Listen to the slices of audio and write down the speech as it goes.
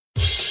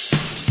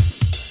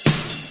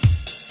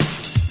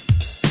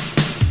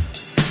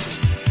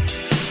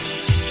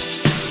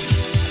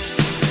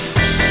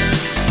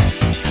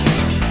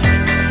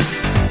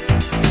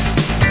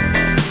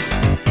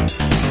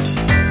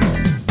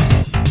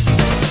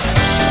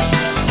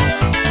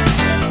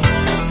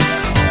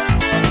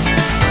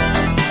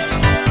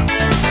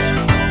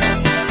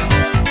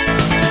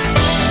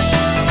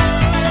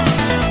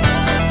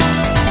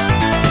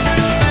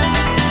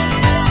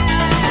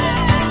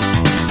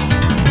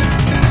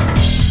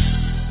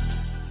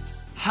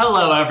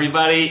Hello,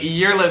 everybody.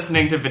 You're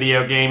listening to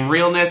Video Game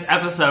Realness,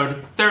 episode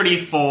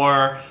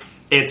 34.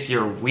 It's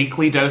your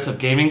weekly dose of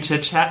gaming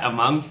chit-chat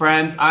among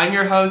friends. I'm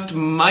your host,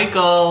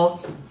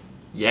 Michael.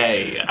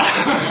 Yay. And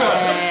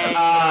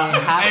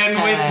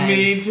with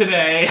me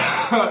today,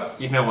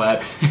 you know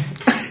what?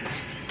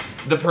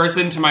 The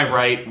person to my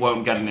right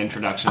won't get an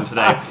introduction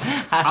today.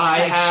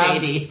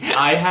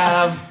 I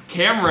have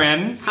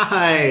Cameron.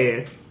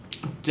 Hi.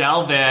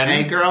 Delvin.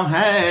 Hey, girl,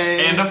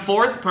 hey. And a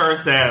fourth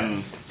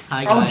person.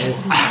 Hi,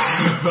 guys.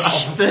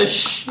 The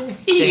shade.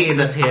 James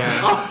is here.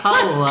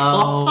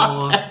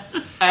 Hello.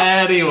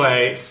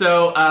 Anyway,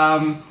 so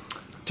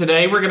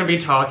today we're going to be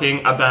talking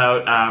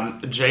about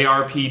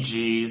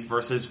JRPGs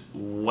versus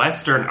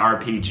Western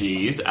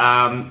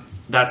RPGs.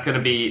 That's going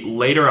to be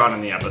later on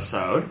in the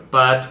episode.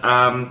 But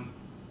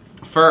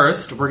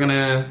first, we're going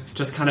to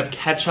just kind of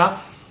catch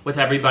up with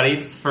everybody.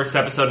 It's the first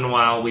episode in a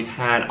while we've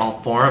had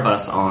all four of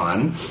us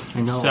on. I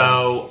know.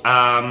 So,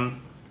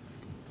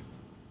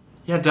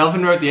 yeah,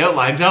 Delvin wrote the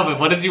outline. Delvin,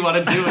 what did you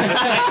want to do in this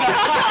segment?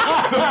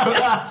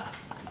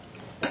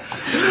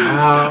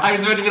 I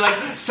was about to be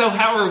like, so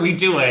how are we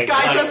doing?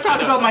 Guys, Like, let's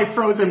talk about my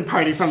Frozen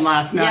party from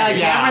last night.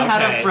 Cameron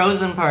had okay. a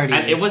Frozen party.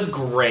 And it was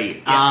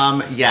great.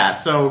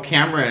 So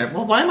Cameron,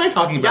 well, why am I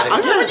talking about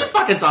it? Cameron, you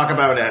fucking talk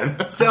about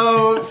it.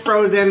 So,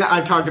 Frozen,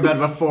 I've talked about it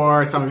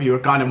before. Some of you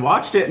have gone and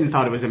watched it and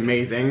thought it was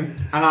amazing.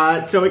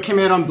 So it came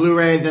out on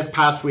Blu-ray this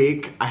past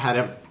week. I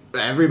had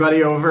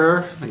everybody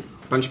over, like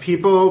a bunch of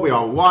people. We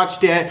all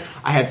watched it.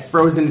 I had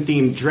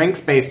Frozen-themed drinks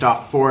based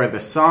off 4 of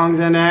the songs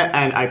in it,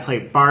 and I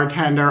played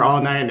bartender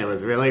all night, and it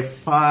was really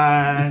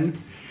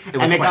fun. It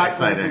was quite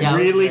exciting. Yeah, it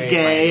was really very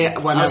gay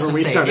funny. whenever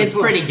we started. It's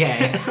pretty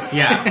gay.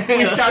 Yeah.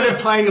 We started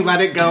playing Let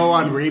It Go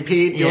on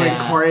repeat, doing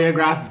Yeah.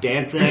 choreographed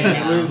dancing.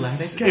 Yeah.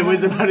 It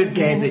was about as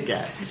gay as it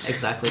gets.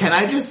 Exactly. Can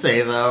I just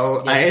say,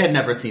 though, I had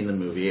never seen the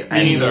movie.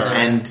 neither.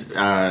 And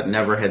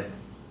never had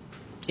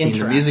seen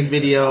the music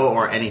video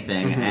or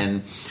anything.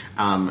 And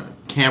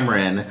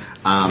Cameron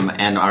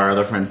and our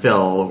other friend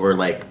Phil were,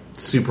 like,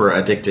 super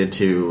addicted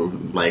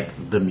to,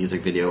 like, the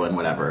music video and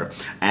whatever.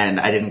 And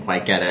I didn't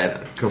quite get it.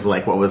 Cause,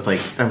 like, I was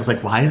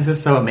like, why is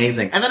this so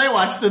amazing? And then I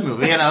watched the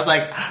movie and I was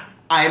like,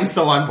 I am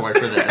so on board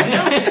for this.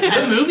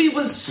 The movie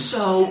was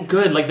so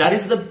good. Like, that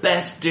is the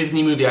best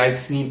Disney movie I've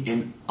seen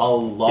in a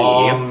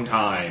long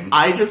time.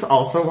 I just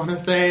also want to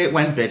say,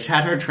 when Bitch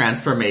had her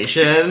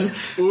transformation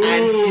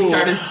and she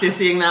started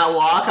sissying that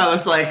walk, I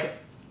was like,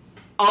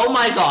 oh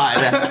my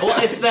god.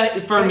 Well, it's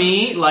that, for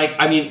me, like,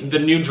 I mean, the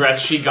new dress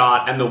she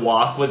got and the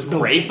walk was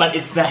great, but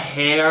it's the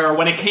hair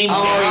when it came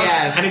down.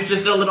 Yes. And it's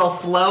just a little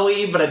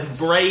flowy, but it's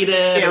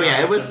braided.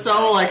 Yeah, it was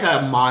so like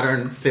a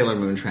modern Sailor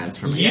Moon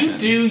transformation. You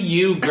do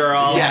you,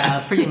 girl.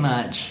 Yeah. Pretty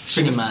much.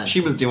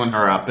 She was doing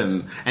her up,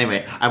 and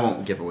anyway, I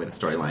won't give away the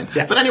storyline.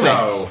 Yeah. But anyway.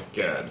 So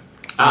good.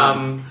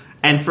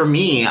 And for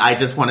me, I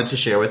just wanted to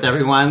share with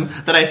everyone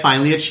that I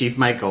finally achieved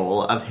my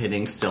goal of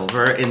hitting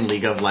silver in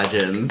League of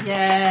Legends.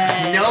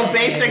 Yay. No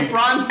basic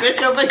bronze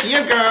bitch over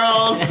here,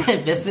 girls!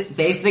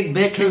 Basic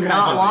bitch is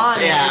not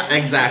wanted. Yeah,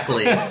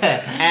 exactly.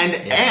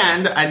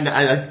 And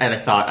I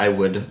thought I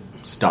would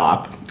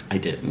stop. I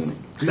didn't.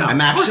 No, I'm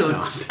of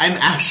course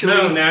actually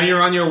No, now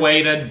you're on your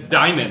way to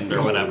Diamond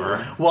or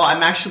whatever. Well,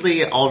 I'm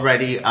actually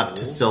already up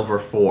to silver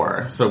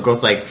 4. So it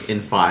goes like in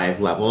 5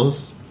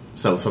 levels.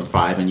 So from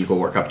 5 and you go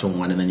work up to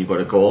 1 and then you go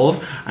to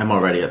gold. I'm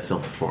already at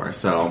silver 4.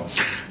 So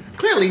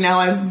clearly now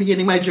I'm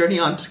beginning my journey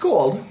on to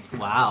gold.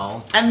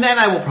 Wow. And then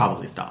I will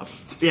probably stop.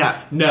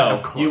 Yeah. No,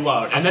 Of course. you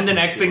won't. And then the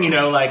next thing you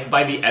know, like,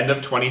 by the end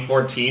of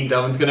 2014,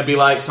 Dylan's gonna be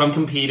like, so I'm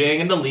competing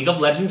in the League of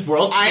Legends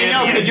World I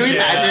know, Championship. could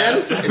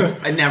you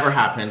imagine? It never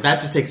happened.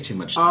 That just takes too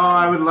much Oh,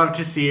 time. I would love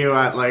to see you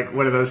at, like,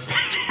 one of those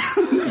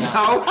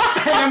no.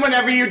 And then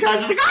whenever you touch,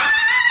 it's like, ah!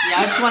 Yeah,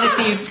 I just want to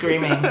see you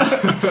screaming.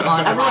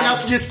 Everyone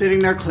else is just sitting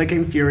there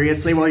clicking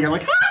furiously while you're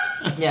like,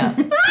 ah! Yeah.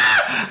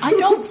 I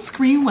don't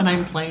scream when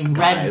I'm playing,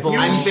 Red guys. Bull.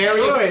 I'm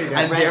should.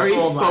 I'm Red very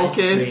Bull live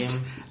focused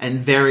stream. and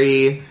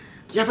very...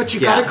 Yeah, but you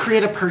Yeah. gotta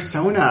create a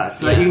persona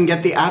so that Yeah. you can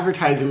get the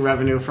advertising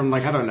revenue from,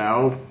 like, I don't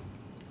know,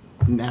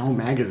 Now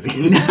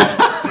Magazine.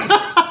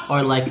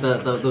 Or like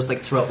those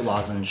like throat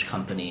lozenge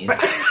companies.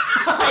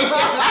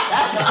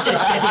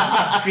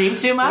 Scream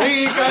too much?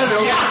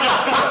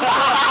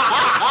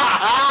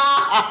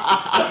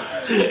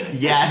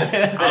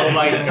 Yes. Oh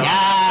my god.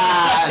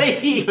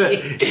 Yes.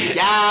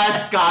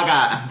 Yes,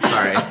 Gaga.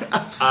 Sorry.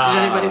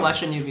 Did anybody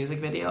watch a new music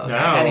video? No.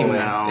 Anyway.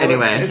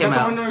 Anyway. Is that Came the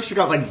out. one where she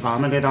got, like,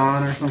 vomited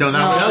on or something? No,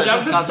 No, that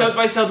was It's in South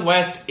by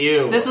Southwest.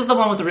 Ew. This is the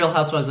one with the Real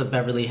Housewives of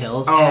Beverly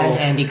Hills Oh. and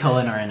Andy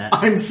Cohen are in it.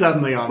 I'm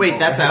suddenly on Wait,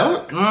 board. that's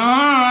out?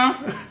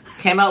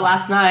 Came out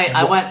last night.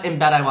 I went in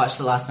bed. I watched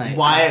it last night.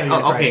 Why? After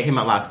Oh, okay, the it came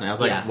out last night. I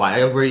was like, Yeah.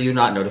 why were you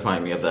not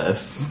notifying me of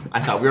this? I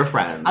thought we were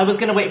friends. I was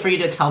gonna wait for you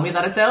to tell me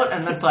that it's out,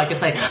 and then so I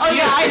could say, "Oh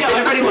yeah, I know,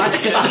 I already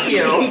watched it." Fuck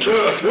you.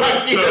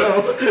 Fuck you.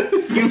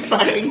 You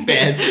fucking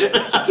bitch.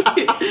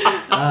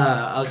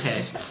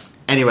 Okay.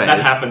 Anyways.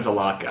 That happens a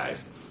lot,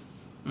 guys.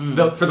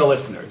 For the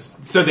listeners.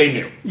 So they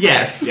knew.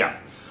 Yes. Yeah.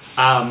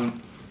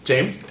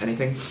 James,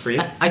 anything for you?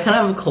 I kind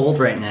of have a cold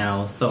right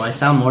now, so I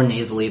sound more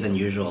nasally than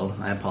usual.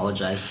 I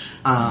apologize.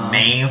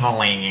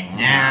 Nasally.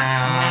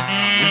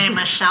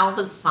 Michelle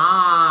Visage.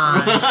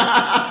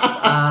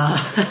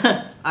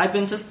 I've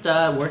been just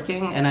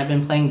working, and I've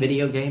been playing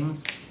video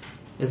games.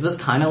 Is this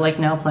kind of like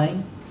Now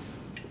Playing?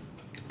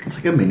 It's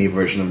like a mini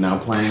version of Now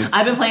Playing.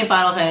 I've been playing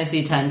Final Fantasy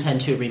X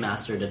 10-2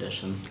 Remastered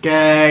Edition.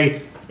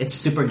 Gay. It's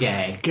super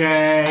gay.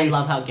 Gay. I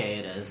love how gay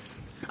it is.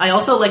 I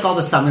also like all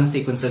the summon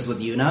sequences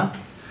with Yuna.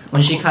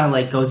 When she kind of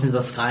like goes into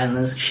the sky and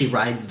then she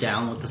rides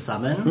down with the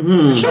summon.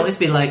 Mm-hmm. She'll always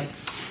be like,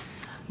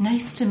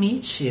 nice to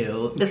meet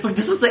you. It's like,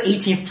 this is the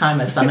 18th time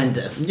I've summoned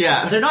this.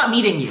 Yeah. They're not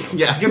meeting you.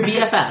 Yeah. You're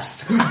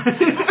BFFs.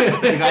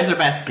 You guys are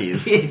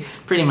besties.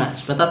 Pretty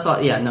much. But that's all,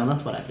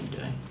 that's what I've been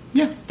doing.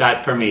 Yeah.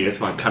 That for me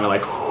just went kind of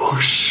like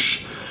whoosh.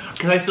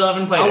 Because I still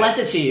haven't played I'll it. lend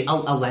it to you.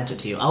 I'll lend it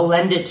to you. I'll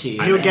lend it to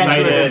you. You'll get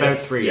to it in Excited. about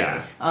 3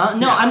 years.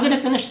 No, I'm going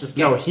to finish this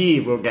game. No, he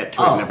will get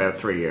to it in about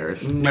 3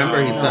 years.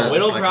 Remember, he's the...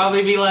 It'll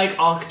probably be like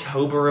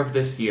October of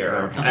this year.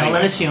 Okay, I'll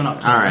lend it to you in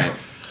October. Alright.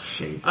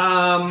 Jesus.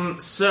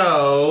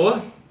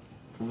 So,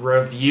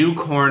 review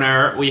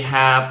corner. We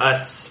have a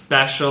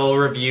special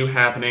review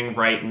happening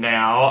right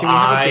now. Do we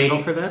have a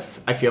jingle for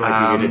this? I feel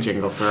like we need a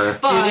jingle for...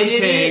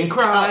 Fighting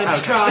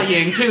crimes,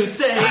 trying to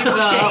save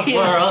the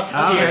world.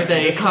 Here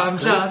they come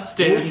just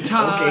in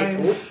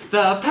time. Okay.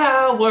 The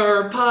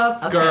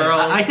Powerpuff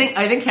Girls. I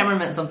think Cameron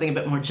meant something a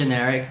bit more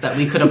generic that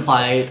we could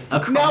apply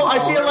across No, I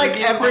all feel like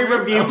review every corners.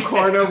 review Okay.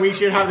 corner we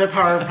should have the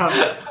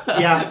Powerpuffs.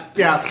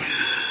 Yeah.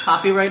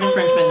 Copyright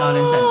infringement not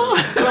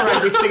intended.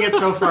 Alright, we sing it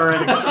so far, it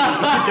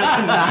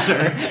doesn't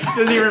matter. It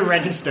doesn't even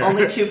register.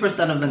 Only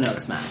 2% of the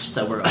notes match,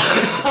 so we're okay.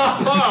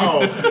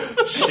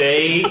 Oh,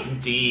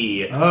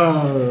 shady.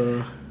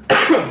 Oh.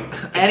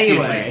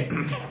 Anyway.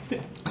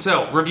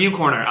 So, review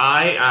corner.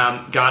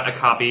 I got a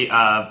copy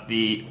of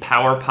the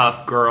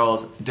Powerpuff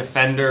Girls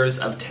Defenders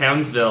of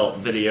Townsville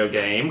video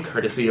game,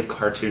 courtesy of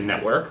Cartoon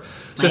Network.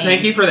 So Nice.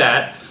 thank you for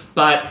that.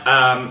 But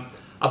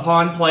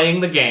upon playing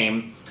the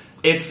game,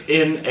 it's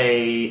in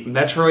a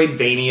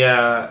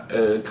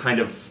Metroidvania kind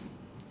of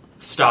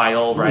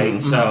style, right? Mm-hmm.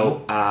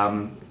 So,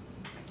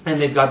 and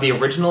they've got the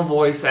original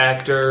voice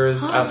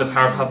actors of the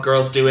Powerpuff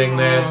Girls doing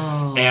this,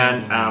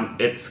 and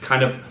it's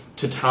kind of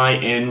to tie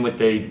in with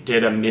they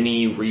did a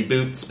mini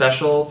reboot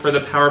special for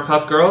the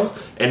Powerpuff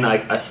Girls in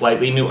like a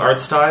slightly new art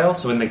style.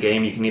 So in the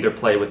game, you can either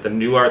play with the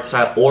new art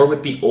style or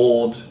with the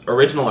old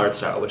original art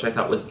style, which I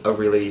thought was a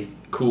really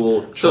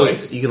cool So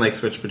choice. you can like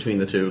switch between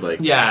the two, like...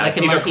 Yeah, Like it's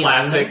in either Monkey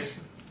classic. Island?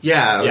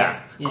 Yeah.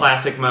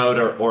 Classic mode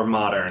or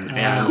modern.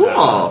 And,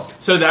 Cool.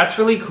 so that's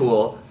really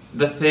cool.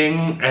 The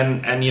thing,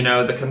 and you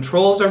know, the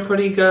controls are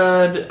pretty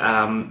good.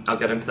 I'll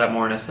get into that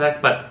more in a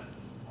sec, but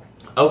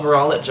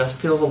overall it just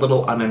feels a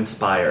little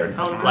uninspired.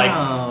 Oh, no.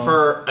 Like,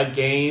 for a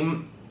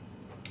game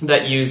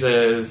that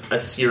uses a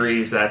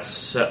series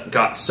that's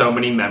got so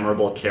many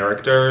memorable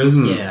characters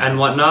Yeah. and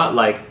whatnot,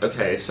 like,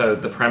 okay, so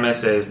the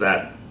premise is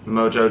that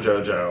Mojo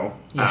Jojo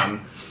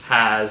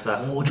has...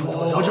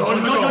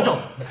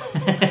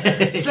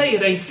 Say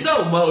it ain't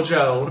so,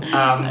 Mojo!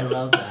 I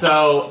love that.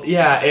 So,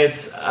 yeah,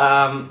 it's...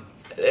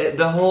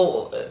 the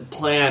whole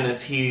plan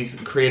is he's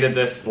created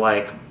this,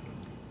 like,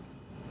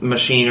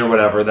 machine or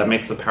whatever that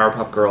makes the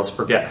Powerpuff Girls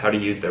forget how to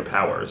use their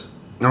powers.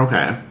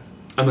 Okay.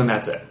 And then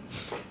that's it.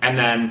 And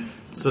then...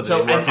 So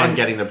they work on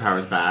getting their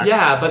powers back?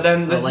 Yeah, but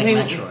then the like thing...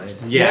 Metroid.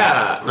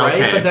 Yeah, right?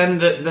 okay. But then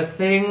the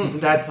thing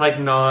that's, like,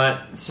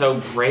 not so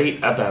great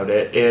about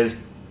it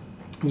is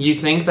you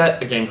think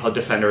that a game called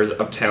Defenders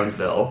of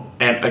Townsville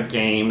and a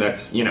game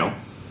that's, you know,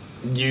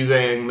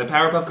 using the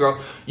Powerpuff Girls,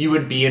 you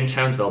would be in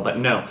Townsville, but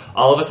no.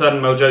 All of a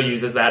sudden, Mojo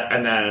uses that,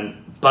 and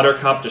then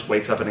Buttercup just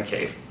wakes up in a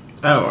cave.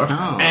 Oh.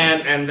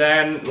 And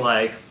then,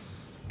 like,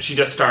 she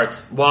just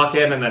starts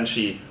walking, and then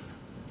she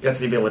gets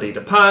the ability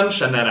to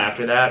punch, and then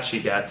after that, she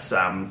gets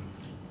the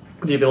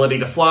ability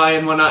to fly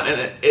and whatnot,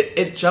 and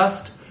it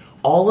just...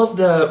 All of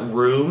the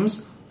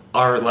rooms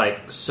are,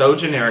 like, so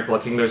generic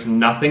looking. There's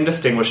nothing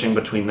distinguishing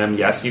between them.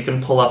 Yes, you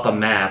can pull up a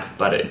map,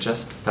 but it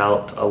just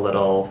felt a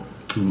little...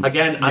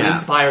 Again,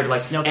 uninspired.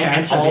 Like, No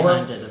and character all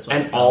behind of it is what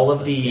it all sounds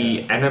of the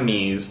like, yeah.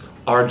 enemies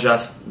are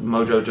just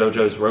Mojo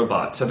Jojo's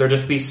robots. So they're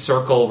just these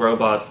circle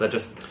robots that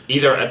just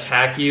either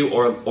attack you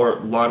or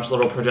launch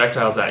little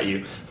projectiles at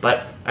you.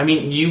 But I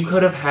mean, you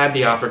could have had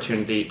the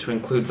opportunity to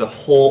include the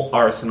whole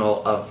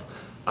arsenal of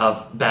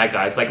bad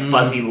guys, like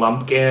Fuzzy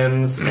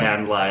Lumpkins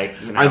and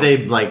like, you know, Are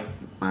they, like...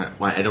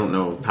 I don't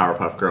know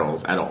Powerpuff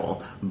Girls at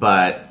all,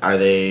 but are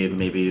they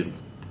maybe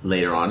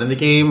later on in the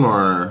game,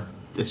 or...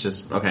 It's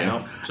just... Okay.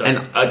 No,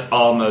 just, it's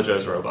all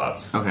Mojo's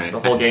robots. Okay. The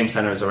whole game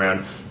centers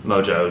around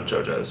Mojo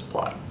Jojo's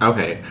plot.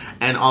 Okay.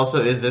 And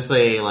also, is this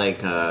a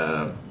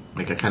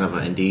kind of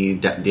an indie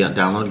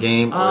download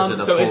game, or is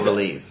it a full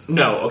release?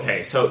 No,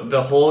 okay. So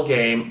the whole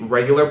game,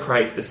 regular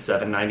price is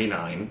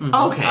 $7.99.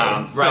 Okay.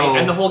 Right,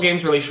 and the whole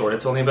game's really short.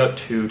 It's only about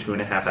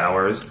 2.5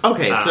 hours.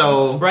 Okay,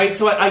 so... Right,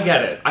 so I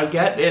get it. I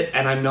get it,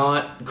 and I'm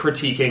not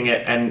critiquing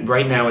it, and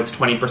right now it's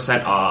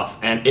 20% off.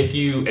 And if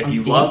you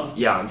Steam? love...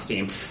 Yeah, on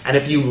Steam. And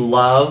if you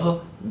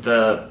love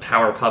the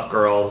Powerpuff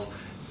Girls,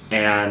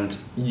 and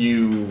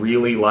you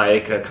really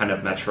like a kind of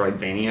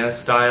Metroidvania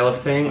style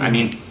of thing, I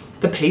mean,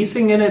 the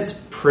pacing in it's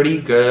pretty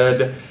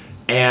good,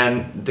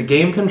 and the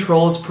game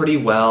controls pretty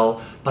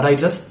well, but I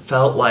just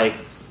felt like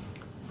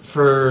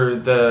for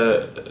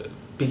the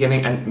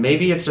beginning, and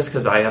maybe it's just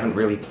because I haven't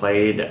really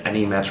played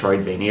any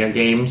Metroidvania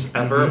games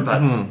ever,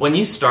 but when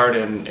you start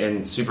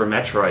in Super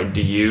Metroid,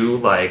 do you,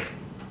 like,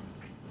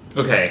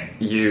 okay,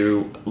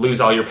 you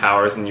lose all your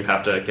powers and you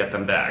have to get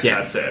them back.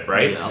 Yes. That's it,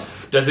 right? Yeah.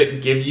 Does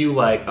it give you,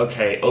 like,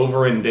 okay,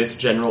 over in this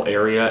general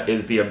area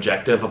is the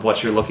objective of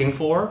what you're looking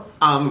for?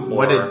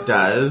 What it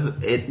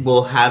does, it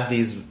will have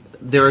these...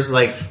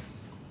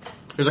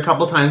 There's a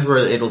couple times where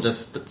it'll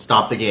just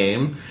stop the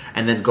game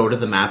and then go to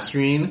the map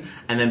screen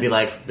and then be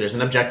like, there's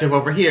an objective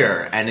over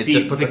here, and it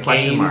just puts a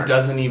question mark. The game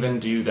doesn't even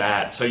do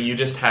that, so you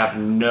just have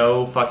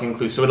no fucking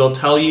clue. So it'll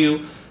tell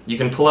you, you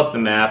can pull up the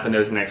map and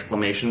there's an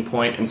exclamation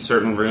point in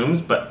certain rooms,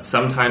 but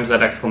sometimes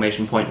that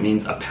exclamation point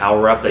means a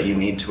power-up that you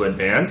need to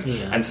advance,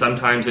 and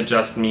sometimes it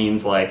just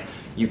means, like,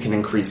 you can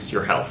increase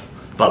your health.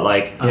 But,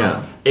 like,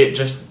 it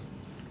just...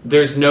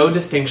 There's no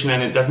distinction,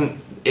 and it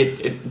doesn't...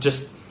 It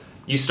just...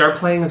 You start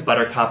playing as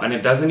Buttercup, and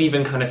it doesn't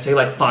even kind of say,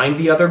 like, find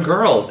the other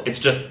girls. It's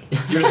just,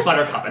 you're just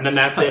Buttercup, and then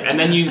that's it. And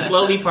then you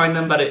slowly find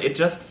them, but it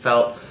just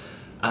felt,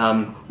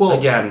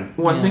 again...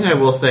 One thing I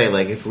will say,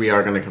 like, if we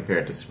are going to compare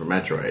it to Super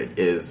Metroid,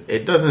 is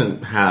it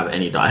doesn't have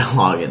any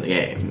dialogue in the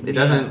game. It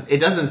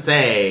doesn't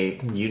say,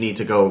 you need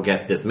to go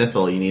get this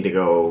missile, you need to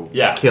go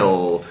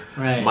kill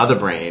Mother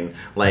Brain.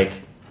 Like,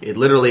 it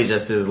literally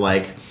just is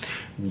like,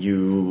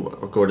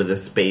 you go to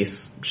this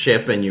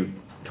spaceship, and you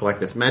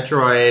collect this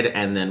Metroid,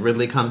 and then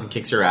Ridley comes and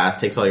kicks your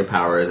ass, takes all your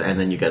powers, and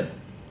then you get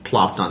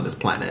plopped on this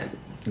planet.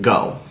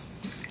 Go.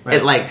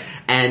 Right.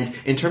 And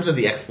in terms of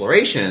the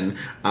exploration,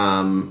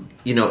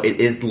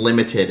 it is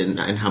limited in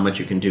how much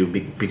you can do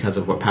because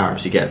of what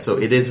powers you get. So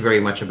it is very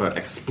much about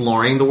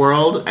exploring the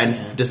world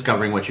and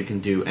discovering what you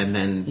can do, and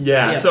then...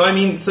 Yeah, so I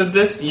mean,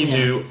 you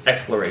do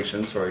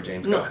exploration. Sorry,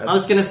 James, go ahead. I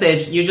was going to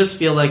say, you just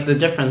feel like the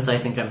difference I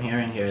think I'm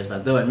hearing here is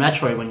that though in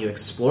Metroid, when you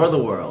explore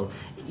the world,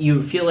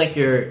 you feel like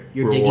you're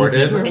digging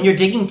deeper, and you're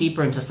digging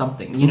deeper into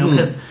something,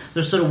 because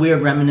there's sort of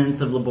weird remnants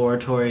of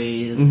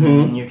laboratories,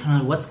 and you're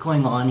kind of, what's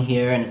going on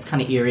here, and it's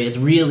kind of eerie. It's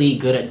really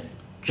good at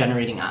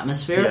generating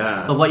atmosphere,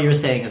 but what you're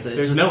saying is that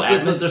there's no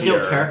atmosphere. There's no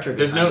character.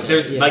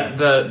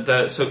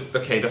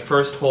 The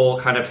first whole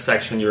kind of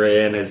section you're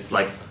in is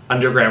like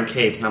underground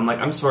caves, and I'm like,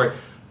 I'm sorry,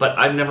 but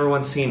I've never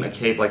once seen a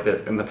cave like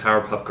this in the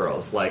Powerpuff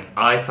Girls. Like,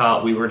 I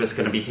thought we were just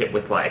going to be hit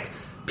with like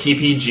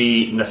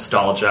PPG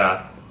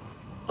nostalgia,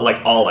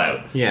 like all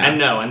out. Yeah. And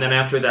no, and then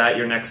after that,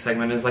 your next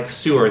segment is like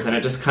sewers, and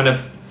it just kind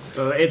of...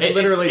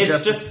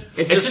 It's just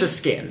a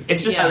skin.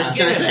 It's just I was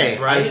going to say,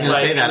 right? I was going to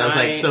say that. I was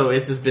like, so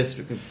it's just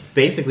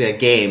basically a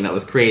game that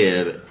was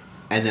created,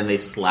 and then they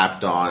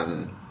slapped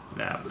on...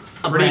 Yeah,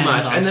 pretty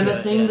much. And then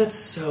the thing that's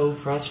so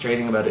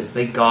frustrating about it is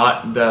they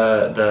got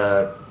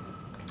the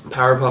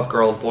Powerpuff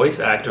Girl voice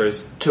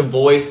actors to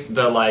voice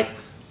the, like,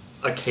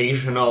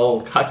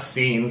 occasional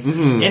cutscenes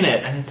in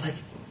it, and it's like,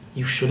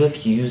 you should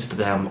have used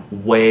them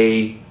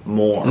way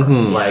more.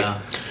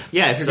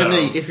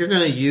 If you're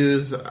gonna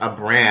use a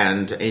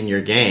brand in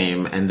your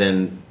game and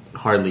then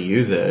hardly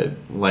use it,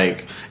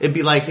 like, it'd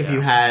be like if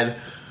you had,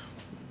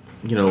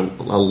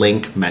 a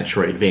Link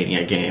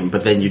Metroidvania game,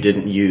 but then you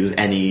didn't use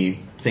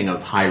anything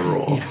of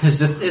Hyrule. It's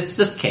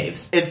just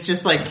caves. It's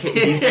just like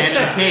these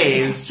random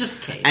caves. It's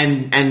just caves.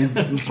 And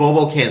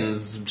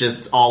Bobokins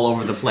just all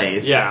over the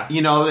place. Yeah.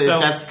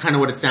 That's kind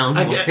of what it sounds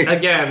like.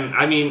 Again,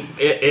 I mean,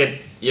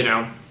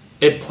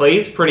 it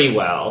plays pretty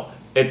well.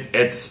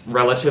 It's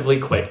relatively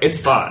quick. It's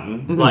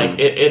fun. Like,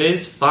 it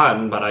is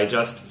fun, but I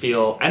just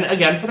feel... And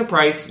again, for the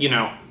price,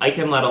 I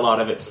can let a lot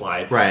of it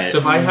slide. Right. So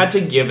if I had to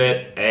give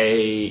it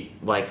a,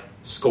 like,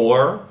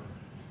 score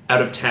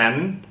out of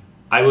 10,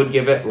 I would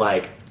give it,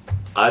 like,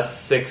 a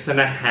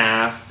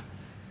 6.5,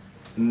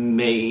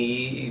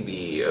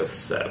 maybe a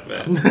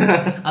 7.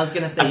 I was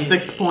going to say... A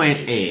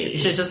 6.8. You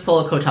should just pull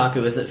a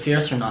Kotaku. Is it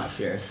fierce or not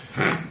fierce?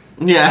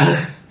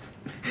 Yeah.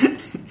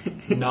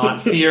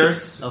 Not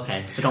fierce.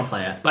 Okay, so don't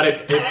play it. But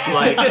it's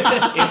like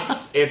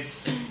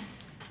it's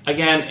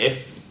again,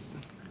 if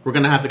we're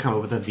gonna have to come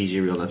up with a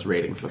VG Realness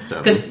rating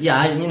system. Because you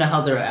know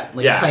how they're at,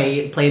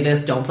 like, play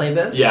this, don't play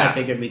this. Yeah. I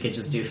figured we could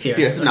just do fierce.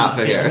 Fierce, not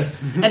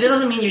fierce. And it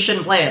doesn't mean you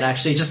shouldn't play it.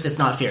 Actually, just it's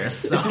not fierce.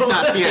 So. It's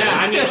not fierce. Yeah,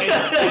 I mean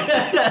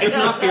it's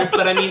not fierce,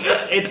 but I mean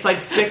it's like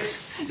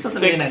six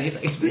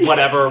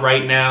whatever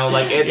right now.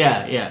 Like it's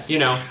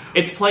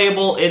it's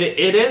playable.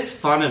 It is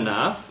fun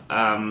enough.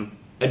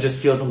 It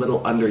just feels a little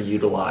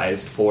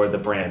underutilized for the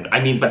brand.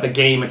 I mean, but the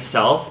game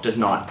itself does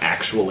not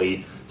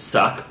actually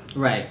suck.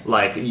 Right.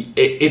 Like,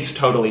 it's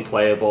totally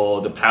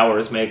playable. The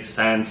powers make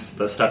sense.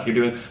 The stuff you're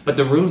doing. But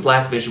the rooms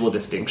lack visual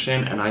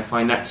distinction, and I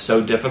find that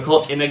so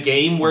difficult in a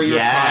game where you're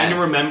trying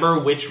to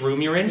remember which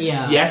room you're in.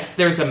 Yeah. Yes,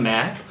 there's a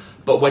map,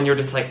 but when you're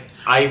just like...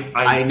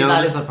 I know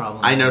that is a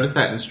problem. I noticed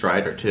that in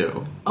Strider,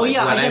 too. Oh,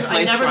 yeah. When I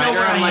play never Strider, know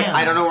where I'm like, am.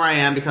 I don't know where I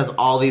am because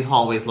all these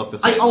hallways look the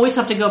same. I always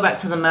have to go back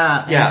to the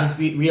map and just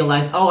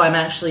realize, I'm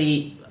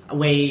actually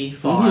way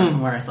far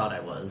from where I thought I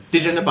was.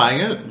 Did you end up buying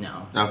it?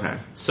 No. Okay.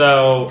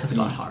 So Because it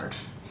got hard.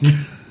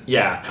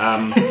 yeah.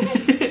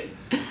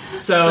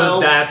 So-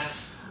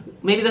 That's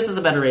Maybe this is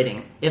a better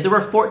rating. If there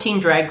were 14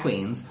 drag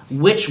queens,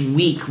 which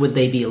week would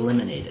they be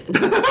eliminated?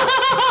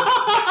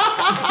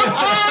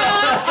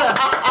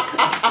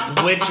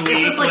 which week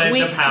Is this like would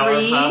week the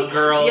Powerpuff 3?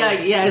 Girls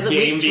Yeah, is it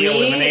game week be 3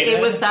 eliminated?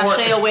 it was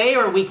Sashay Away,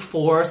 or week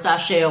 4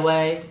 Sashay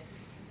Away?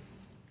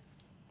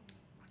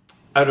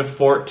 Out of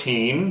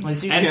 14. Well,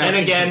 it's And, usually and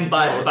again,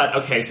 16, but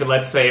okay, so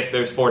let's say if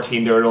there's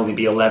 14, there would only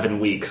be 11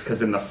 weeks,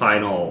 because in the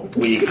final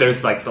week,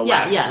 there's like the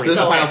last yeah, week. There's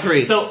the final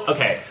 3. So,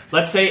 okay,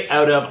 let's say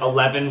out of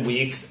 11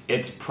 weeks,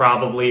 it's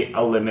probably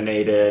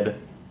eliminated...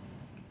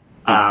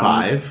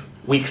 5.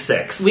 Week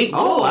 6.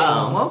 Oh,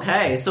 wow.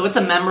 Okay, so it's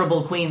a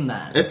memorable queen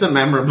then. It's a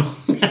memorable...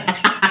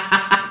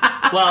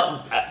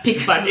 Well,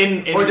 Because- but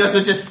in or does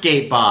it just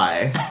skate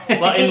by?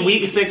 well, in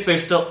week 6,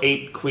 there's still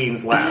 8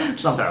 queens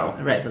left, so...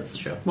 Right, that's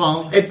true.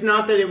 Well, It's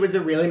not that it was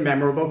a really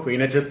memorable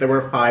queen. It's just there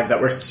were 5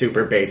 that were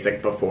super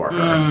basic before her.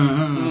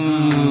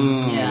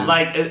 Yeah.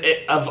 Like,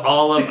 of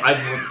all of...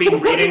 I've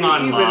been reading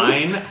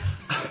online...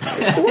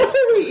 What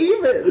are we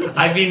even?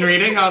 I've been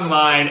reading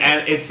online,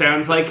 and it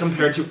sounds like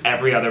compared to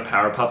every other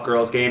Powerpuff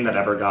Girls game that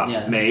ever got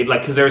Yeah. made,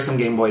 like, because there were some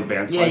Game Boy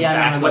Advance Yeah, ones yeah, I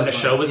back remember when the those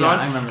show ones. was Yeah, on,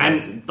 I remember and,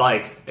 those.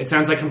 like, it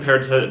sounds like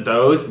compared to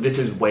those, this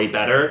is way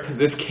better, because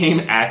this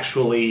game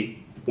actually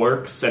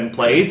works and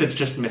plays, it's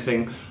just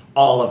missing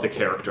all of the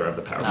character of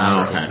the Powerpuff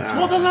oh, Girls. okay.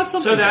 Well, then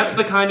that's So that's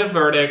the kind of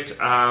verdict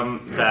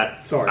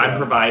that Sort I'm of.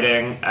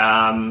 providing.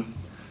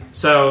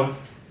 So,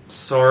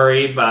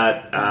 sorry,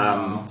 but...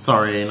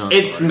 Sorry, no.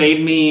 it's sorry.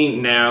 made me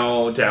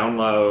now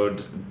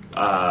download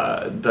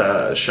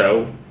the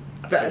show.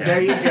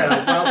 There you go.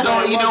 Well,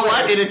 So, you know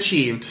what? It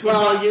achieved.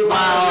 Well, you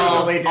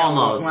Well, are legally down.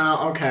 almost.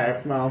 Well,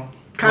 okay. Well,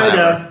 kind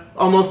Whatever. of.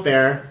 Almost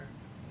there.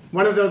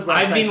 One of those websites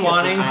I've been gets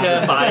wanting an to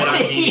ad. buy it on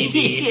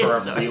DVD for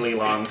a Sorry. really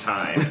long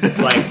time. It's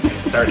like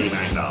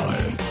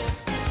 $39.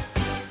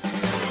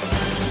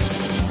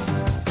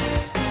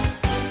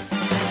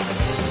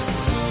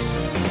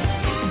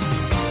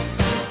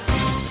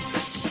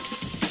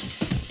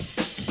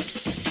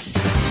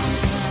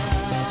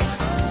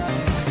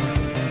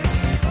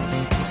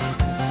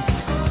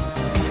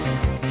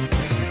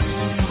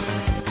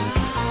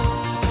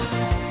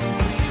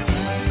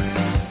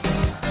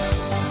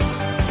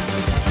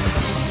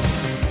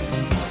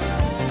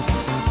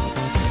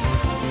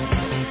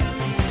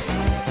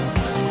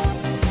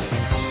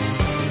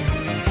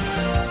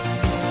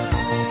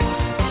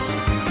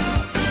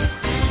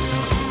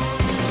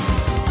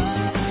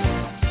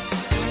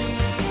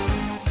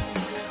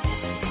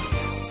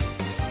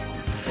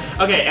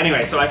 Okay,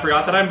 anyway, so I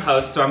forgot that I'm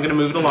host, so I'm going to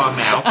move it along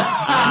now.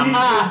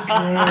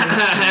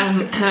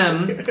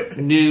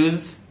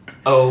 News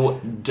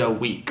o' the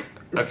week.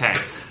 Okay.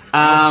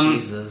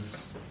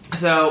 Jesus.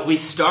 So we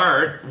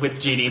start with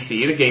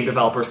GDC, the Game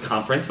Developers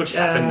Conference, which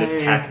happened this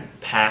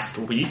past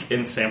week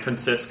in San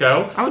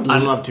Francisco. I would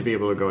love to be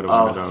able to go to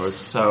one of It's those.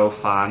 so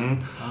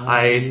fun.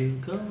 Sorry.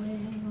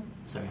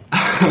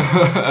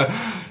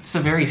 It's a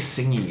very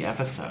singy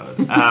episode.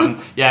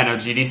 Yeah, no,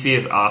 GDC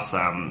is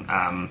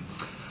awesome.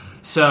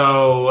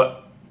 So,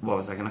 what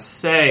was I going to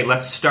say?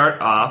 Let's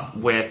start off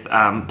with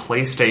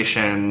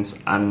PlayStation's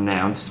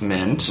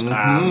announcement.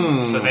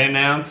 So they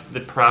announced the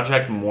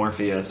Project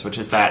Morpheus, which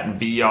is that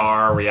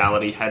VR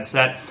reality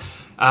headset.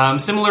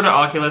 Similar to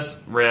Oculus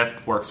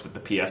Rift, works with the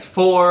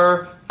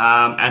PS4,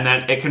 and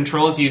then it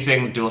controls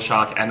using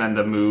DualShock and then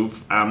the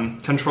Move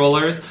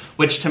controllers,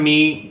 which to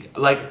me,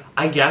 like,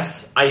 I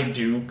guess I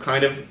do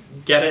kind of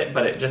get it,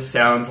 but it just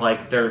sounds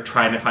like they're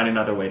trying to find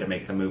another way to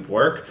make the Move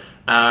work.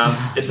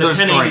 It's So a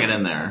they're storing 1080 it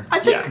in there. I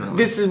think Yeah.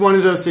 this is one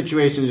of those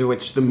situations in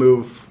which the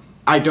Move,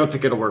 I don't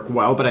think it'll work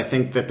well, but I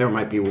think that there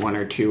might be one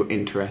or two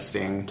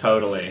interesting.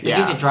 Totally. You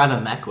Yeah. could drive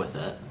a mech with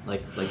it,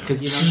 like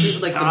because you know,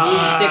 like the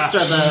blue sticks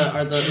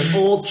are the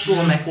old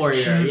school mech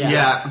warrior.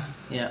 Yeah,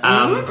 yeah.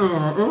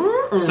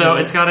 So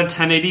it's got a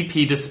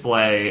 1080p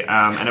display,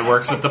 and it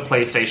works with the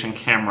PlayStation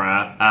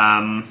camera,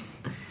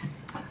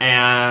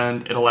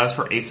 and it allows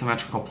for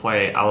asymmetrical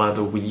play a la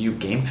the Wii U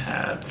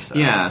gamepad. So.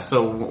 Yeah,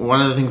 so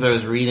one of the things I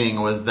was reading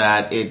was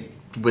that it,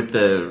 with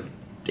the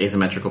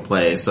asymmetrical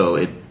play, so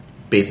it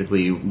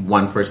basically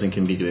one person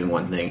can be doing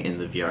one thing in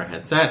the VR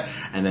headset,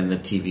 and then the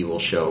TV will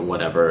show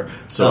whatever,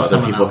 so other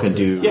someone people can else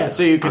do. is- Yeah,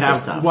 so you could other have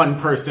stuff. one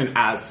person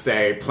as,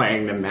 say,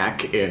 playing the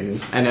mech in,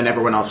 and then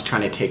everyone else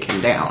trying to take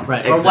him down.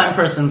 Right, or one Exactly.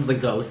 person's the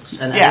ghost,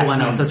 and Yeah.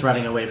 everyone else is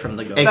running away from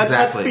the ghost. Let's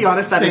Exactly. be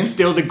honest, that is Same.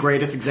 still the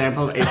greatest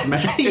example of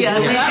asymmetric. Yeah,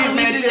 Luigi's yeah.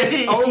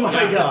 Mansion. Oh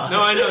my god.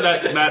 No, I know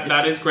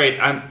that is great.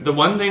 The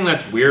one thing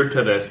that's weird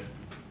to this,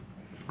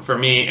 for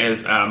me,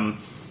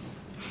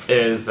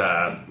 is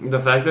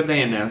the fact that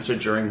they announced it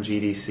during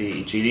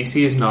GDC.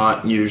 GDC is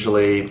not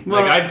usually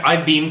Well- like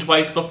I've been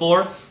twice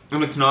before,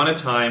 and it's not a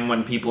time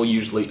when people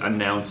usually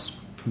announce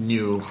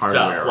New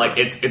hardware. stuff. Like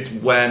it's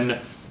when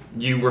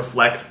you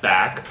reflect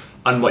back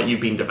on what you've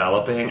been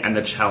developing and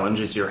the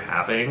challenges you're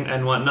having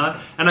and whatnot.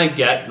 And I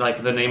get,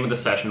 like, the name of the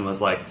session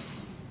was like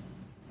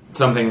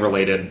something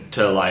related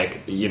to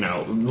like,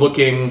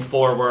 looking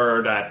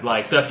forward at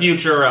like the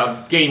future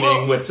of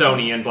gaming with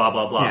Sony and blah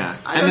blah blah. Yeah,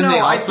 I and don't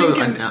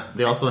then know,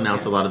 they also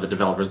announced a lot of the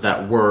developers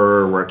that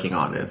were working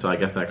on it. So I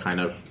guess that kind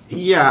of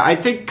Yeah, I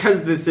think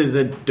because this is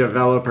a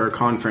developer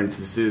conference,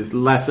 this is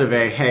less of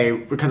a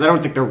because I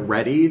don't think they're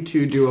ready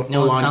to do a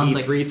No, it full-on sounds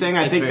E3 like thing.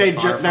 I it's think very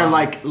they're far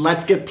like,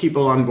 let's get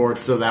people on board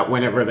so that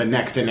whenever the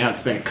next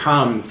announcement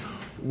comes,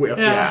 No,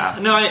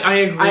 I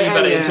agree, but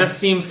yeah. it just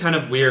seems kind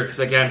of weird because,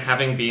 again,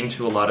 having been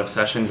to a lot of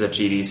sessions at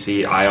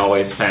GDC, I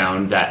always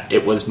found that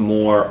it was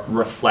more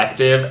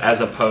reflective as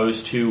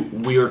opposed to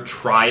we're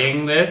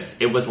trying this.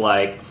 It was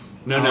like,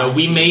 no,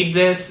 we made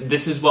this.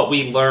 This is what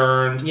we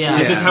learned. Yeah.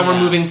 This is how we're Yeah.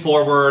 moving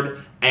forward.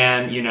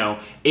 And,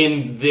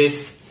 in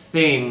this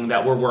thing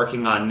that we're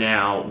working on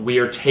now, we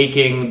are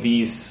taking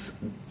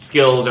these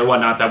skills or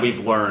whatnot that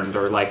we've learned,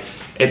 or like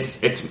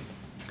it's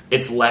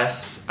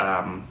less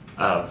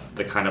of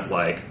the kind of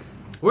like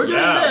We're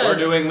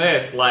doing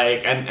this.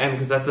 like, and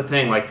because that's the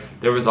thing, like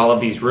there was all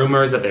of these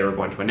rumors that they were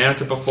going to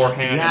announce it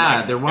beforehand. Yeah, and,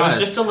 like, there was. It was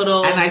just a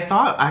little. And I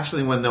thought,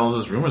 actually, when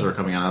those rumors were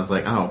coming out, I was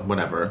like, oh,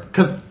 whatever.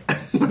 Because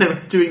when I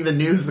was doing the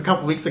news a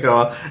couple weeks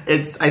ago,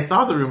 I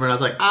saw the rumor and I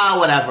was like,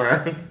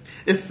 whatever.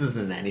 This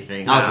isn't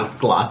anything. I'll just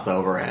gloss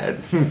over it.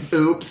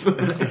 Oops.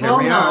 Well,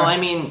 we no, are. I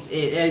mean,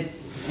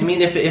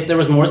 if there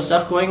was more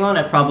stuff going on,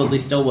 it probably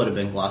still would have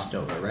been glossed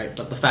over, right?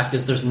 But the fact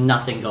is, there's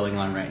nothing going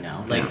on right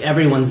now. Like,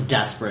 everyone's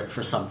desperate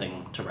for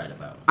something to write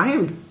about. I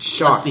am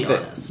shocked be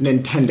that honest.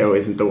 Nintendo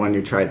isn't the one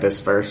who tried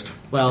this first.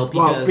 Well,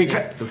 because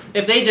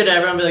if they did it,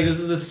 everyone would be like, this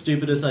is the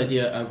stupidest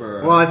idea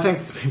ever. Well, I think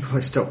people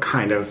are still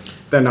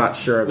they're not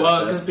sure about well,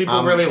 this. because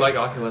people really like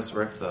Oculus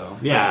Rift, though.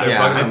 Yeah. they're Yeah,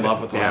 fucking I in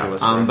love with yeah.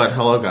 Oculus Rift. But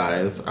hello,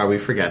 guys. Are we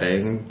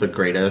forgetting the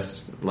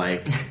greatest,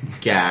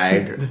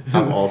 gag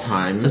of all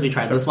time? Because we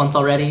tried this once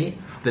already.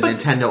 The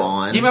Nintendo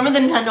On. Do you remember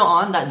the Nintendo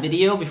On, that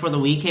video before the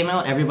Wii came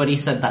out? Everybody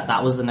said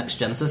that was the next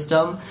gen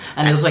system.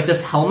 And it was like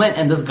this helmet,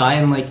 and this guy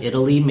in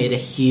Italy made a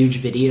huge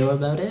video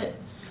about it.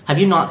 Have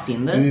you not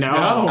seen this?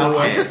 No, No.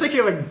 I'm just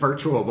thinking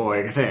Virtual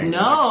Boy thing.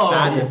 No.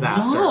 That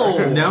disaster.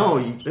 No. No,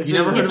 This you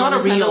never is- heard It's not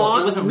of a Nintendo real.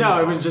 On? It wasn't No, real.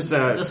 it was just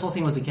This whole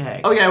thing was a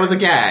gag. Oh yeah, it was a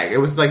gag. It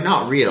was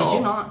not real. Did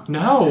you not?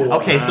 No.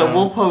 Okay, so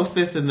we'll post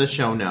this in the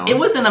show notes. It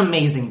was an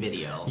amazing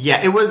video.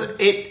 Yeah, it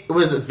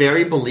was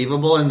very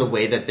believable in the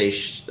way that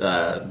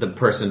the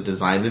person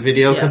designed the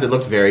video because Yeah. it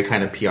looked very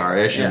kind of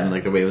PR-ish Yeah.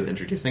 and the way it was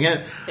introducing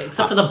it.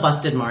 Except for the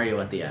busted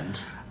Mario at the end.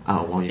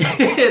 Oh well, yeah.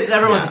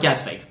 Everyone's like, yeah,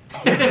 it's fake.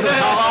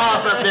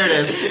 Oh, there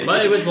it is.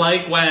 But it was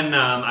like when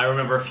I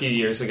remember a few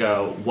years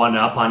ago,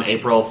 1UP on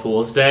April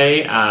Fool's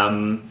Day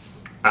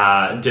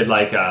did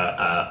like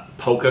a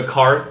Poke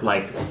Kart,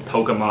 like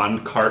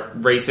Pokemon kart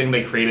racing.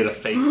 They created a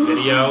fake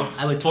video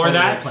I would for totally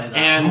that, play that.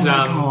 and Oh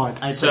my God.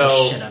 I'd so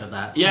play the shit out of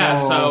that. yeah,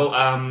 Oh.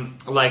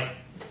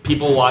 so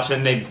people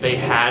watching, they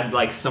had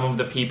some of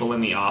the people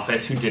in the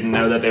office who didn't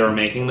know that they were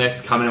making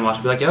this come in and watch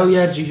and be like, oh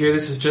yeah, did you hear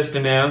this was just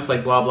announced?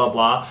 Like blah blah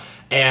blah,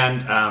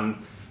 and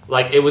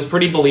it was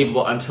pretty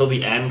believable until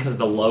the end because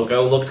the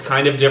logo looked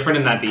kind of different,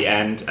 and at the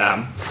end,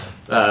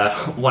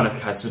 one of the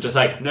guys was just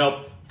like,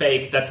 nope,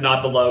 fake. That's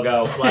not the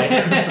logo.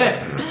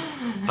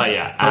 But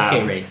yeah,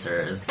 Okay,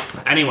 racers.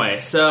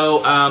 Anyway,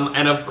 so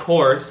and of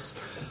course,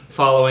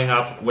 following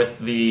up with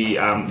the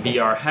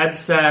VR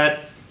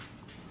headset,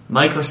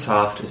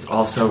 Microsoft is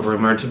also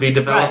rumored to be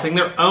developing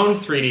their own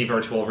 3D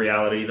virtual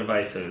reality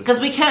devices.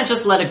 Because we can't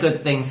just let a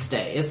good thing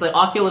stay. It's like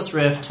Oculus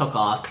Rift took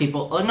off.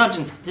 People,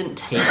 didn't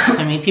take off.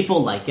 I mean,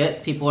 people like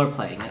it. People are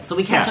playing it. So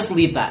we can't Yeah. just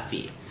leave that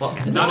be. Well,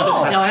 It's not like,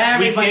 just that. no,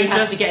 We everybody can't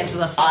has just- to get into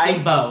the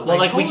fucking boat. Well,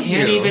 we told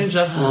can't you. even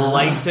just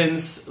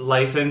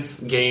license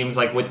games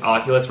with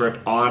Oculus Rift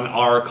on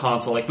our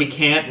console. We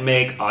can't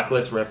make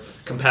Oculus Rift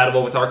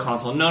compatible with our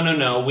console.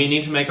 No. We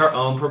need to make our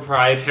own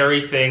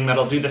proprietary thing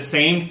that'll do the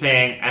same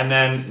thing, and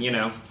then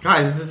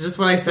Guys, this is just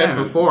what I said Yeah.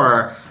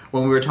 before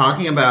when we were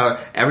talking about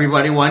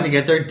everybody wanting to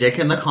get their dick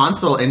in the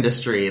console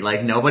industry.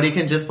 Nobody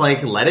can just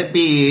let it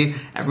be.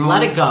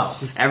 let it go.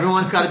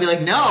 Everyone's got to be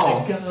like,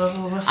 no,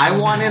 I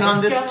want in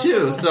on this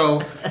too.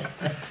 So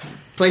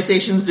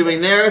PlayStation's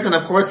doing theirs, and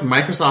of course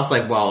Microsoft's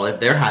like, well, if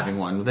they're having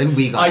one, then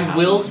we got. I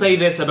will say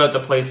this about the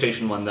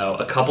PlayStation one, though.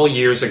 A couple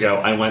years ago,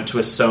 I went to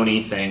a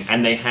Sony thing,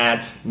 and they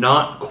had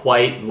not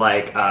quite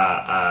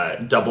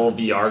double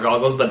VR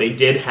goggles, but they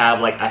did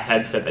have a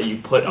headset that you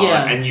put on,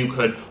 Yeah. and you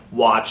could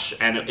watch,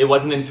 and it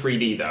wasn't in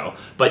 3D, though,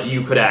 but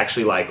you could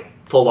actually,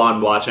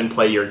 full-on watch and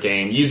play your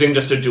game using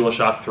just a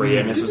DualShock 3,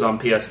 and this was on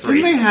PS3.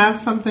 Didn't they have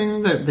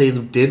something that they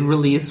did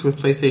release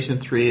with PlayStation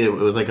 3? It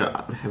was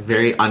a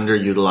very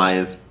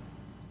underutilized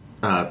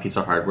piece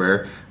of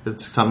hardware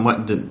that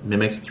somewhat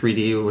mimicked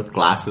 3D with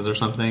glasses or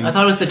something. I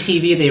thought it was the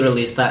TV they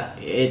released that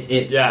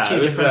it's Yeah, two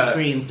it was different the-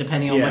 screens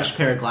depending on yeah. which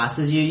pair of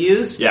glasses you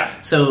use. Yeah.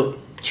 So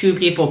two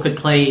people could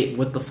play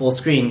with the full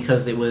screen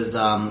because it was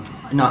not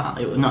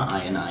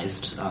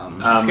ionized.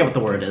 I forget what the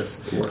word is.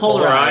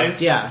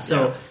 Polarized? Yeah.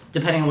 So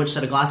depending on which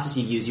set of glasses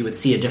you use, you would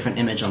see a different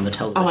image on the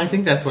television. Oh, I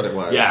think that's what it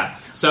was. Yeah.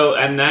 So,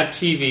 and that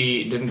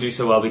TV didn't do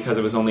so well because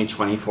it was only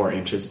 24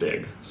 inches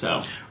big.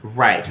 So,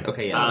 Right.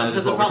 Okay. Yes. that is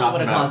Because it what we're probably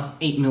would talking have about. cost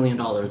 $8 million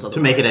To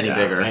make it any yeah,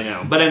 bigger. I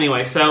know. But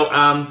anyway,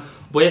 so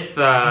with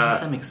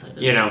I'm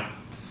excited. you know,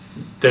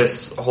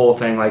 this whole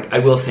thing, like I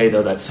will say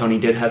though that Sony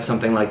did have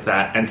something like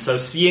that, and so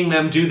seeing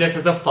them do this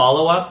as a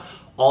follow up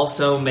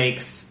also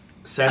makes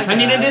sense. I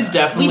mean, it is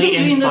definitely We've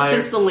been doing inspired.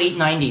 this since the late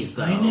 90s,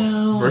 though. I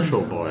know.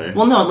 Virtual Boy.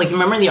 Well, no, like,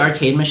 remember the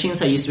arcade machines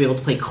that used to be able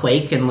to play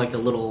Quake in, like, a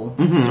little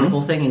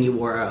circle thing, and you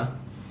wore a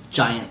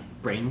giant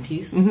brain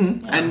piece?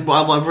 Mm-hmm. And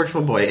well,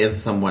 Virtual Boy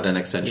is somewhat an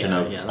extension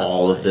of that's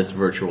all of why. this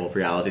virtual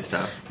reality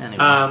stuff.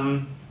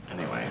 Anyway.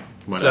 Anyway,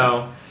 What so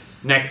else?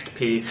 next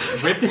piece,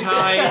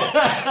 Riptide.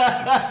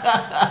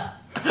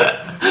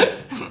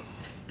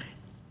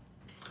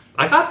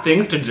 I got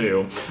things to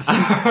do.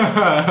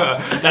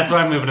 That's why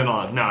I'm moving it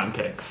along. No, I'm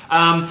kidding.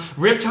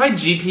 Riptide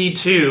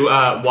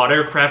GP2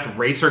 watercraft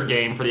racer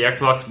game for the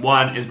Xbox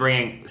One is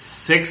bringing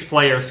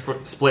 6-player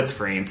split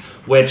screen,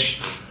 which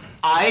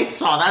I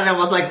saw that and I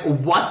was like,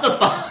 what the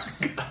fuck?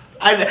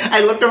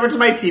 I looked over to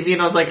my TV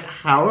and I was like,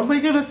 how am I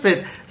going to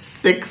fit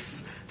 6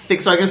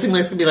 things? So I'm guessing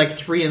it's going to be like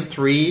 3 and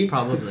 3.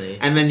 Probably.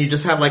 And then you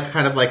just have like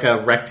kind of like a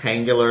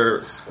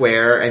rectangular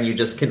square and you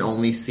just can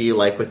only see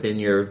like within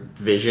your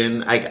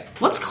vision.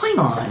 What's going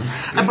on?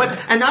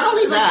 And not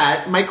only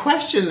that, my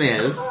question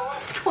is...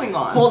 What's going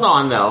on? Hold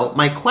on, though.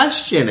 My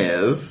question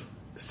is,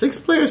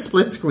 6-player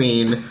split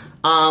screen,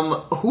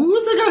 who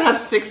is going to have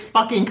 6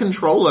 fucking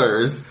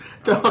controllers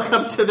to hook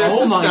up to their oh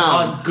system? my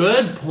god,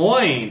 good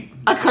point.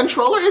 A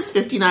controller is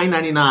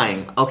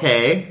 $59.99,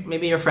 okay?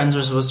 Maybe your friends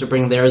are supposed to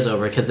bring theirs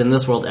over, because in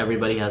this world,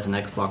 everybody has an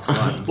Xbox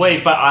One.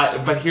 Wait,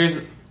 but here's,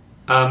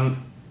 I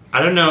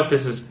don't know if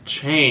this has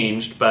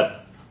changed,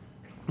 but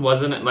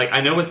wasn't it, like,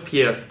 I know with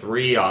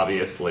PS3,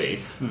 obviously,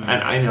 and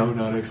I know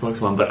not Xbox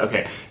One, but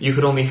okay, you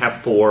could only have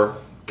 4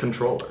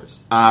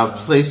 controllers.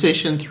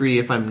 PlayStation 3,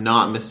 if I'm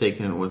not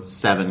mistaken, was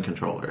 7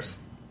 controllers.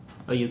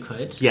 Oh, you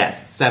could?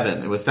 Yes,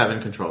 7. It was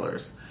 7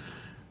 controllers.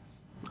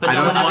 But I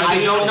no don't- one I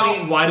has- don't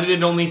know. Why did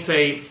it only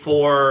say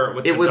 4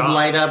 with It the would dots?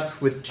 light up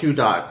with 2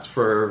 dots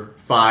for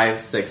 5,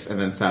 6,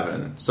 and then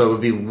 7. So it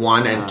would be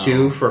 1 and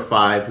 2 for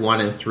 5, 1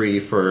 and 3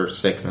 for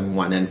 6, and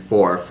 1 and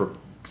 4 for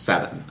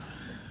 7.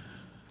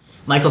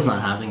 Michael's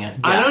not having it.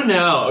 I don't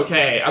know.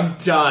 Okay, I'm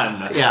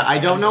done. Yeah, I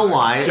don't know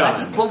why. Done.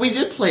 Well, we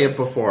did play it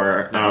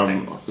before.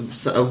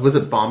 Was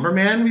it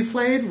Bomberman we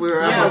played? We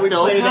were Yeah, at we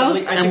Phil's played at house,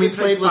 least- I and think we we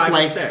played played with 5 or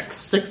like 6.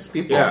 6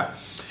 people. Yeah.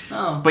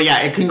 Oh. But yeah,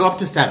 it can go up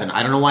to 7.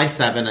 I don't know why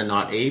 7 and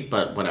not 8,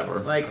 but whatever.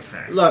 Like,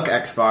 Okay. look,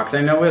 Xbox,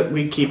 I know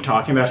we keep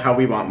talking about how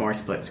we want more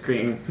split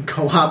screen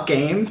co-op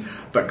games,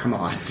 but come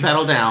on.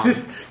 Settle down.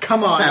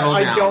 Come on, Settle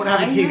I down. don't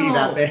have a I TV know.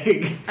 that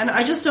big. And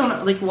I just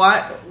don't, like,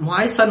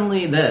 why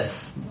suddenly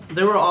this?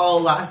 They were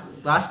all last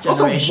Also,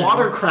 generation.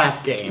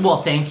 watercraft games. Well,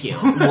 thank you.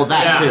 Well,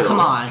 that Yeah. too.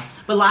 Come on.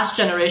 But last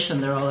generation,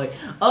 they're all like,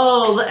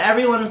 oh,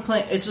 everyone's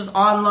playing, it's just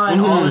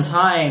online all the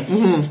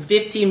time.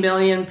 50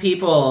 million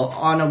people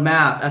on a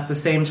map at the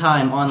same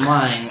time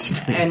online.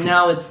 And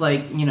now it's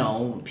like, you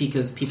know,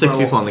 because people 6 are-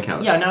 people on the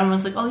couch. Yeah, now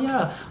everyone's like, oh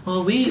yeah,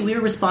 well, we're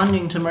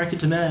responding to market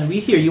demand.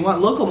 We hear you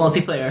want local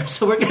multiplayer,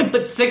 so we're gonna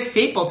put 6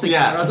 people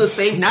together on the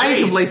same Now screen.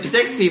 you can play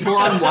 6 people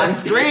on one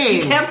screen.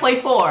 You can't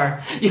play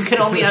 4. You can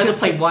only either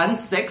play 1,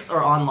 6,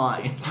 or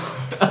online.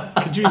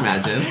 Could you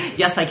imagine?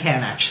 Yes, I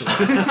can actually.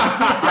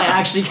 I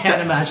actually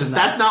can imagine that.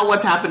 That's not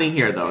what's happening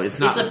here, though. It's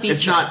not. It's a feature.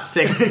 It's not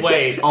 6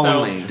 Wait,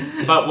 only.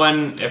 so,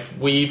 but if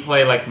we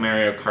play like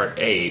Mario Kart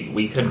 8,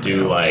 we could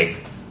do like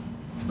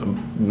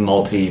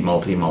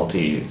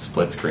multi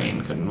split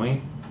screen, couldn't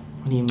we?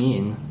 What do you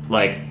mean?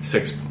 Like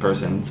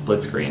 6-person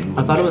split screen.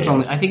 I thought it was maybe.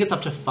 only. I think it's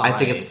up to 5. I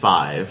think it's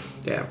 5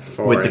 Yeah,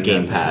 4 with the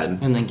and then-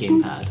 gamepad. and then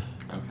gamepad.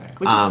 Okay.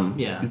 Which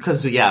is, yeah.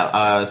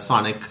 Because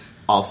Sonic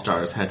All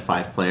Stars had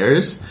 5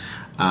 players,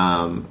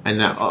 and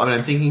now, what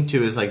I'm thinking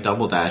too is like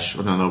Double Dash.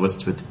 Oh, no,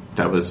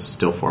 that was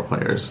still 4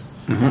 players.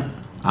 Yeah.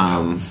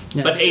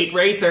 But 8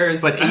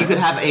 racers. But you could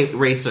have 8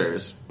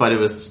 racers, but it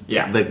was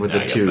like with Yeah,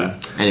 the I get 2.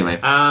 that. Anyway,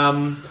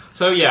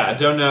 So yeah, I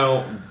don't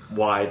know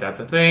why that's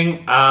a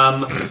thing.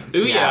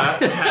 Ouya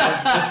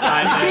has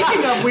decided.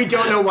 Speaking of, we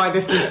don't know why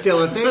this is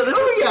still a thing. So this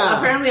oh, is yeah.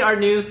 apparently our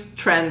news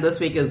trend this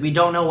week is we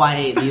don't know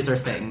why these are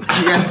things.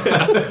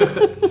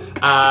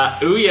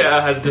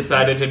 Ouya has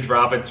decided to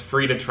drop its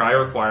free-to-try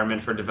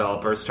requirement for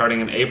developers starting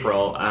in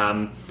April,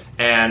 and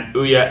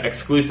Ouya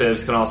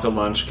exclusives can also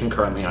launch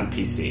concurrently on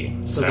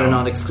PC. So they're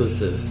not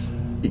exclusives.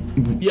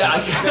 Yeah,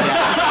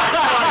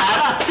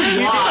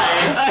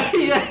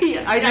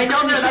 I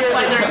know that's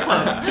why they're in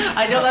quotes.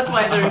 I know that's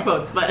why they're in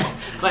quotes, but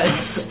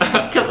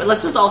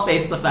let's just all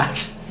face the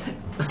fact.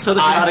 So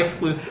they're not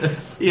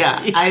exclusives. yeah,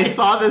 I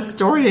saw this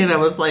story and I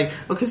was like,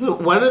 okay, so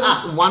one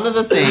of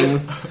the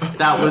things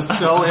that was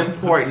so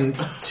important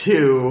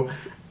to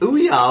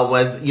Ouya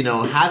was,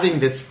 having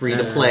this free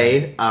to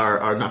play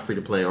or not free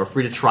to play or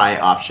free to try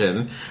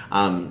option,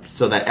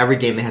 so that every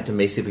game they had to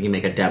basically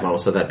make a demo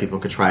so that people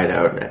could try it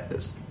out.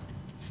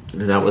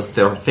 That was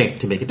their thing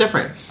to make it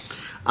different.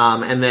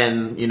 And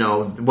then,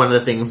 one of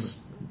the things,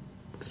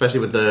 especially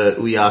with the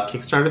Ouya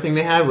Kickstarter thing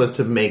they had, was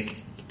to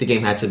make the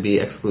game had to be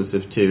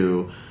exclusive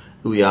to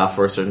Ouya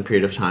for a certain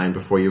period of time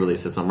before you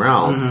release it somewhere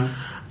else. Mm-hmm.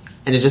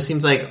 And it just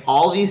seems like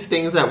all these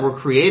things that were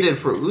created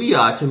for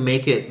Ouya to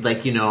make it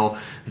like,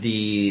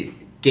 the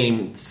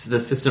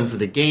system for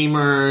the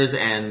gamers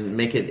and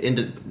make it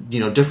into,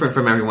 different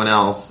from everyone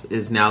else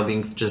is now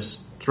being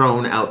just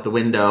thrown out the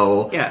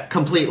window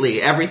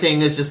completely.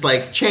 Everything is just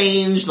like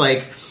changed,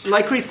 like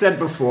we said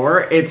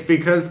before, it's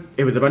because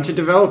it was a bunch of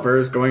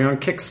developers going on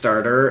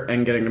Kickstarter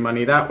and getting the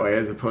money that way,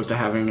 as opposed to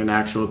having an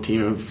actual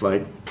team of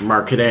like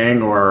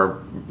marketing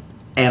or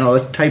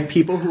analyst type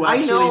people who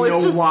actually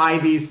know why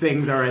these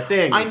things are a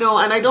thing. I know,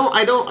 and I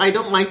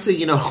don't like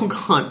to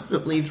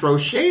constantly throw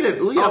shade at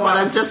Ouya, but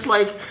I'm just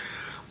like,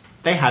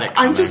 they had it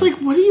coming. I'm just like,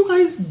 what are you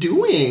guys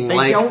doing?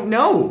 They don't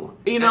know.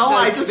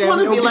 I just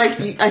want to be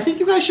like, I think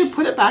you guys should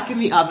put it back in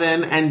the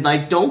oven and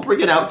like don't bring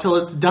it out till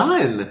it's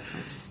done.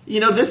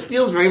 This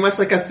feels very much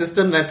like a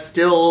system that's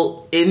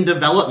still in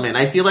development.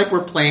 I feel like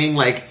we're playing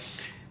like,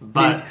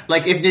 but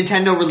like if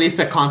Nintendo released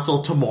a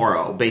console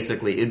tomorrow,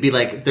 basically, it'd be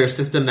like their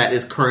system that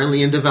is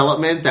currently in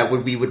development that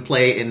we would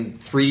play in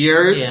 3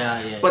 years.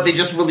 Yeah. But they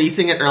just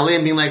releasing it early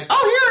and being like,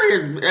 oh,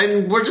 here,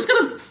 and we're just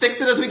gonna fix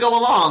it as we go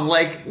along.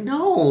 Like,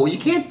 no, you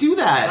can't do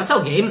that. That's how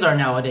games are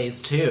nowadays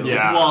too.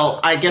 Yeah. Well,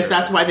 I guess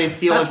that's why they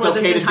feel it's okay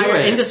to do it. That's why the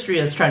entire industry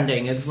is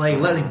trending. It's like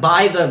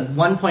buy the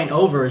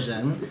 1.0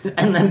 version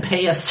and then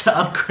pay us to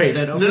upgrade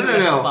it. Over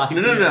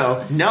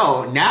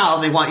No. Now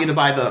they want you to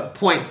buy the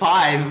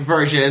 0.5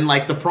 version,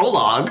 like the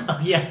prologue. Oh,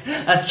 yeah,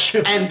 that's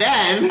true. And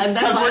then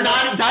because we're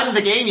not done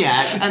the game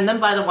yet. And then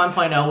buy the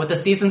 1.0 with the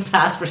season's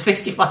pass for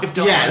 $65.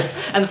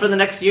 Yes. And for the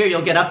next year,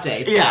 you'll get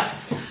updates. Yeah.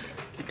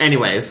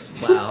 Anyways.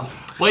 Wow.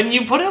 When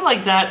you put it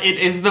like that, it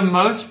is the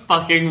most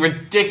fucking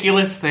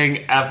ridiculous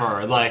thing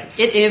ever. Like,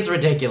 it is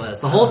ridiculous.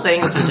 The whole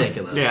thing is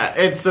ridiculous. Yeah,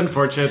 it's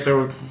unfortunate.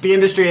 The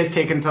industry has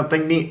taken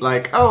something neat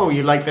like, oh,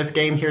 you like this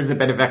game? Here's a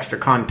bit of extra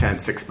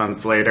content 6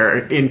 months later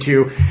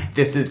into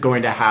this is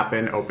going to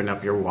happen. Open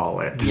up your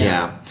wallet.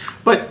 Yeah.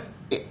 But,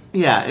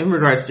 yeah, in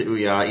regards to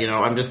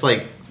Ouya, I'm just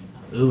like,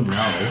 oh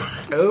no.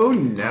 Oh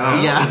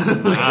no.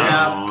 Yeah.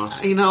 Wow.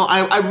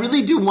 I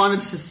really do want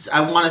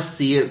to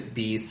see it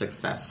be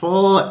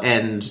successful,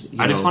 and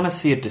I just want to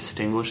see it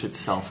distinguish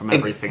itself from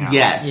everything else.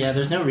 Yes. Yeah,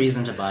 there's no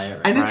reason to buy it.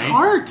 Right? And it's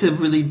hard to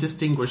really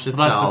distinguish itself.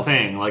 That's the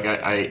thing. Like,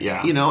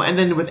 yeah. And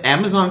then with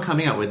Amazon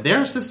coming out with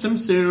their system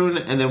soon,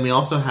 and then we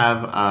also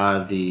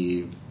have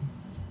the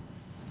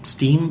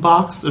Steam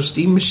box or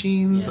Steam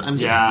machines.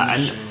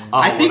 Yes.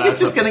 I think it's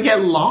just going to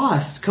get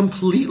lost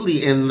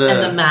completely in the...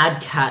 And the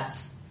Mad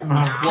Catz.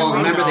 Well,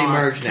 remember they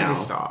merged now.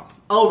 Stop.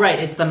 Oh, right.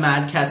 It's the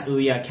Mad Catz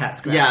Ouya Cat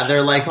Scratch. Yeah,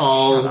 they're like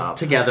all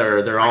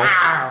together. They're all,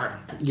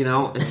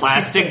 it's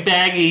Plastic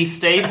baggy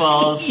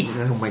staples.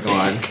 Oh my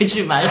god. Could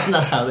you imagine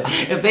that's how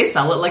if they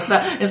sell it like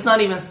that, it's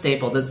not even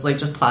stapled. It's like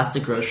just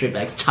plastic grocery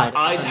bags tied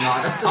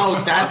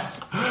up. That's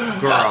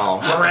girl.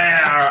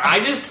 Rare.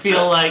 I just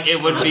feel like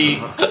it would be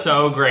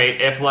so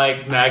great if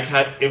like Mad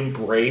Catz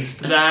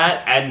embraced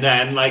that and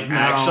then like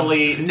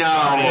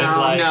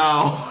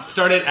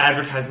started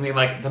advertising me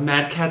like the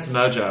Mad Catz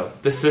Mojo,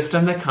 the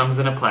system that comes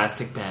in a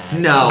plastic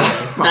bag. No,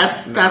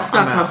 that's not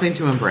something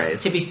to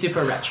embrace. To be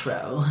super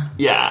retro.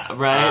 Yeah,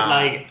 right.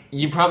 Like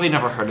you probably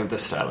never heard of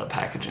this style of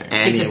packaging.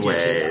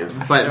 Anyways,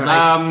 but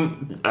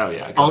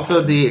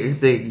also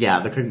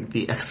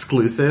the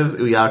exclusives,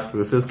 Ouya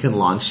exclusives, can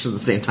launch at the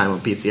same time on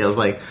PC. I was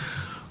like,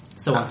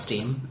 so on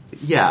Steam.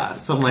 Yeah,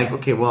 so I'm like,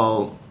 okay,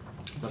 well,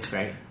 that's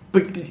great.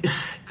 But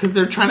because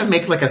they're trying to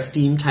make like a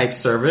Steam type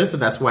service,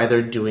 and that's why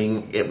they're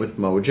doing it with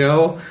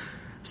Mojo.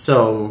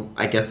 So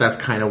I guess that's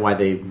kind of why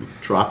they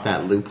dropped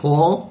that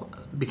loophole,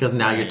 because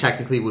now you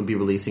technically would be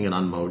releasing it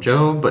on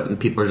Mojo, but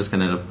people are just going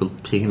to end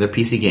up taking their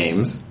PC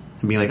games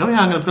and being like, oh yeah,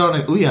 I'm going to put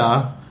it on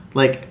Ouya.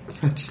 Like,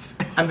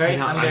 I'm very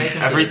confused.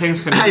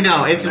 Everything's confused. I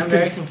know, it's just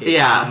very confused.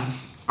 Yeah.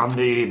 On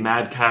the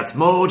Mad Catz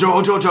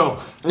Mojo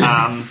Jojo.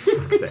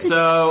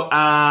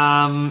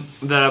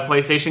 The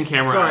PlayStation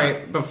camera.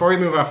 Sorry, before we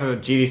move off of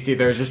GDC,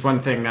 there's just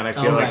one thing that I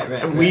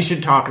feel we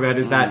should talk about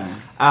is that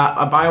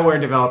a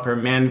BioWare developer,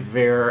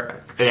 Manver,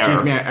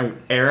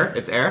 Air.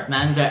 It's Air.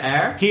 Manver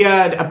Air. He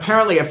had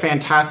apparently a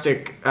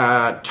fantastic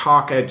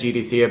talk at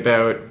GDC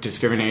about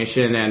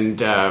discrimination and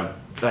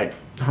like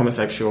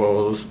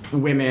homosexuals,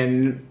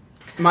 women,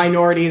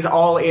 minorities,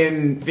 all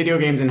in video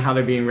games and how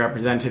they're being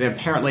represented. And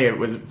apparently it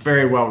was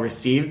very well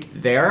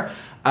received there.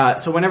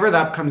 So whenever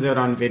that comes out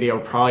on video,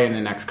 probably in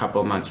the next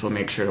couple of months, we'll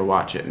make sure to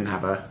watch it and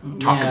have a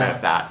talk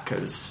about that.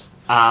 Because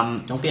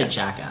don't be a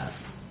jackass.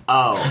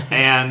 Oh,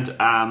 and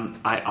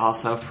I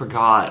also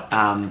forgot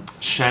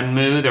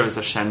Shenmue. There was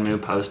a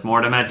Shenmue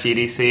postmortem at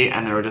GDC,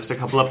 and there were just a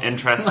couple of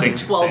interesting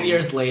 12 things.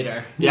 years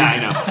later. Yeah, I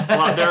know.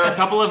 Well, there are a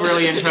couple of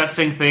really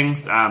interesting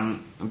things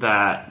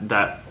that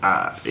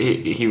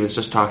he was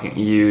just talking.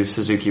 Yu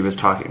Suzuki was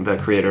talking. The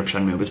creator of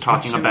Shenmue was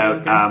talking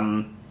about.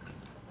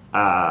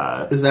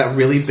 Is that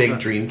really big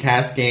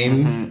Dreamcast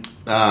game?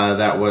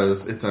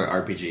 It's an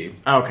RPG.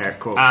 Okay,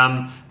 cool.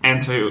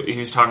 And so he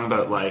was talking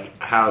about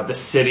like how the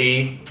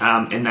city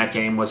in that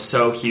game was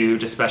so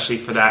huge, especially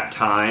for that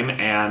time,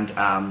 and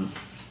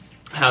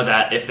how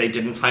that if they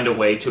didn't find a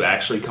way to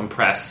actually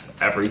compress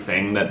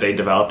everything that they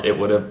developed, it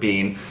would have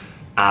been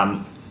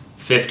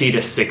 50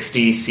 to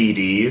 60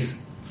 CDs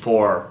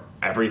for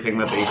everything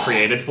that they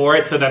created for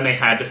it. So then they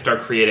had to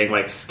start creating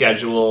like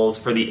schedules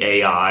for the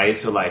AI.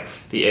 So like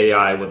the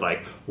AI would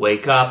like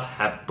wake up,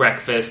 have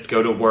breakfast,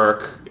 go to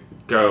work,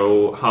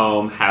 go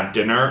home, have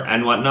dinner,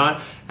 and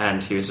whatnot.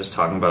 And he was just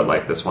talking about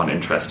like this one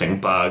interesting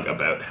bug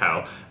about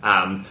how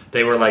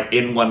they were like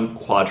in one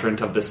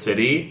quadrant of the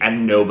city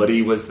and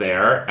nobody was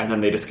there, and then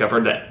they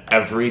discovered that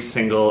every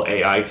single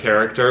AI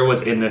character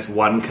was in this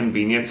one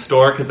convenience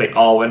store because they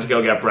all went to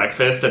go get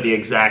breakfast at the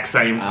exact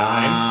same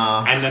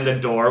time, and then the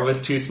door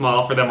was too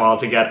small for them all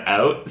to get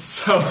out,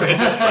 so it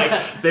just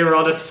like they were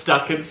all just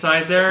stuck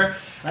inside there.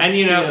 That's and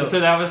you know, cute. So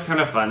that was kind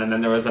of fun. And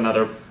then there was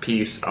another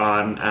piece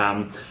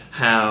on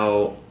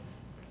how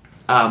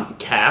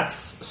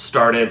cats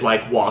started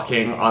like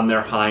walking on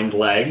their hind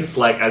legs,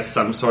 like as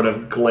some sort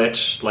of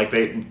glitch. Like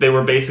they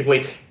were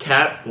basically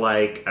cat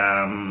like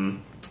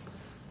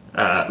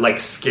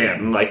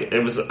skin, like it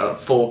was a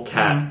full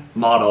cat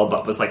model,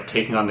 but was like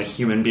taking on the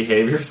human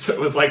behavior. So it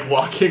was like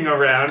walking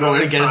around,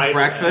 going to get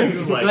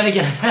breakfast, like, going to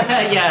get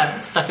yeah,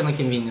 stuck in the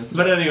convenience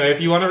store. But anyway, if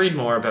you want to read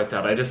more about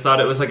that, I just thought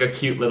it was like a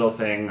cute little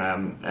thing,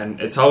 and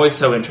it's always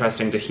so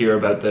interesting to hear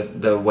about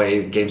the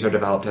way games are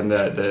developed and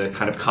the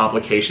kind of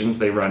complications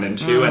they run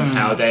into and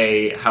how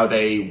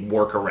they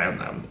work around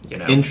them. You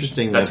know,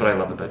 interesting. That's what I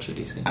love about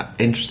GDC.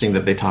 Interesting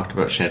that they talked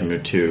about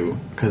Shenmue 2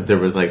 because there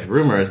was like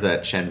rumors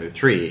that Shenmue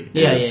 3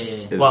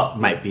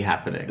 might be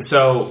happening.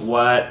 So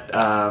what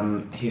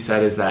he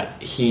said is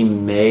that he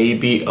may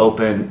be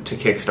open to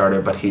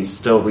Kickstarter, but he's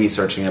still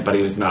researching it, but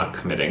he was not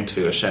committing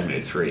to a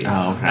Shenmue 3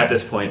 at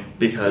this point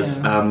because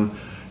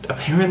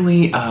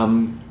apparently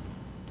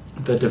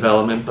the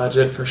development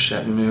budget for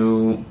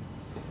Shenmue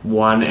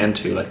 1 and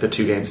 2, like the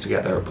two games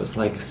together, was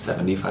like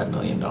 $75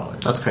 million.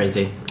 That's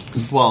crazy.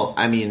 Well,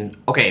 I mean,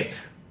 okay,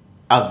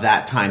 of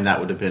that time that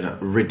would have been a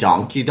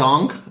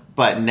redonky-donk,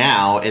 but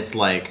now it's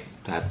like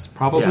that's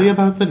probably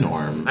about the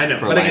norm. I know,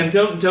 but again,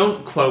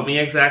 don't quote me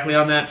exactly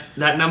on that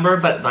number,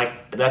 but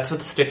like that's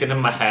what's sticking in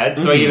my head.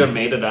 So I either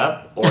made it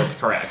up or it's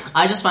correct.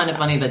 I just find it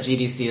funny that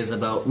GDC is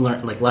about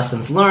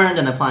lessons learned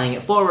and applying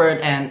it forward.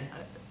 And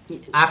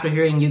after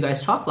hearing you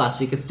guys talk last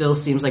week, it still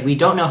seems like we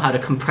don't know how to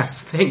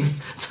compress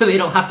things, so they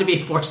don't have to be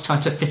forced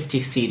onto 50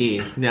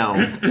 CDs. No,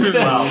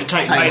 well,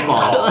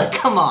 Titanfall. Like,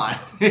 come on.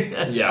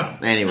 Yeah.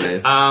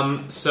 Anyways,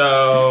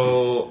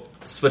 so.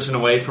 Switching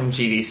away from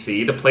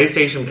GDC, the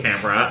PlayStation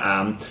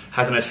camera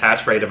has an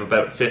attach rate of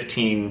about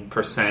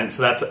 15%.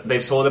 So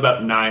they've sold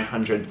about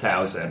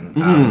 900,000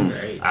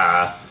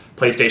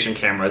 PlayStation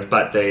cameras,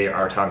 but they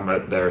are talking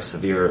about their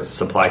severe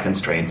supply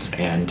constraints,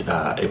 and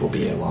it will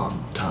be a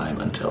long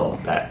time until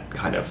that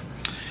kind of...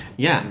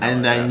 Yeah,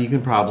 and then you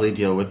can probably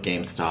deal with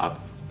GameStop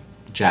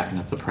jacking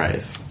up the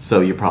price. So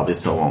you probably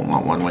still won't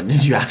want one when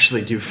you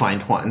actually do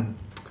find one.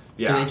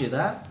 Yeah. Can they do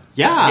that?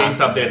 Yeah,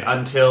 GameStop did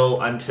until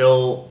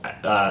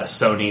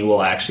Sony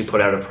will actually put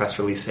out a press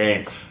release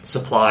saying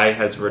supply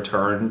has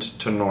returned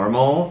to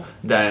normal.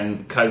 Then,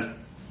 because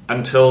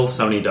until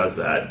Sony does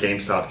that,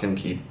 GameStop can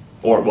keep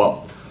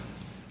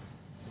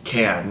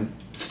can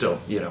still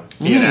be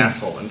an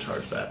asshole and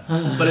charge that.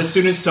 But as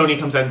soon as Sony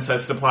comes out and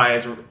says supply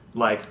has returned,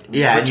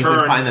 you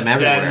can find them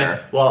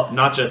everywhere. Then,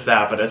 not just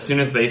that, but as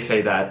soon as they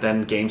say that,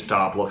 then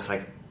GameStop looks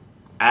like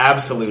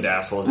absolute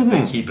assholes if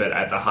they keep it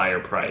at the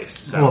higher price.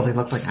 So. Well, they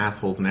look like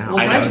assholes now.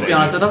 Well, let's be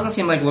honest, it doesn't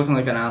seem like looking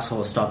like an asshole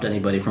has stopped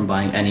anybody from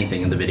buying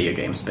anything in the video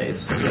game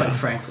space, quite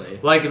frankly.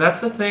 Like,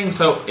 that's the thing.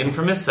 So,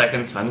 Infamous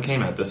Second Son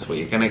came out this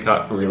week, and it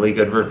got really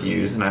good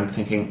reviews, and I'm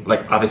thinking,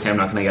 like, obviously I'm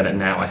not going to get it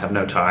now. I have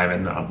no time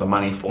and not the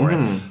money for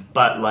it.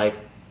 But, like,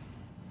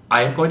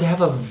 I'm going to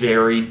have a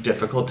very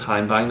difficult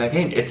time buying that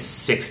game. It's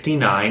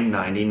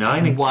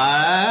 $69.99.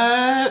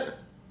 What?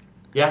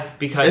 Yeah,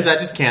 because... Is that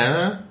just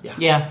Canada?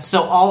 Yeah.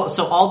 So all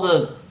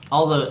the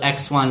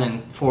X1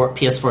 and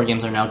PS4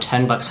 games are now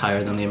 $10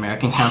 higher than the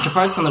American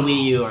counterparts, and the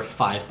Wii U are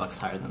 $5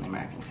 higher than the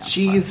American counterparts.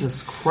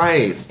 Jesus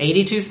Christ!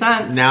 82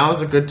 cents. Now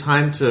is a good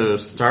time to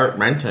start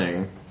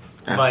renting.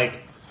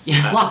 Like...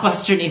 Yeah,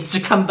 Blockbuster needs to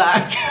come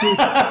back.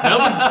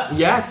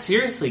 Yeah,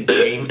 seriously,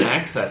 Game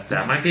Access.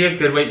 That might be a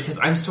good way, because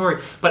I'm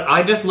sorry, but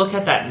I just look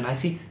at that and I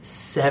see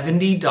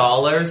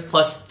 $70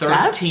 plus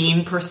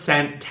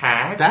 13%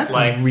 tax. That's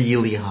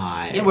really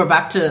high. Yeah, we're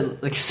back to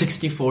like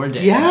 64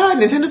 days. Yeah,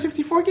 Nintendo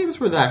 64 games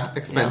were that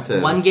expensive.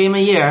 Yeah, one game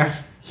a year.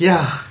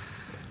 Yeah.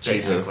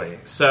 Basically.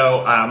 Jesus.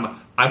 So,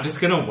 I'm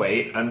just gonna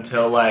wait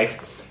until, like,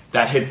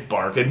 that hits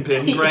bargain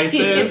bin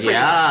prices.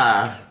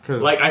 Yeah.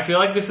 Like, I feel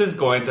like this is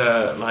going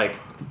to, like...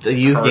 The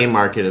used game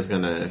market is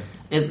going to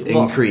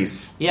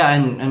increase. Yeah,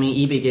 and I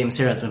mean, EB Games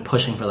here has been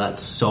pushing for that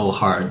so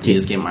hard, the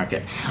used game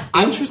market.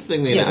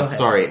 Interestingly enough,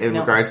 in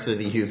regards to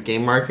the used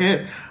game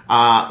market,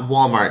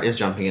 Walmart is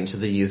jumping into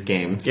the used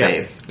game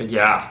space.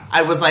 Yeah.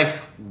 I was like,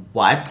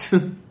 what?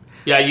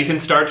 Yeah, you can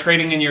start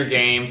trading in your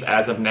games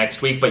as of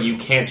next week, but you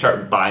can't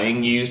start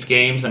buying used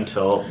games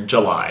until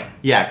July.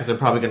 Yeah, because they're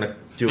probably going to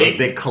do a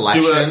big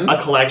collection. Do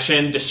a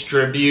collection,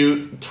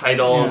 distribute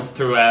titles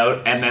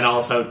throughout, and then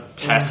also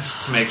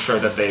test to make sure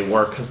that they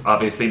work, because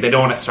obviously they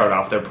don't want to start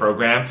off their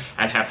program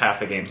and have half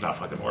the games not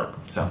fucking work.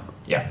 So,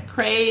 yeah.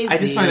 Crazy. I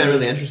just find that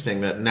really interesting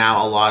that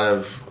now a lot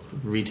of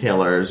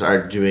retailers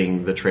are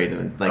doing the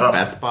trade-in. Like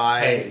Best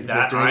Buy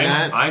was doing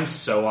that. I'm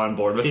so on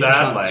board with Future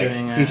that. Shop's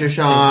doing it. Future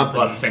Shop.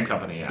 Well, the same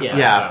company, yeah.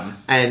 Yeah.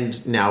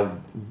 And now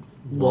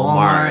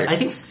Walmart. I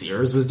think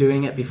Sears was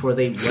doing it before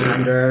they went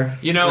under.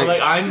 You know, like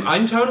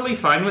I'm totally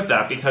fine with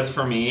that, because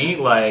for me,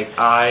 like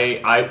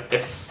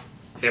if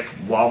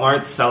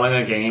Walmart's selling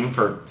a game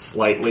for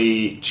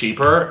slightly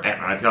cheaper and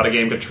I've got a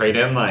game to trade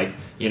in, like,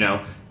 you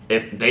know,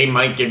 if they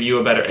might give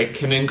you it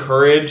can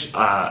encourage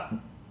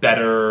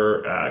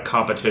better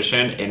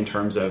competition in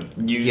terms of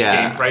used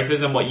game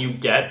prices and what you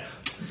get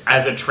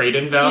as a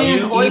trade-in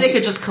value. Or they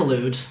could just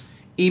collude.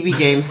 EB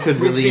Games could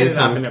really use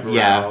some.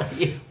 Else.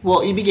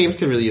 Well, EB Games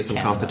could really use some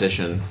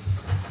competition.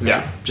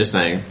 Yeah. Just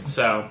saying.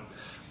 So,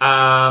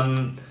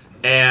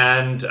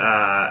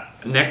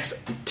 next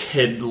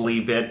tiddly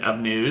bit of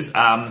news.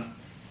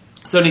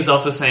 Sony's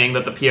also saying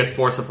that the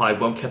PS4 supply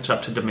won't catch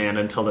up to demand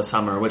until the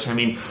summer, which, I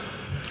mean,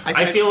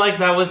 I feel like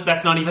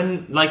that's not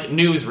even like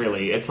news,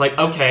 really. It's like,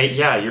 okay,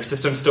 yeah, your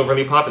system's still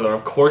really popular.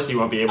 Of course, you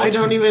won't be able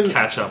to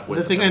catch up with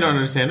the thing. I don't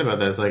understand about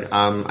that is like,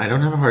 I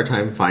don't have a hard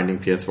time finding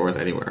PS4s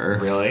anywhere.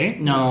 Really?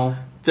 No,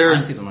 they're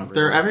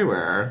everywhere.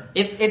 everywhere.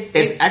 It's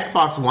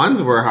Xbox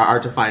Ones were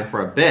hard to find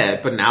for a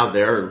bit, but now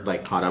they're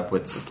like caught up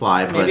with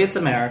supply. But maybe it's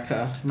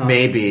America.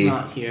 Maybe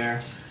not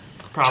here.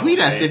 Probably.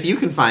 Tweet us if you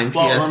can find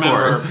PS4s.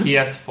 Remember,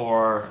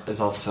 PS4 is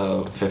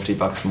also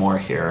 $50 more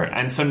here.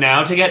 And so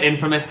now to get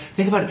Infamous,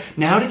 think about it,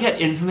 now to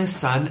get Infamous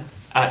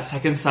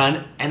Second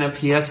Son and a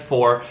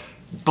PS4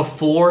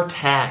 before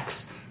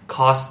tax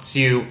costs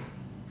you,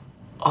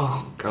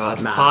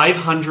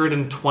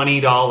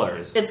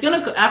 $520. It's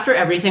gonna, after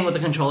everything with the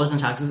controllers and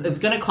taxes, it's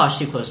gonna cost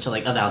you close to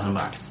like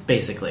 $1,000,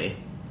 basically.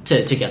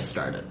 To get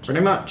started.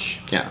 Pretty much.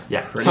 Yeah.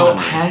 So,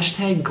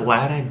 hashtag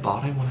glad I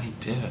bought it when I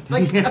did.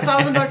 Like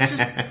 $1,000, just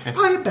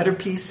buy a better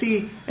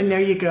PC, and there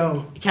you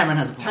go. Cameron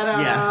has a point. Ta-da!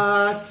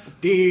 Yeah.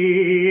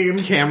 Steam.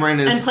 Cameron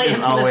is and play is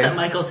Infamous always at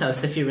Michael's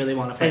house if you really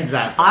want to play.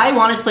 Exactly. I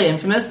wanted to play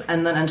Infamous,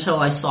 and then until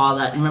I saw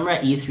that, remember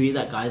at E3,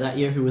 that guy that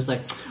year who was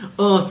like,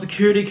 "Oh,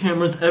 security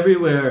cameras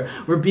everywhere.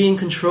 We're being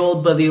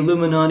controlled by the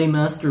Illuminati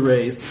master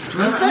race."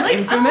 Was that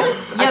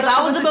Infamous? Yeah,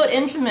 that was about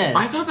Infamous.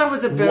 I thought that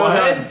was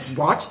about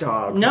Watch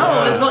Dogs.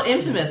 No, it was about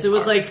Infamous. It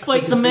was like,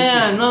 fight the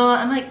man.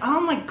 I'm like,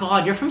 oh my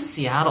god, you're from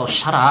Seattle.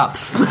 Shut up.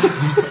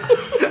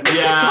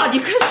 Yeah. God,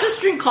 you guys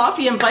just drink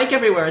coffee and bike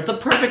everywhere. It's a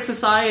perfect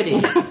society.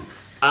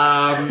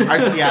 our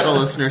Seattle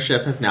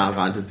listenership has now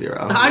gone to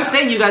 0. I'm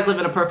saying you guys live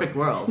in a perfect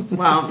world.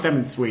 Well, them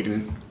in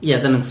Sweden. Yeah,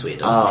 them in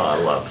Sweden. Oh, I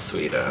love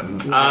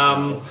Sweden.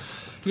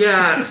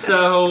 Yeah,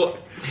 so,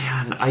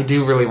 man, I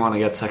do really want to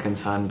get Second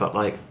Son, but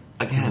like,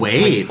 again,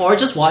 wait. Or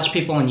just watch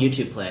people on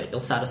YouTube play it. It'll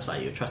satisfy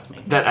you, trust me.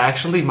 That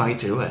actually might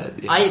do it.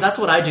 Yeah. That's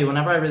what I do.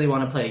 Whenever I really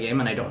want to play a game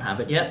and I don't have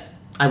it yet,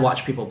 I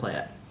watch people play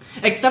it.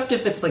 Except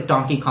if it's like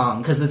Donkey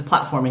Kong, because it's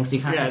platforming, so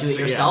you kind of have to do it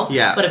yourself.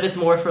 Yeah. But if it's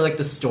more for like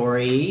the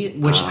story,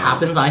 which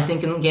happens, I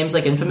think, in games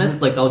like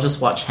Infamous, like I'll just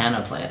watch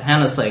Hannah play it.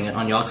 Hannah's playing it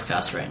on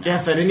Yogscast right now.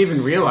 Yes, I didn't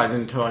even realize it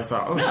until I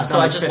saw. So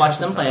I just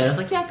watched them play it. I was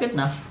like, yeah, good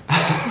enough.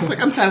 It's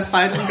like, I'm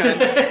satisfied. I'm good.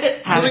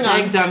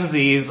 Hashtag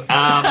Dunsies.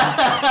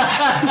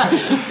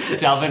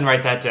 Delvin,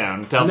 write that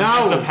down. Delvin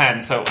has the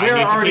pen, so I We're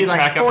need to already keep like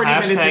track of 40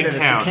 minutes into hashtag this.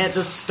 count. You can't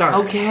just start.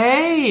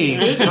 Okay.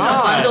 Speaking of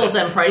God. bundles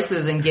and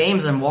prices and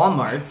games and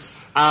Walmarts.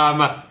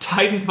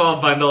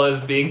 Titanfall bundle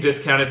is being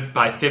discounted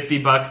by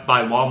 $50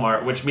 by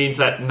Walmart, which means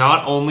that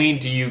not only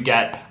do you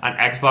get an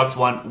Xbox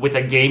One with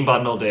a game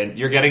bundled in,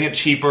 you're getting it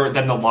cheaper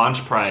than the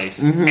launch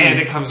price, and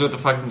it comes with the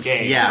fucking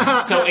game.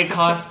 Yeah. So it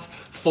costs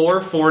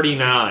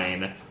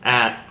 $4.49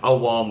 at a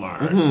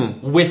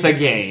Walmart with a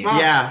game.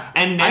 Yeah.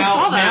 And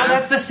now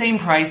that's the same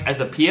price as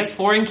a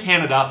PS4 in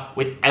Canada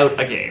without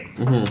a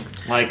game.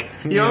 Like,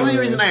 the only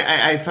reason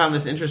I found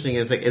this interesting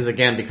is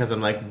again because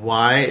I'm like,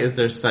 why is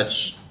there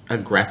such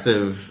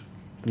aggressive,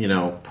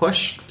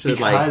 push to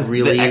because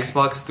really the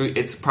Xbox 3,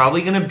 it's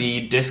probably going to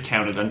be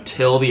discounted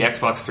until the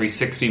Xbox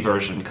 360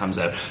 version comes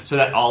out, so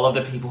that all of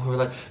the people who are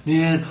like,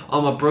 man,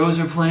 all my bros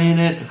are playing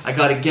it, I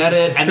gotta get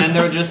it, and then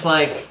they're just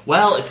like,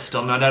 well, it's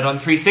still not out on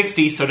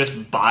 360, so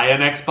just buy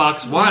an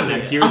Xbox One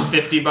and here's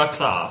 $50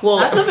 off. Well,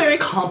 that's a very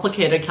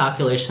complicated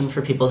calculation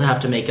for people to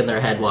have to make in their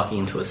head walking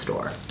into a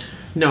store.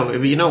 No,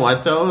 but you know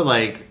what though,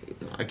 like.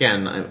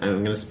 Again, I'm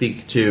going to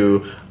speak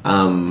to,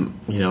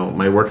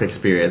 my work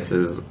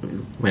experiences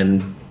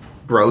when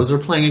bros are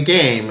playing a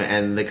game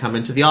and they come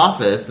into the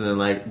office and they're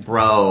like,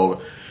 bro,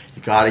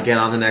 you got to get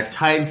on the next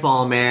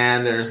Titanfall,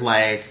 man. There's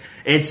like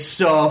It's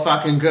so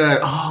fucking good.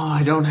 Oh,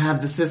 I don't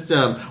have the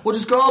system. Well,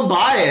 just go and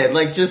buy it.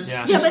 Like, just go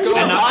and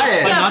buy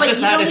it. But Yeah, not but just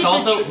you that, don't it's need to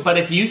also... But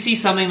if you see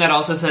something that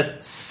also says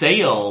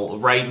sale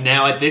right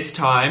now at this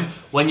time,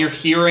 when you're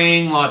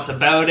hearing lots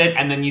about it,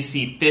 and then you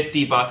see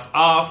 $50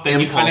 off,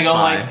 then you kind of go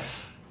buy. like...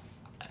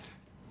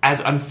 As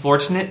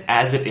unfortunate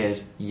as it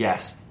is,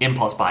 yes,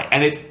 impulse buy.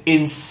 And it's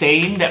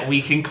insane that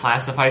we can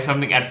classify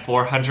something at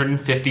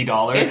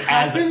 $450 as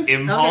happens.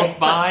 impulse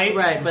buy.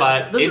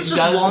 but this it is just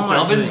does, Walmart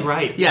Delvin's doing it.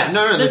 right. Yeah,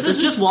 no. This is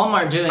just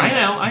Walmart doing it.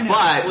 I know.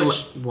 But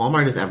Which-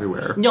 Walmart is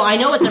everywhere. No, I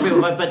know it's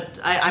everywhere, but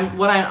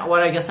what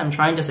I guess I'm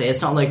trying to say,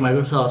 it's not like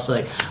Microsoft's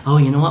like, oh,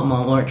 you know what,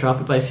 Walmart,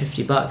 drop it by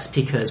 $50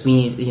 because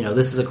we need,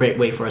 this is a great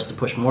way for us to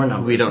push more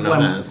numbers. We don't know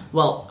that.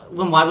 Well,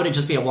 then why would it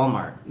just be at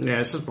Walmart? Yeah,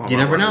 it's just Walmart. You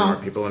never know. More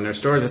people in their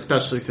stores,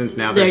 especially since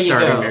now There they're you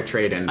starting go. their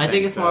trade-in. I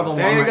think it's more of a Walmart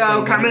There you go,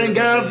 thing come than in and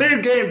it is go,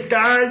 video games,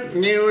 guys.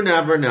 You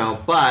never know.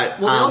 But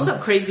Well, they also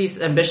have crazy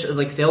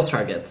ambitious sales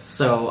targets,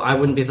 so I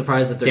wouldn't be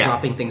surprised if they're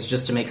dropping things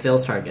just to make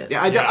sales targets.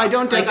 Yeah, I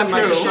don't think I'm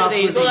pretty sure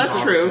they. Well,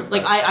 that's true.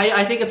 Like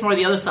I think it's more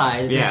the other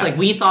side. Yeah. It's like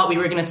we thought we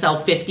were going to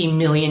sell 50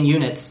 million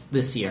units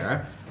this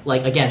year.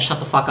 Like, again, shut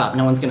the fuck up.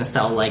 No one's going to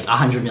sell,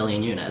 100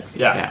 million units.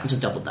 Yeah.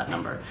 Just doubled that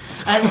number.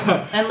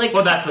 And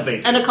Well, that's what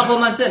they do. And a couple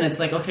months in, it's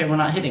like, okay, we're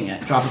not hitting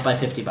it. Drop it by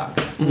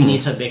 $50. We need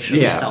to make sure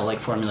we sell,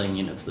 4 million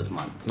units this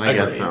month. I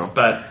guess Agreed. so.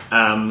 But,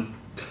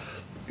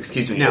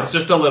 excuse me, No. it's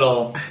just a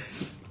little...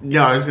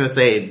 No, I was going to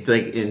say,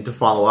 to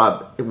follow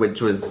up,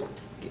 which was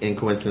in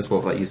coincidence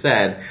with what you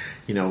said,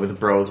 with the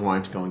bros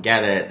wanting to go and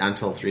get it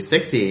until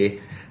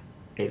 360,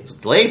 it was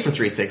delayed for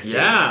 360.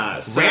 Yeah.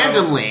 So,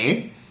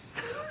 Randomly.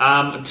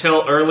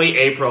 Till early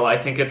April. I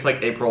think it's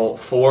April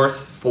 4th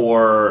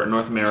for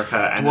North America.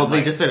 And Well, then,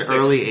 they just said 6th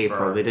early for-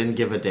 April. They didn't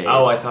give a date.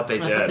 Oh, I thought they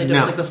I thought they did. did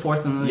No. it was the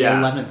 4th and the Yeah.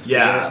 11th for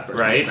Yeah, Europe or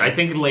right? something. I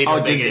think later Oh,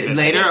 they did gave it.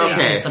 later? Yeah,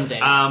 Okay. some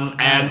days.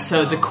 And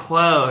so the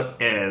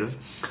quote is,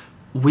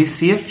 we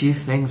see a few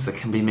things that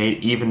can be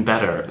made even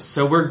better,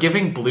 so we're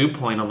giving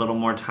Bluepoint a little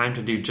more time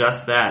to do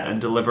just that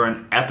and deliver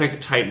an epic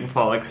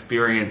Titanfall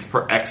experience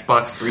for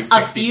Xbox 360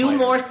 A few players.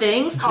 more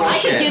things? I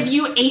Bullshit. could give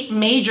you 8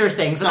 major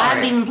things, and I Sorry.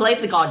 haven't even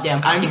played the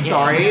goddamn I'm fucking game.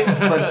 sorry,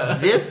 but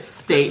this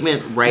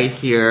statement right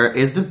here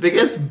is the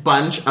biggest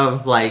bunch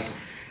of,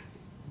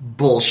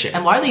 bullshit.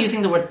 And why are they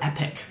using the word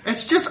epic?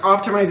 It's just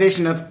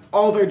optimization. That's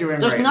all they're doing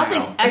There's right nothing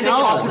now. epic It's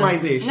about this.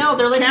 optimization. No,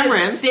 they're like, Cameron,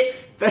 let's sit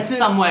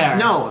somewhere.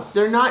 No,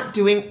 they're not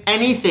doing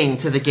anything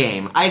to the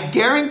game. I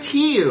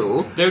guarantee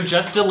you. They're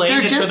just delaying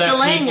They're it so just that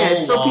delaying people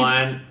it so peop-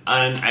 want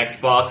an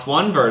Xbox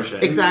One version.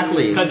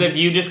 Exactly. Because if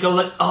you just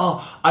go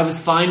I was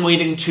fine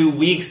waiting 2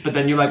 weeks, but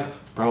then you're like,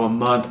 bro, a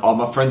month. All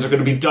my friends are going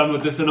to be done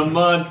with this in a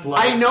month.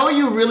 I know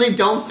you really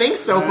don't think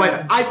so,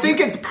 but I think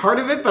it's part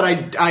of it, but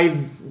I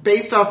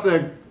based off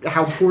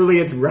how poorly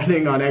it's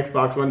running on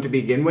Xbox One to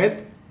begin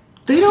with.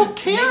 they don't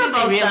care Maybe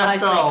about they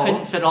realized that, though. they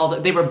couldn't fit all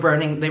they were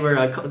burning,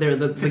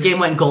 the game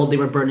went gold, they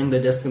were burning the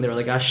disc, and they were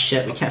like, oh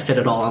shit, we can't fit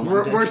it all on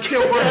one disc. We're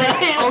still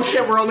oh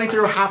shit, we're only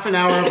through half an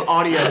hour of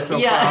audio so far.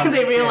 Yeah, on they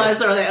this realized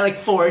there were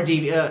 4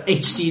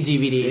 HD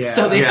DVDs, Yeah.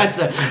 so they Yeah. had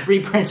to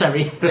reprint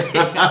everything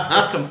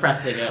after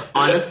compressing it.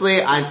 Honestly,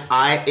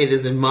 it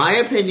is in my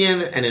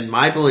opinion and in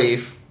my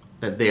belief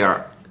that they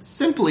are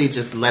simply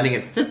just letting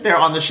it sit there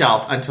on the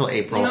shelf until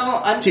April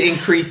to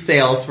increase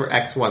sales for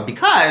X1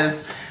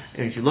 because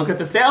if you look at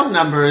the sales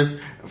numbers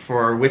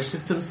for which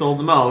system sold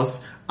the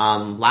most,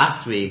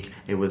 last week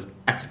it was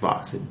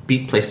Xbox. It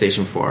beat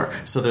PlayStation 4.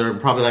 So they're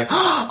probably like,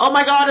 oh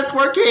my god, it's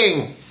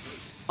working!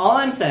 All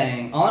I'm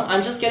saying,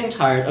 I'm just getting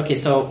tired. Okay,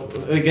 so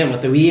again,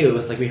 with the Wii U, it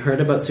was we heard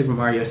about Super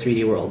Mario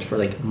 3D World for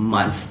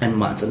months and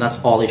months, and that's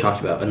all they talked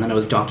about. And then it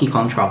was Donkey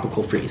Kong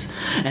Tropical Freeze.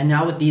 And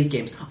now with these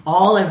games,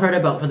 all I've heard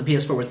about for the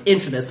PS4 was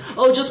Infamous.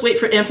 Oh, just wait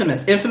for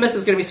Infamous. Infamous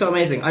is going to be so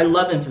amazing. I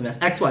love Infamous.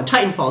 X1,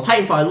 Titanfall.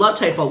 I love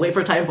Titanfall. Wait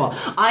for Titanfall.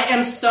 I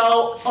am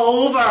so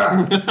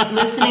over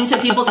listening to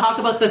people talk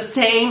about the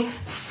same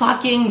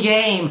fucking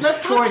game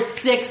for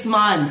 6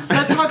 months.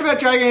 Let's talk about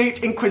Dragon Age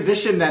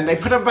Inquisition then. They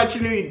put a bunch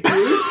of new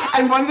news,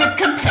 and one of the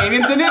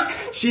companions in it,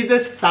 she's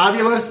this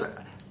fabulous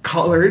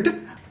colored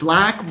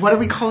black. What are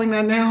we calling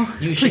that now?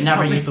 You should Please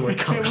never help me. use the word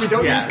colored. We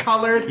don't Yeah. use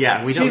colored.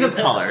 Yeah, we don't She's use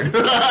colored. You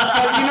know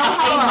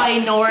how A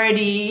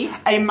minority.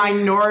 a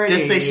minority.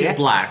 Just say she's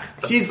black.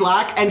 She's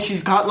black, and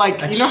she's got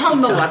you know how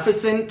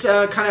Maleficent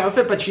kind of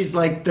outfit, but she's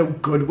the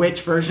Good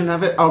Witch version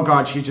of it. Oh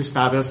god, she's just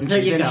fabulous, and There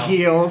she's you in go.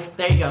 heels.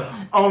 There you go.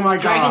 Oh my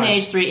god, Dragon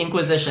Age 3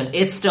 Inquisition.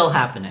 It's still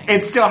happening.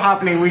 It's still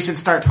happening. We should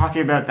start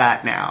talking about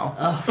that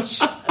now. you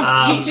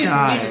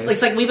just,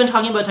 it's like we've been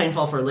talking about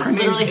Titanfall for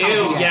literally half a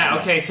Ew, year. yeah,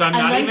 okay, so I'm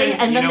not And then even... they,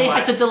 and then you know they what?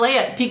 had to delay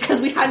it because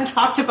we hadn't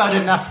talked about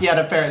it enough yet,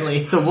 apparently.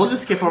 So we'll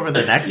just skip over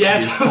the next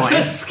Yes, news point.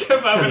 let's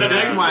skip over the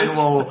This next one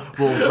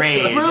will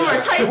rage.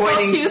 Rumor, Titanfall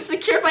Pointing- 2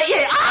 secured by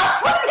EA.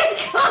 Oh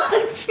my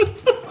god!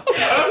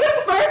 The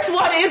first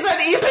one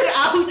isn't even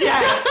out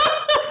yet!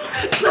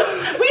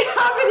 We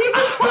haven't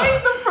even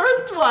played the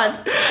first one!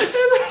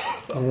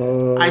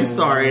 I'm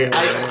sorry.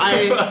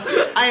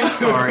 I'm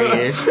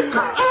sorry.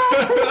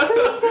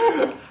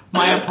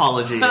 My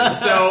apologies.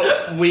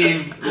 So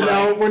we've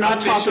No, we're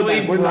not talking officially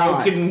about- we're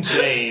not. broken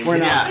James. We're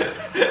not.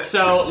 Yeah.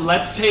 So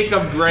let's take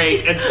a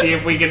break and see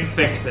if we can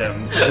fix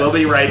him. We'll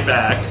be right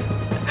back.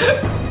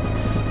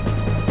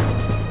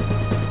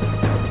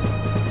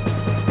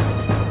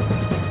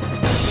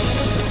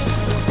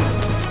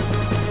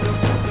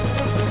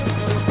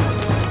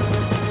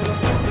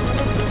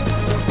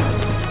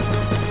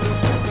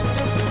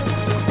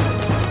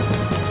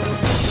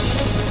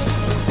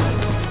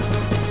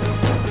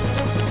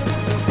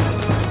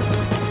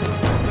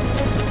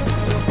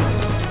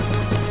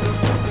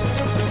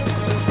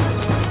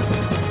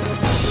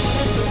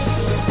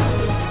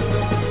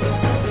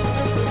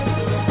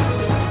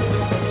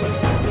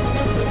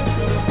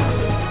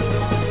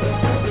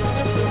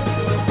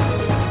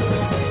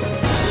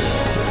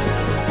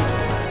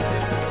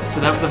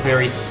 That was a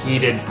very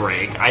heated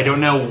break. I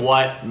don't know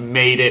what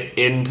made it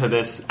into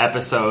this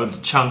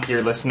episode chunk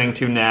you're listening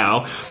to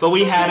now, but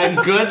we had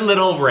a good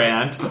little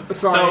rant. Sorry.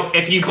 So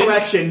if you didn't,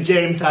 Correction,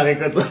 James had a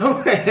good little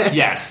rant.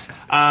 yes,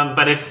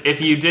 but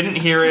if you didn't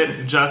hear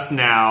it just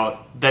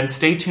now, then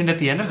stay tuned at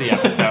the end of the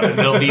episode and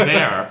it'll be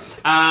there.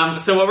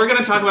 So what we're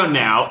going to talk about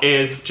now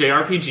is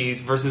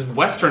JRPGs versus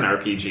Western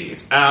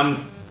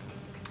RPGs.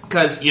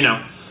 Because,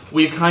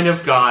 we've kind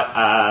of got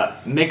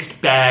a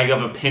mixed bag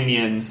of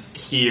opinions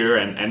here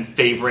and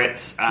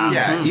favorites.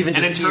 Yeah, even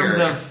and in just terms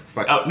here, of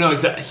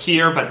but-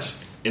 here, but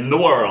just in the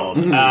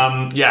world.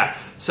 Yeah.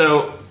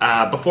 So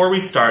before we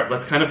start,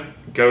 let's kind of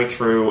go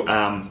through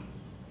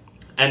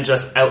and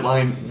just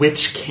outline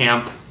which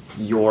camp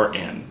you're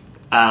in.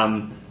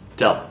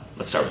 Del,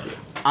 let's start with you.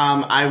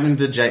 I'm in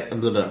the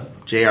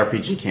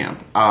JRPG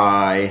camp.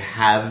 I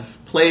have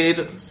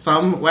played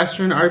some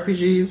Western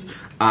RPGs.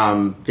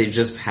 They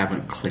just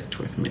haven't clicked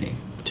with me,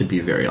 to be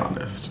very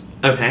honest.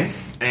 Okay.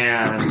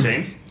 And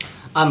James?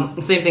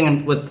 Same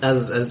thing with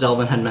as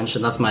Delvin had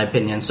mentioned. That's my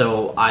opinion.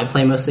 So I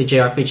play mostly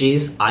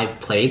JRPGs. I've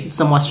played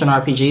some Western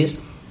RPGs.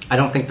 I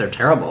don't think they're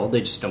terrible.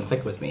 They just don't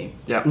click with me.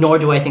 Yeah. Nor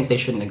do I think they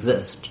shouldn't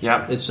exist.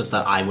 Yeah. It's just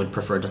that I would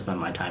prefer to spend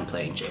my time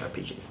playing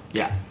JRPGs.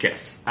 Yeah.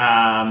 Yes.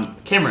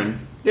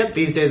 Cameron? Yep,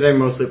 these days I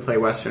mostly play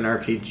Western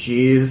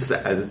RPGs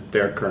as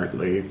they're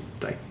currently,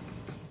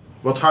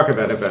 we'll talk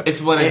about it, but...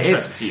 It's what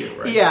interests you,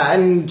 right? Yeah,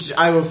 and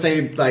I will say,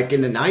 in the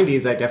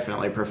 90s, I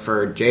definitely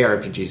preferred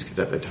JRPGs, because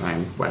at the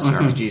time, Western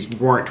RPGs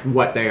weren't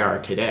what they are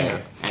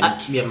today.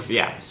 And,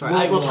 yeah. Sorry,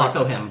 I will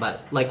echo him,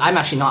 but I'm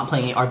actually not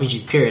playing any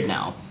RPGs period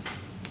now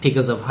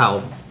because of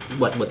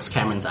what's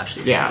Cameron's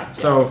actually saying. Yeah,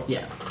 so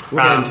Yeah.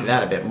 we'll get into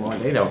that a bit more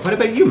later. What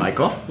about you,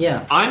 Michael?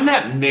 Yeah. I'm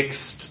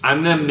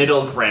the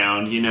middle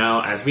ground,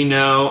 as we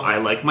know. I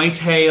like my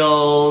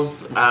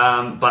Tales, but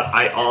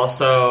I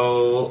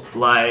also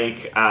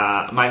like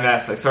my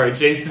Mass Effect. Sorry,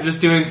 James is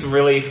just doing some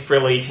really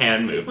frilly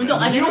hand movements. No,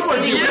 I never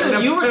said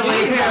you were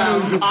doing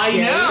them. I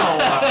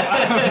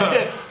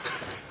know!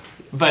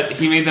 But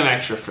he made them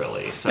extra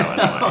frilly, so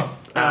anyway.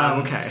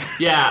 Okay.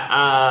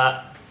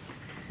 Yeah,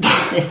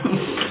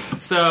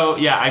 So,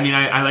 yeah,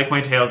 I like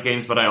my Tales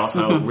games, but I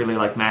also really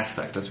like Mass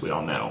Effect, as we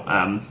all know,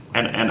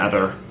 and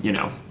other,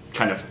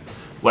 kind of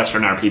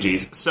Western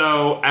RPGs.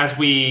 So, as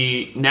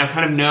we now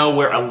kind of know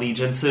where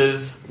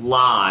allegiances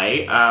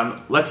lie,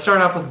 let's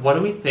start off with what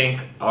do we think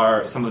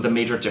are some of the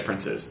major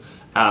differences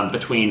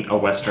between a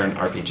Western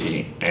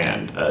RPG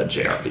and a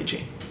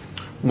JRPG?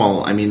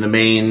 Well,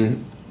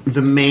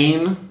 the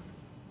main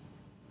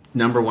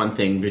number one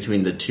thing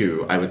between the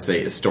two, I would say,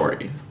 is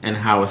story. And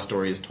how a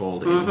story is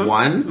told in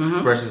one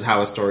versus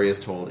how a story is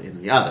told in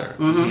the other.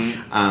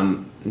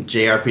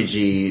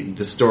 JRPG,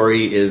 the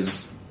story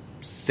is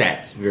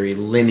set, very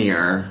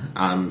linear.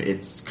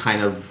 It's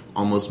kind of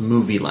almost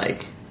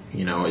movie-like.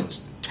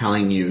 It's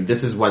telling you,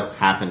 this is what's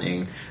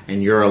happening,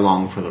 and you're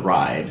along for the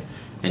ride,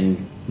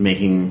 and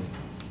making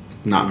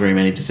not very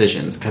many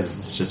decisions, because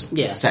it's just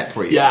set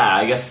for you. Yeah,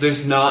 I guess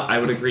I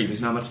would agree, there's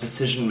not much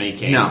decision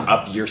making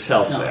of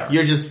yourself there.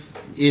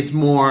 It's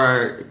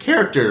more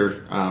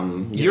character.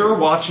 You're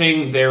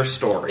watching their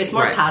story. It's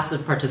more Right.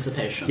 passive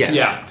participation. Yes.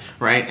 Yeah.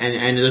 Right,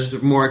 and there's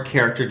more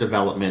character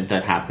development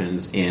that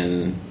happens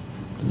in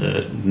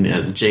the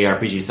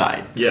JRPG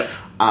side. Yeah.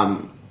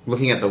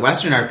 Looking at the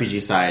Western RPG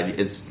side,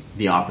 it's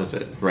the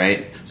opposite,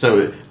 right?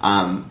 So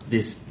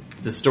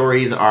the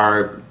stories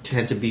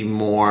tend to be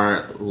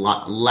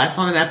less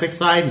on an epic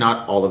side,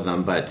 not all of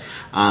them, but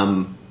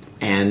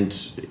and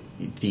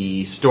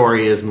the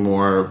story is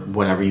more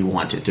whatever you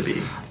want it to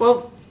be.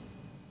 Well,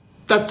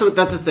 that's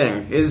the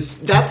thing.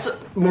 That's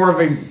more of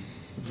a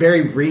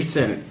very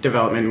recent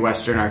development in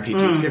Western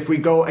RPGs. If we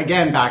go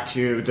again back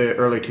to the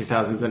early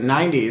 2000s and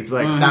 90s,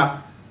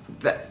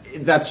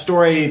 that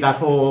story, that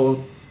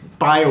whole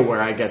BioWare,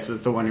 I guess,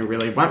 was the one who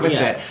really went with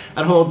it.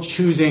 That whole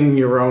choosing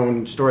your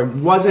own story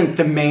wasn't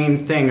the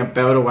main thing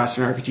about a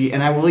Western RPG.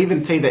 And I will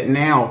even say that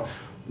now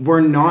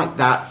we're not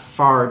that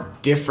far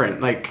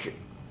different.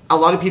 a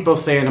lot of people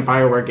say in a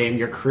BioWare game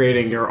you're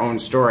creating your own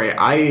story.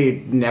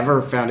 I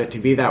never found it to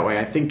be that way.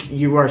 I think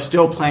you are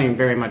still playing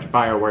very much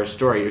BioWare's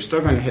story. You're still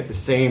going to hit the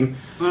same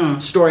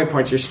story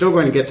points. You're still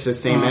going to get to the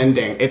same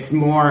ending. It's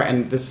more,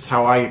 and this is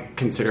how I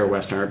consider a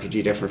Western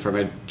RPG different from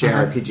a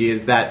JRPG,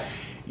 is that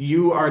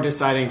you are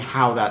deciding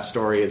how that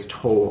story is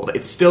told.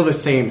 It's still the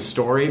same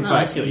story,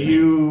 but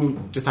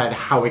you decide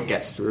how it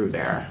gets through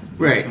there.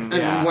 Right.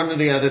 And one of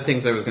the other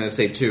things I was going to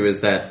say, too,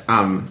 is that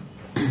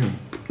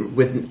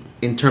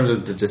in terms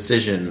of the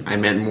decision, I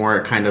meant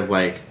more kind of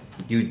like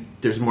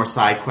there's more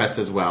side quests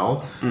as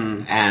well,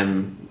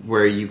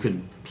 where you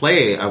could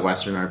play a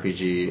Western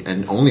RPG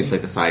and only play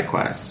the side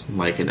quests,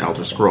 like in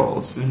Elder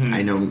Scrolls.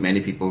 I know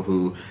many people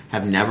who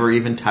have never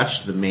even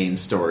touched the main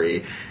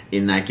story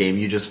in that game.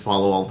 You just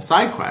follow all the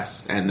side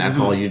quests, and that's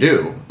all you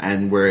do.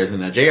 And whereas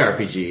in a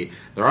JRPG,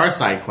 there are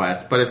side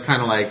quests, but it's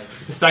kind of like...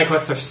 The side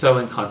quests are so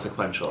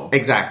inconsequential.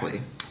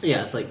 Exactly.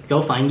 Yeah, it's like,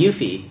 go find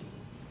Yuffie.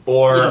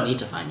 Or... You don't need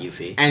to find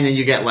Yuffie. And then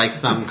you get like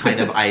some kind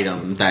of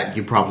item that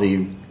you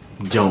probably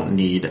don't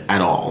need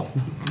at all.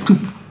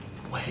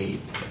 Wait...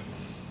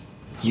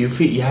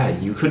 Yuffie, yeah,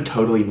 you could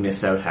totally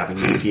miss out having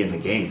Yuffie in the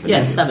game. Yeah,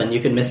 in 7, you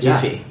could miss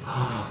Yuffie.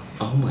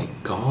 Oh my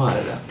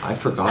god, I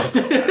forgot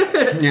about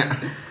that. Yeah.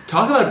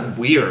 Talk about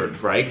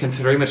weird, right?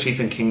 Considering that she's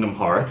in Kingdom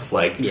Hearts,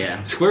 like,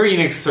 Square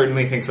Enix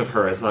certainly thinks of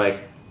her as,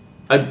 like,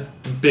 a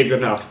big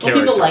enough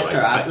character. Well, people liked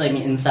her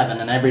in 7,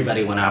 and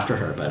everybody went after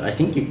her, but I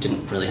think you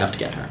didn't really have to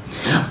get her.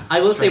 I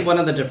will say one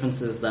of the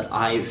differences that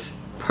I've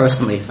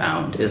personally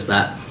found is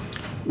that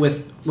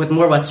with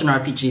more Western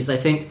RPGs, I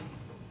think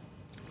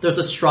there's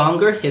a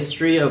stronger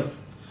history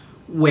of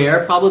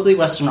where probably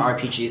Western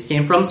RPGs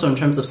came from. So in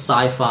terms of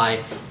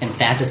sci-fi and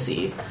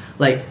fantasy,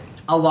 like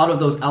a lot of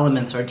those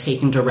elements are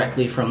taken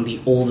directly from the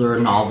older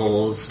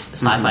novels,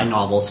 sci-fi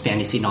novels,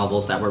 fantasy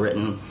novels that were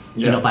written,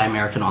 you know, by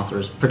American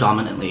authors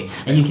predominantly.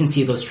 And you can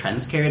see those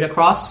trends carried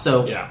across.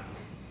 So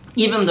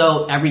even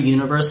though every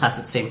universe has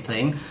its same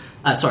thing,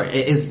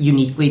 it is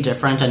uniquely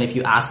different, and if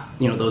you ask,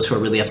 you know, those who are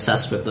really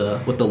obsessed with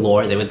the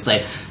lore, they would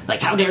say,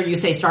 like, how dare you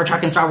say Star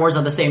Trek and Star Wars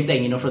are the same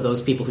thing, you know, for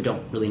those people who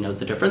don't really know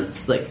the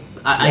difference. Like,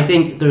 I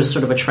think there's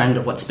sort of a trend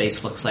of what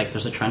space looks like,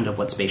 there's a trend of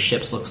what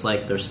spaceships looks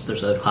like,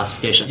 there's a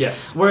classification.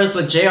 Yes. Whereas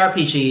with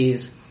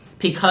JRPGs,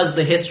 because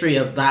the history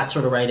of that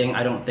sort of writing,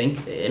 I don't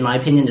think, in my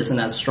opinion, isn't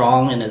as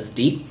strong and as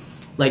deep,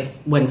 like,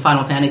 when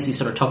Final Fantasy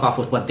sort of took off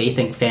with what they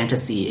think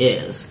fantasy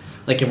is,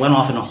 like, it went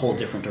off in a whole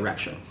different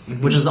direction,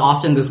 which is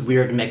often this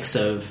weird mix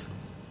of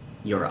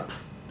Europe.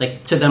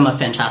 Like, to them, a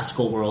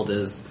fantastical world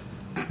is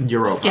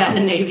Europa.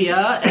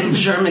 Scandinavia and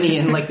Germany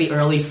in, like, the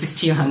early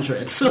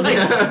 1600s. So,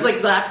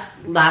 like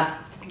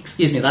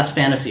that's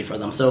fantasy for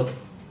them. So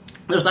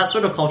there's that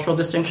sort of cultural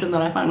distinction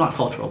that I find, not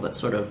cultural, but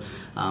sort of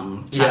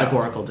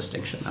categorical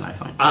distinction that I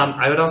find.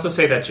 I would also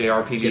say that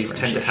JRPGs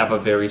tend to have a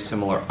very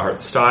similar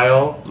art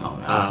style.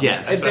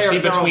 Yes. Especially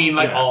between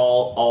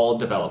all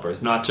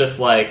developers, not just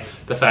like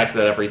the fact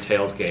that every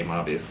Tales game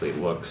obviously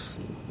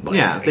looks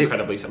like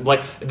incredibly similar.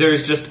 Like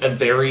there's just a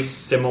very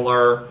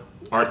similar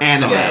art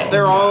style.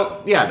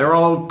 They're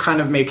all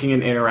kind of making an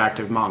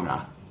interactive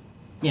manga.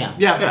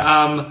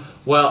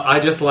 Well, I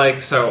just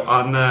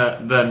on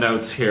the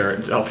notes here,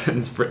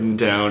 Delphin's written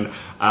down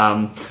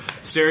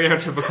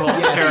stereotypical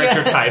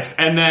character types.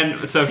 And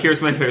then, so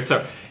here's my favorite.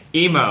 So,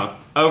 emo,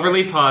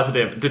 overly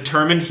positive,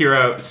 determined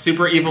hero,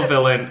 super evil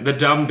villain, the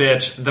dumb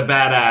bitch, the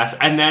badass.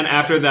 And then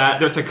after that,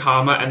 there's a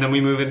comma, and then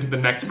we move into the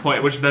next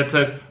point, which then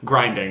says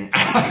grinding.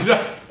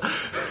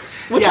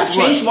 Which has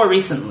changed more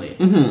recently.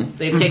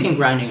 They've taken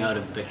grinding out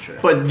of the picture.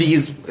 But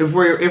these, if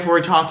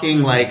we're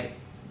talking like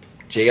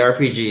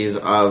JRPGs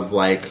of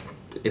like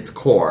its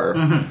core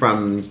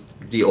from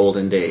the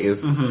olden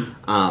days,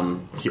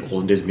 the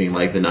olden days being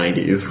like the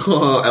 90s,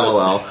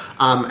 LOL,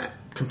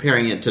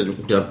 comparing it to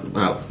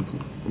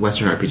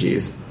Western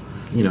RPGs,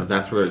 you know,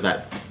 that's one of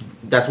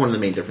the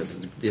main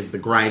differences is the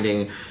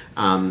grinding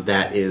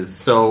that is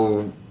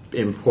so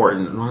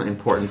important, not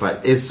important,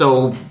 but is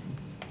so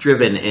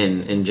driven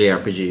in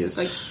JRPGs.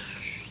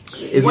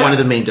 Is one of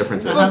the main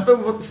differences.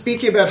 But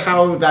speaking about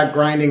how that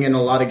grinding in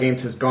a lot of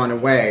games has gone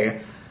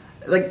away,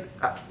 like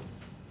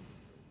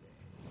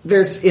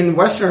there's in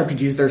Western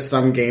RPGs, there's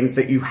some games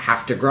that you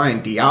have to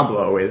grind.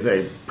 Diablo is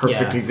a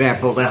perfect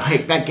example.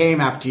 That game,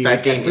 after you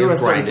get through a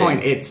certain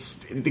point,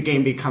 the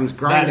game becomes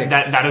grinding.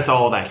 That is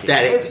all that game.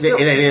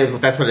 It is.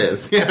 That's what it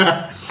is.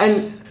 Yeah.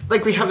 And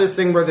like we have this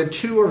thing where the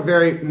two are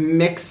very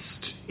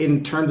mixed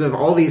in terms of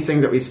all these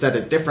things that we've said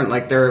is different.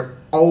 Like there are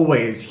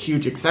always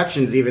huge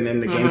exceptions, even in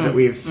the games that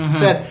we've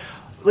said.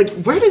 Like,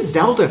 where does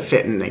Zelda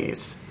fit in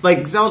these?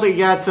 Like, Zelda,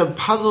 it's a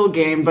puzzle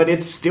game, but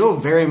it's still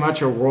very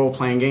much a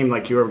role-playing game.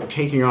 Like, you're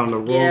taking on the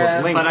role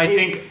of Link. But I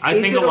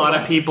think a lot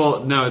of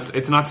people... No,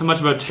 it's not so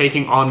much about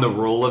taking on the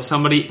role of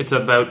somebody. It's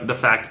about the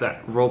fact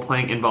that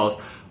role-playing involves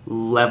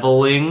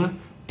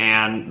leveling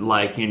and,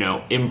 like, you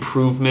know,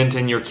 improvement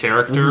in your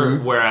character.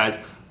 Whereas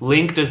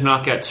Link does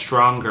not get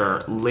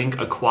stronger. Link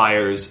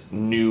acquires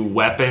new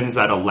weapons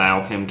that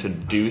allow him to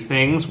do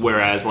things.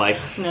 Whereas, like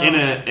in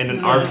an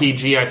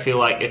RPG, I feel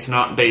like it's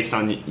not based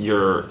on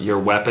your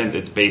weapons.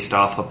 It's based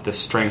off of the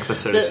strength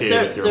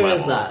associated with your level. There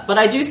is that, but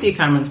I do see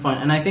Cameron's point,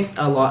 and I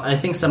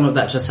think some of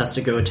that just has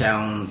to go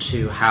down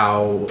to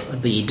how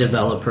the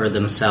developer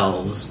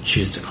themselves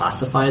choose to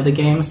classify the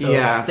game. So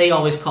they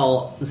always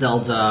call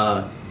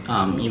Zelda,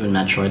 even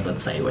Metroid,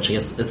 let's say, which I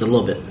guess is a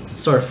little bit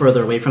sort of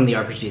further away from the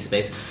RPG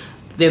space.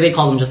 They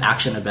call them just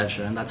action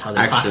adventure, and that's how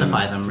they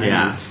classify them, right?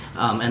 Yeah.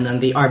 And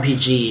then the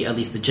RPG, at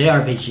least the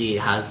JRPG,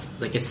 has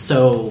like it's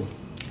so.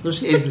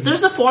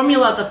 There's a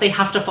formula that they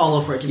have to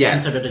follow for it to be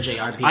considered a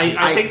JRPG.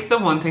 I think the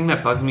one thing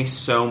that bugs me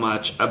so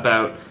much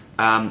about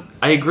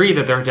I agree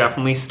that there are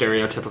definitely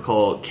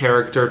stereotypical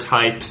character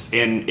types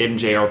in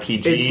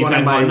JRPGs. It's one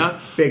of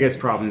my biggest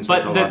problems.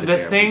 But with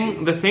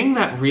the thing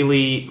that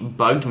really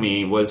bugged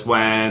me was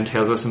when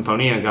Tales of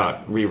Symphonia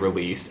got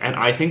re-released, and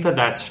I think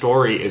that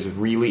story is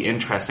really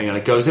interesting, and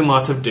it goes in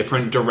lots of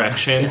different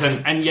directions.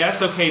 Yes. And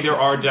yes, okay, there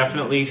are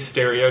definitely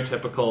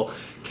stereotypical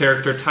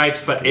character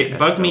types, but it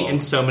bugged me in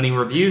so many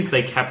reviews.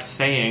 They kept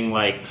saying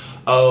like,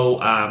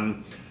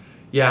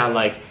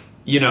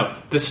 you know,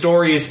 the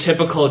story is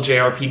typical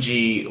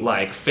JRPG,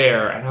 like,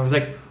 fare. And I was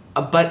like,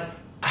 but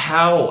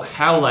how,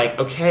 like,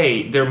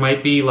 okay, there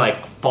might be,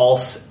 like,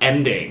 false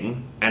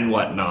ending and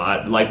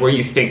whatnot, like, where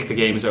you think the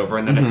game's over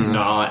and then it's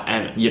not,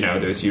 and, you know,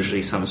 there's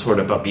usually some sort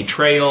of a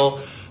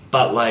betrayal,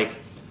 but, like,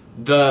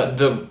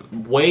 the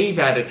way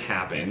that it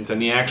happens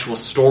and the actual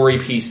story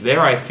piece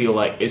there, I feel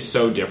like, is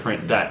so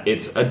different that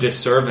it's a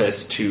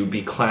disservice to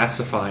be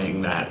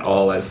classifying that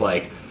all as,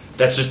 like,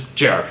 that's just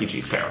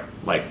JRPG fare,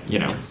 like, you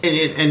know.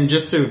 And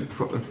just to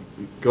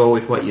go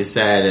with what you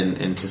said,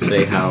 and to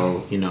say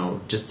how, you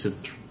know, just to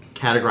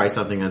categorize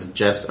something as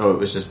just, it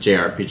was just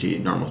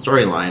JRPG normal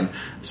storyline,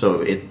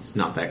 so it's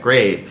not that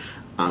great.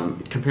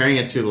 Comparing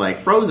it to, like,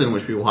 Frozen,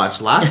 which we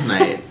watched last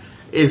night,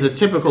 is a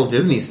typical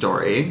Disney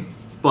story,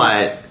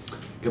 but...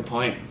 Good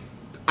point.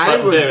 They're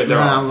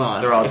all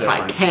different. If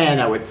I can,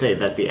 I would say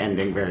that the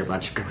ending very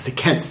much goes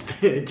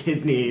against the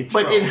Disney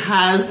trope. But it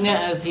has...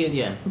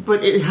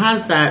 But it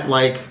has that,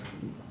 like...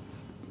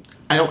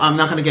 I'm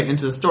not going to get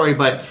into the story,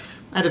 but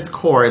at its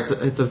core, it's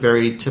a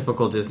very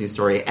typical Disney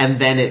story, and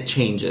then it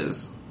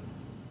changes.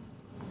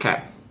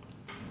 Okay.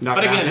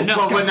 But again, I know.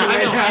 The point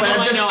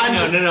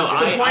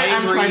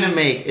I'm trying to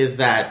make is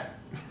that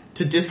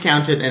to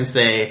discount it and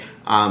say...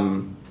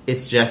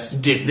 it's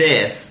just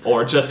this,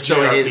 or just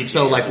JRPG,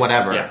 so like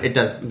whatever it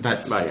does.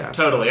 That's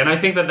totally, and I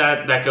think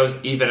that goes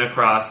even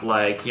across,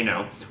 like, you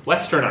know,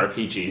 Western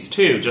RPGs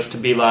too. Just to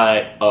be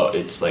like, oh,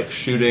 it's like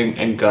shooting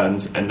and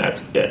guns, and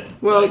that's it.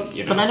 Well, like,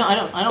 you know. But I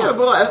don't. Yeah,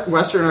 well,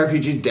 Western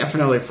RPGs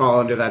definitely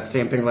fall under that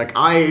same thing. Like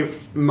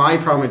my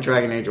problem with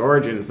Dragon Age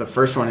Origins, the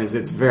first one, is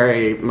it's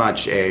very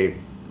much a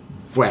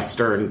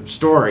Western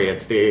story.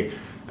 It's you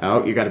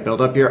got to build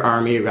up your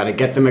army, you got to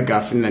get the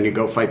MacGuffin, then you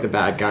go fight the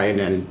bad guy, and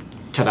then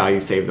ta-da, you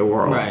save the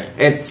world. Right.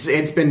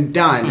 It's been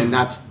done, and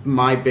that's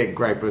my big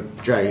gripe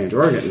with Dragon Age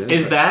Origins.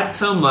 Is that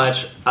so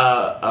much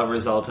a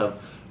result of,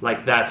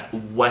 like, that's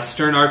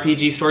Western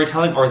RPG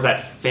storytelling, or is that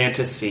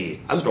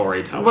fantasy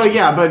storytelling? Well,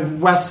 yeah, but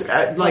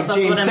like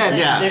James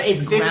said,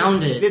 it's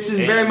grounded. This is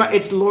very much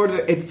it's the Lord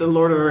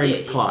of the Rings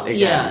plot again.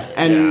 Yeah.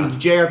 And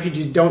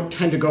JRPGs don't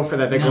tend to go for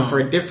that. They go for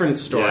a different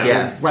story.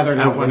 Yeah. Yes. Whether or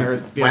not one or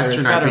the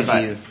Western other is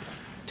better, RPGs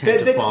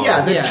tend to fall.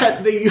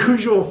 The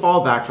usual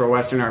fallback for a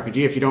Western RPG,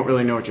 if you don't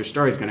really know what your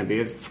story is going to be,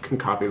 is fucking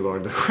copy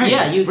Lord of the Rings.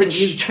 Yeah,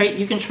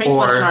 you can trace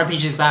Western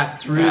RPGs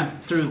back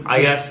through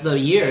I guess the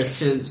years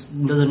to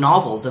the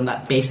novels and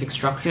that basic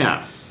structure.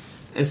 Yeah.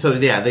 And so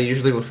they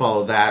usually would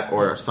follow that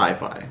or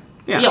sci-fi.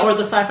 Yeah, or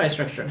the sci-fi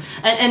structure.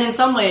 And in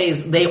some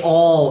ways, they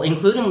all,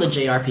 including the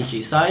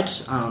JRPG side,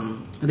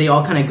 they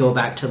all kind of go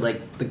back to,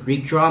 like, the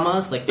Greek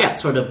dramas, like that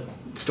sort of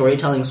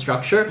storytelling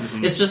structure.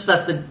 Mm-hmm. It's just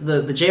that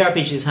the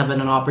JRPGs have an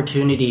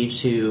opportunity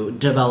to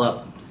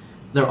develop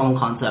their own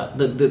concept,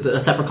 a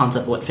separate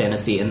concept of what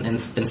fantasy in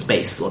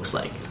space looks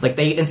like. Like,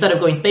 they, instead of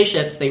going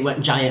spaceships, they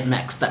went giant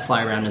mechs that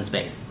fly around in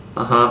space.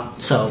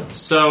 So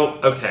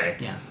okay.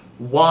 Yeah.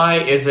 Why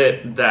is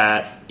it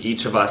that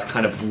each of us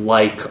kind of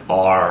like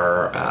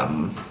our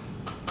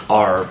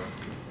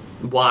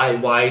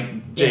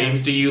why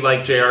James, do you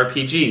like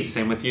JRPGs?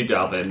 Same with you,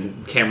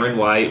 Delvin. Cameron,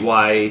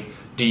 why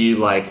do you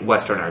like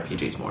Western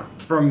RPGs more?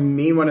 For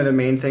me, one of the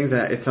main things,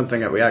 and it's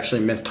something that we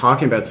actually missed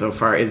talking about so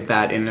far, is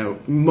that in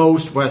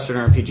most Western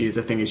RPGs,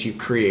 the thing is you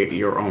create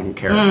your own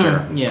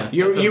character.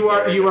 You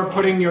are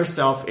putting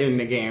yourself in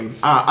the game.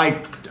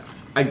 I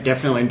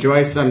definitely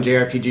enjoy some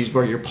JRPGs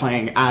where you're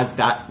playing as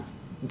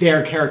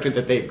their character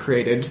that they've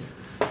created,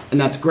 and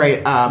that's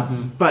great.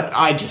 But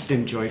I just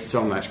enjoy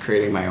so much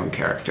creating my own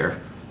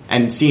character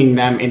and seeing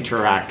them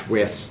interact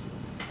with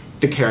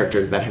the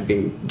characters that have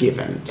been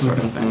given, sort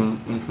of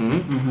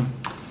thing.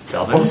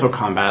 Delvin? Also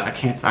combat.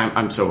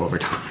 I'm so over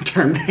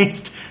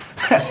turn-based.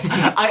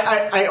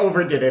 I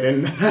overdid it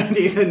in the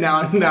 90s, and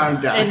now I'm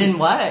done. And in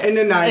what? In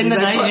the 90s. In the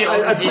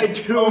 90s, I played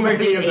too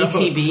many of those.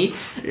 ATB.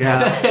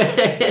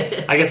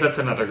 Yeah. I guess that's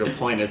another good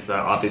point. Is that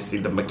obviously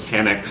the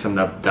mechanics and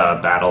the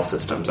battle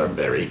systems are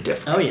very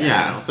different. Oh,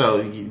 yeah.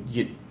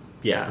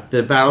 Yeah, so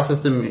the battle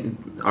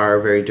system are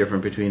very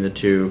different between the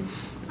two.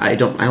 I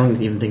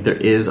don't even think there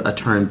is a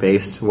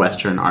turn-based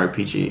Western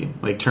RPG.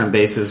 Like,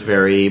 turn-based is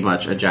very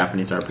much a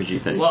Japanese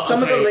RPG thing. Well,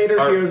 Some of the okay, later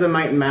Heroes of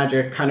Might and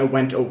Magic kind of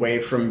went away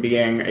from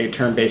being a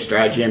turn-based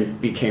strategy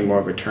and became more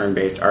of a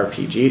turn-based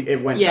RPG.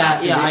 It went back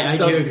to I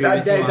do agree with you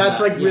on that's that.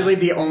 like Yeah. really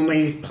the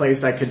only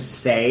place I could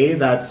say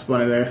that's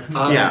one of the...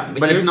 yeah,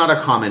 but it's not a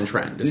common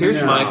trend.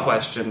 Here's No. my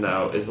question,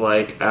 though: is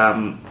like,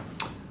 in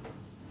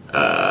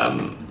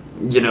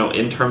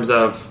terms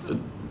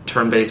of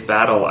turn-based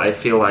battle, I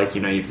feel like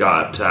you've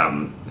got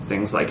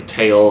things like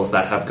Tales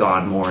that have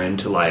gone more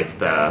into like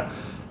the.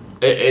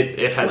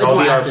 It has It's all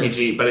the more active.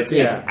 RPG, but it's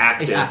Yeah.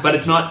 active, It's active. but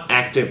it's not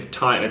active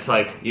time. It's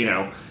like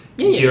yeah.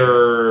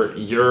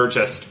 you're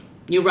just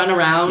You run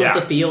around Yeah.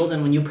 the field,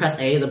 and when you press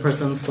A, the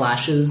person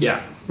slashes. yeah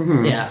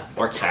Yeah.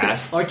 or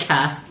casts Or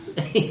casts.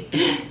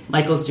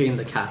 Michael's doing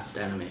the cast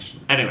animation.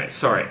 Anyway,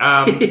 sorry.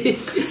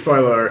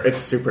 Spoiler, it's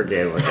super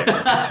gay looking.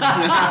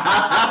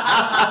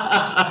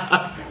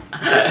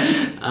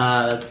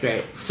 That's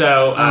great.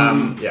 So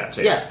James.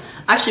 Yeah.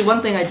 Actually,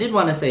 one thing I did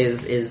want to say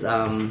is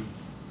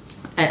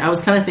I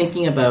was kind of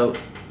thinking about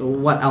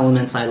what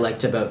elements I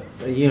liked about,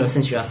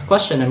 since you asked the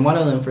question, and one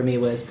of them for me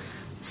was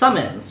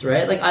summons,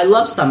 right? Like, I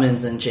love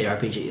summons in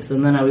JRPGs,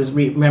 and then I was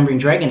remembering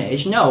Dragon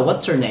Age. No,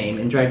 what's her name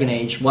in Dragon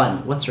Age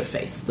 1? What's her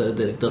face?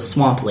 The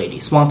Swamp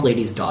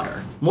Lady's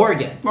daughter.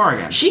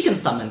 Morgan. She can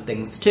summon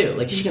things, too.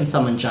 Like, she can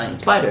summon giant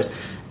spiders.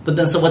 But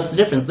then, so what's the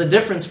difference? The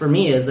difference for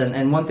me is,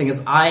 and one thing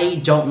is, I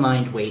don't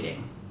mind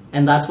waiting.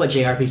 And that's what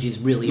JRPGs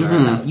really are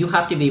about. You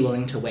have to be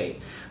willing to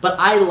wait. But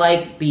I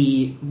like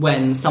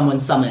when someone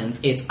summons,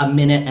 it's a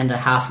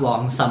 1.5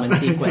 long summon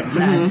sequence.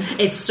 And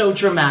it's so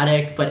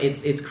dramatic, but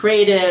it's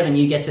creative, and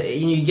you get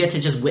to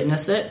just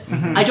witness it.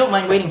 I don't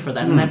mind waiting for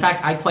that. And in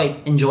fact, I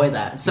quite enjoy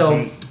that.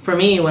 So for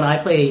me, when I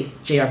play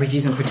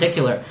JRPGs in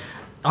particular,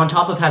 on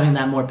top of having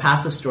that more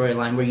passive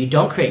storyline where you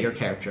don't create your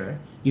character,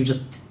 you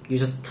just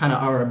kind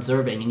of are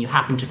observing, and you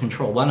happen to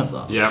control one of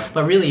them. Yeah.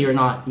 But really, you're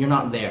not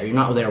there. You're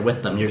not there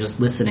with them. You're just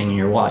listening and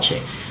you're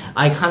watching.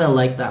 I kind of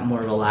like that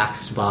more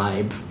relaxed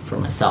vibe for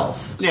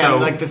myself. Yeah, So-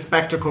 like the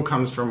spectacle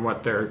comes from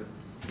what they're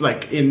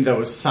like in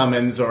those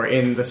summons or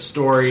in the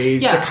story,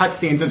 Yeah. the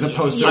cutscenes, as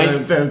opposed Yeah. to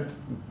the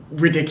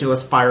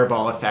ridiculous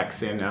fireball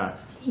effects in.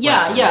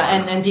 Western Yeah,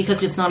 World. and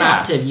because it's not Yeah.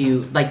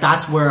 active,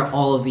 that's where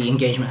all of the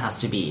engagement has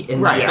to be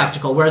in Right. that Yeah.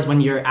 spectacle. Whereas when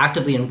you're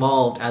actively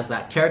involved as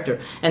that character,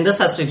 and this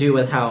has to do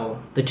with how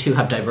the two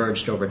have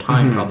diverged over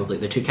time, probably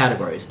the two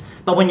categories.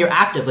 But when you're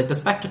active, like the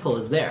spectacle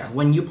is there.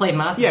 When you play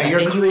Mass Effect, you're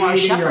and you are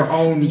creating Shepard, your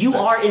own you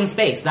are in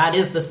space. That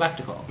is the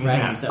spectacle, right?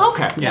 Yeah. So,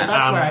 Okay. yeah,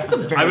 that's where I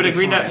feel it. I would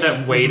agree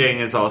that waiting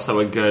is also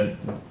a good,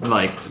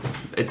 like,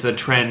 it's a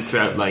trend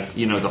throughout, like,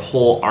 the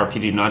whole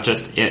RPG, not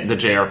just in the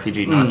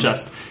JRPG, not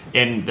just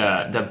in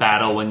the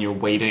battle when you're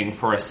waiting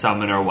for a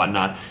summon or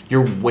whatnot.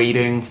 You're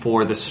waiting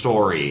for the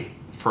story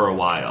for a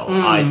while,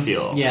 I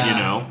feel,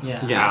 Yeah.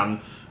 Yeah.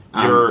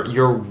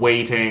 You're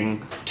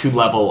waiting to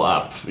level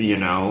up,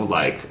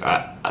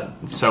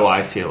 so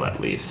I feel at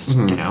least,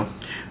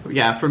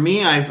 Yeah, for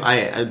me,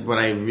 I what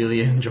I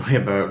really enjoy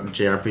about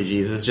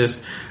JRPGs is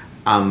just,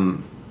 I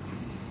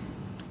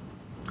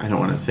don't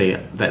want to say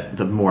that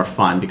the more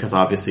fun, because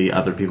obviously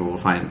other people will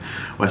find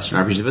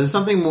Western RPGs, but there's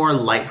something more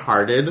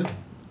lighthearted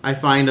I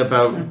find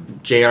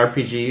about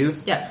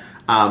JRPGs. Yeah.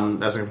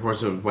 As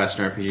opposed to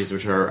Western RPGs,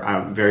 which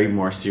are very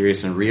more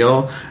serious and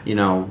real.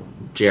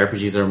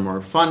 JRPGs are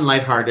more fun,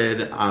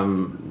 lighthearted,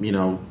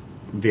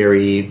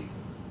 very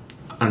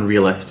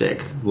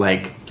unrealistic,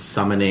 like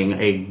summoning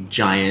a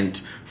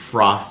giant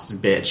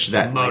frost bitch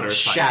that like,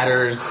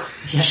 Motorcycle.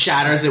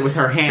 shatters it with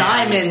her hands.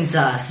 Diamond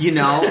dust.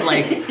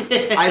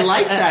 I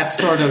like that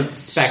sort of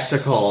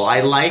spectacle.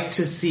 I like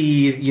to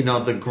see,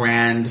 the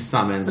grand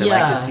summons. I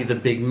like to see the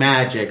big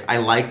magic. I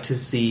like to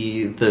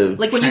see the...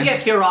 Like when you get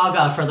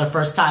Firaga for the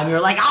first time,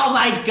 you're like, oh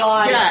my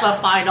god, it's the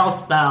final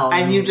spell.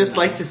 And you just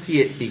like to see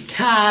it be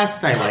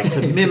cast. I like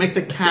to mimic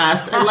the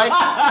cast. I like...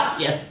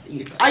 Yes.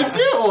 I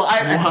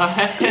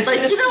do.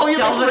 You're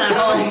Delvin like, at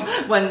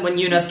home, when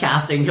Yuna's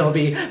casting, he'll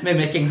be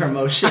mimicking her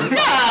motions.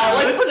 yeah,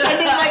 like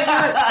pretending like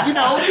you're,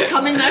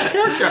 becoming that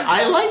character.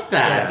 I like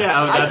that.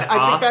 Yeah, that's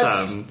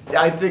awesome.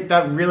 I think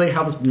that really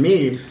helps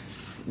me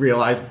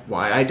realize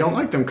why I don't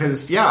like them,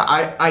 because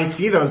I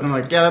see those and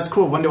I'm like, yeah, that's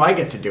cool, when do I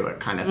get to do it,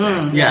 kind of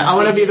thing. Yeah. I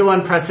want to be the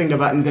one pressing the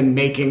buttons and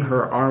making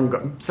her arm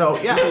go. So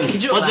yeah.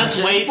 Well,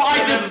 just wait.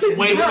 Just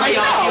wait for the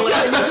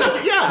Oculus.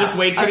 Just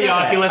wait for the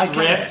Oculus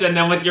Rift, and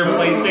then with your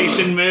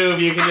PlayStation Move,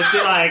 you can just be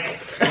like,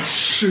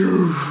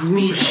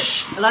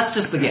 That's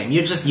just the game.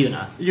 You're just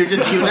Yuna. You're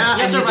just Yuna,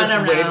 and you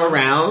just wave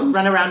around.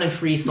 Run around in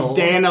free souls.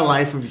 Day in the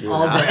life of Yuna.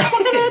 All day. What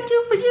can I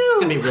do for you? It's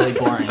gonna be really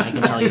boring, I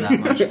can tell you that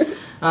much.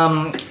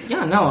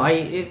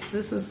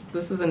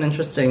 This is an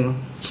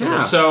interesting. Yeah.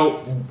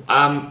 So,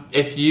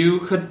 if you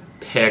could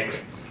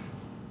pick,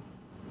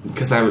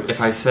 because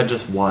if I said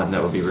just one,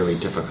 that would be really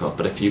difficult.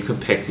 But if you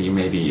could pick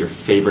maybe your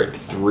favorite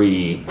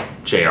 3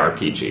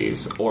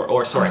 JRPGs, or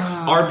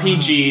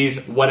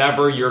RPGs,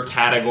 whatever your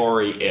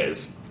category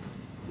is,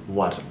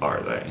 what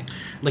are they?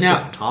 Like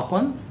Now- the top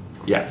ones?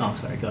 Yeah. Oh,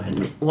 sorry, go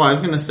ahead. Well, I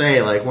was going to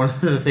say, like, one of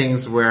the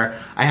things where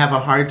I have a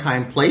hard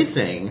time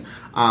placing,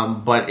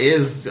 but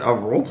is a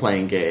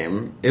role-playing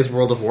game, is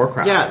World of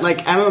Warcraft. Yeah,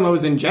 like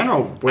MMOs in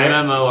general.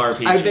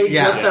 MMORPG. Are they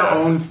Yeah. just their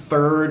own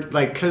third?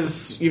 Like,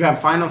 because you have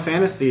Final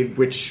Fantasy,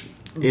 which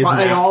Is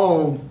by now-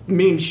 all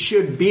means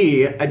should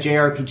be a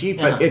JRPG,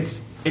 but Yeah.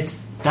 it's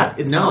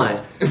No.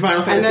 not.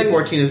 Final Fantasy then-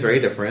 14 is very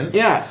different.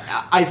 Yeah,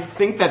 I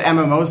think that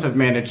MMOs have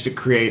managed to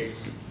create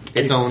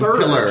Its a own third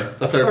pillar.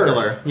 A third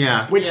pillar.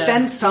 Yeah. Which Yeah.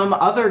 then some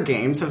other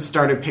games have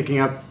started picking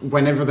up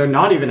whenever they're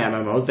not even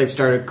MMOs. They've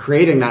started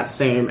creating that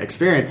same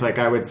experience. Like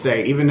I would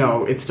say, even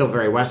though it's still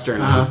very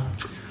Western,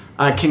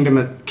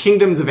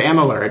 Kingdoms of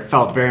Amalur, it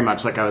felt very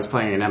much like I was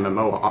playing an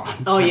MMO.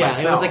 Oh by yeah, it was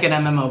myself. like an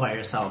MMO by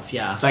yourself.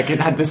 Yeah. Like it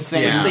had the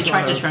same. Yeah. They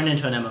tried to sort of- turn it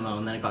into an MMO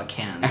and then it got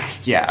canned.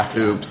 Yeah.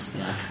 Oops.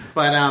 Yeah.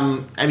 But,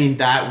 I mean,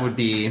 that would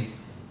be...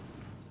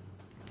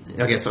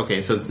 I guess,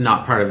 okay, so it's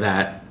not part of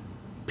that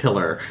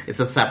pillar. It's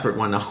a separate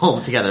one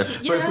altogether.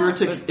 But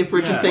if we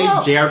were to say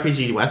Well-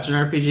 JRPG, Western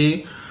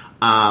RPG,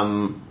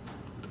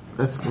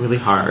 that's really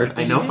hard.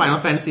 I know Final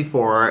Fantasy IV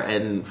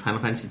and Final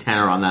Fantasy X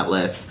are on that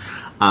list.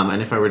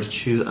 And if I were to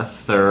choose a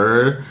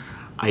third,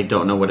 I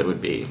don't know what it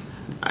would be.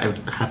 I would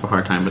have a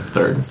hard time with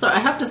third. So I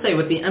have to say,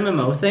 with the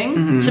MMO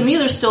thing, to me,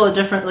 there's still a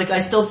different. Like, I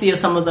still see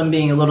some of them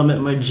being a little bit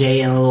more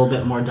J and a little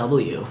bit more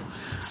W.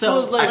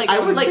 So, I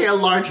would say a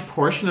large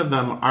portion of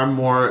them are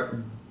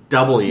more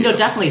W. no,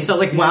 definitely. So,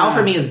 like, WoW Yeah.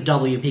 for me is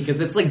W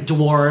because it's like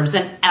dwarves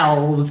and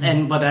elves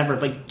and whatever.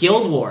 But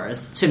Guild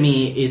Wars to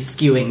me is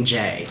skewing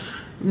J.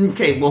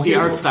 Okay, well, The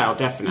here's art style,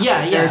 definitely.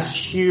 Yeah, yeah. There's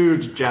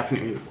huge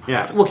Japanese.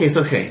 Yeah. Okay,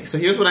 so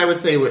here's what I would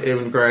say in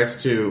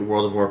regards to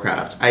World of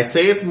Warcraft. I'd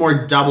say it's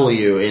more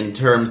W in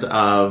terms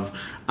of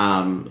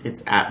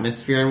its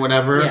atmosphere and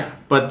whatever. Yeah.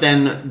 But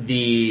then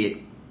the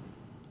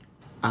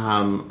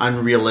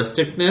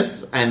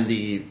unrealisticness and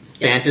the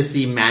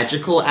fantasy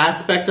magical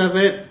aspect of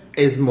it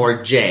is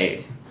more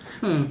J.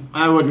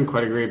 I wouldn't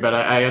quite agree, but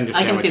I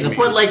understand I can what see you the mean.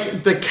 But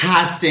like the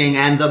casting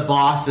and the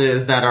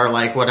bosses that are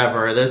like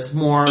whatever, that's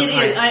more. It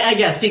like, is, I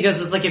guess,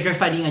 because it's like if you're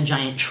fighting a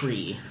giant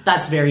tree,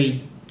 that's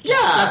very. Yeah.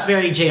 That's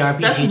very JRPG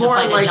That's to more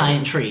fight like- a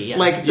giant tree. Yes.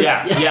 like the-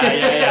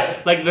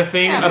 Yeah. Like the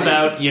thing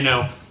about,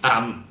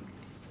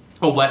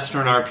 a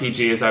Western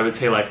RPG is, I would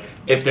say, like,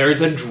 if there's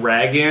a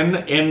dragon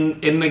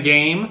in the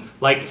game,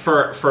 like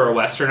for a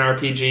Western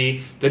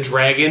RPG, the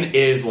dragon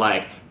is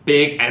like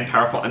big and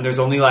powerful, and there's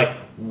only like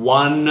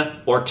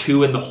 1 or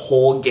 2 in the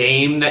whole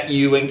game that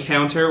you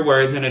encounter,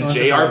 whereas in a Unless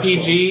it's Elder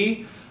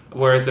JRPG,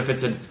 whereas if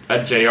it's a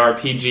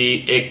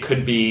JRPG, it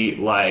could be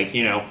like,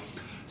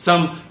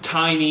 some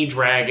tiny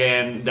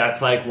dragon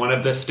that's like one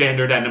of the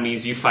standard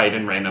enemies you fight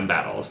in random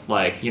battles.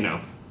 Like,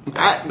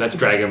 that's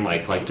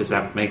dragon-like. Like, does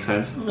that make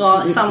sense?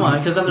 well, somewhat,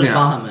 because then there's Yeah.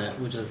 Bahamut,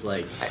 which is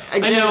like.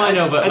 Again, I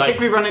know, but I like-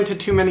 think we run into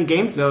too many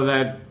games though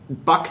that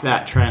buck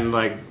that trend.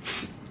 Like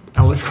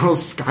Elder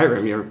Scrolls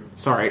Skyrim,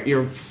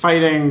 you're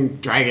fighting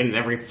dragons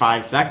every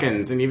 5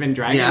 seconds, and even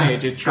Dragon Yeah,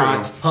 Age, it's true.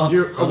 got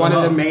one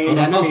of the main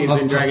enemies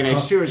in Dragon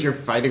Age 2 is you're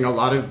fighting a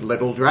lot of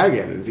little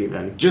dragons.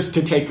 Even just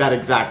to take that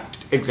exact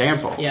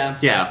example. Yeah.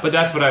 yeah, But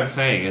that's what I'm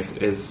saying is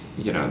is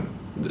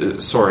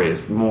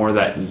more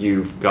that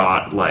you've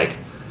got, like,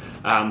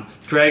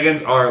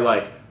 dragons are,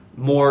 like,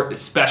 more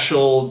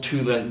special to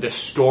the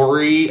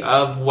story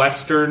of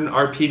Western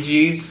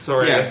RPGs.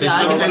 Sorry, Yeah, I see yeah,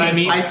 I what can- I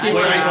mean. I see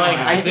where Whereas, you're like,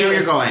 going. I see where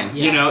you're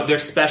going. They're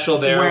special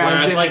there. Whereas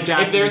Whereas, in like,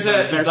 if there's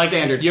they're a like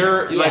standard.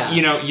 you're like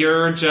Yeah.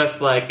 you're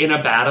just like in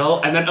a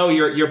battle, and then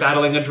you're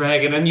battling a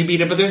dragon and you beat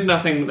it, but there's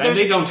nothing, and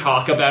they don't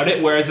talk about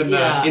it. Whereas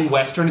Yeah. in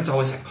Western, it's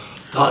always like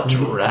the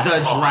dragon.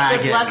 the dragon.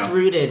 It's less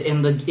rooted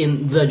in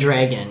the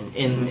dragon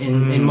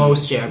in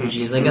most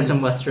JRPGs. I guess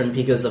in Western,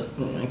 because of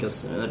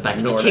back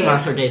to the Nordic. King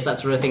Arthur days, that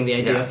sort of thing. The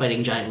idea Yeah. of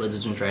fighting giant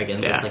lizards and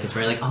dragons, Yeah. it's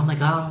very like, oh my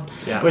god.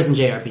 Yeah. Whereas in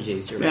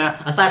JRPGs, you're right. Yeah.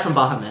 Aside from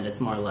Bahamut, it's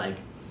more like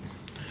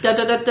da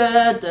da da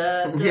da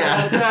da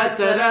Yeah. da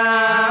da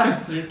da.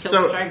 You killed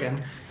So- the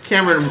dragon.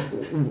 Cameron,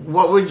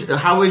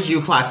 how would you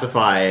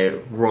classify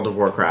World of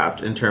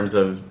Warcraft in terms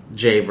of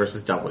J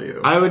versus W?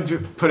 I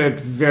would put it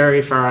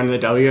very far on the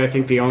W. I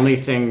think the only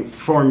thing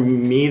for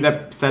me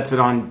that sets it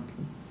on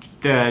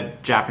the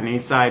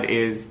Japanese side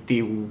is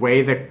the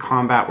way the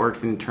combat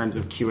works in terms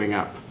of queuing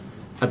up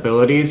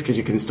abilities, because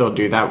you can still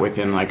do that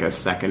within like a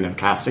second of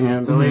casting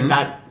an ability.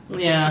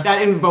 Yeah.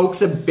 That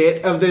invokes a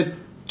bit of the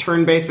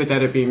turn-based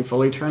without it being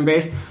fully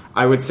turn-based.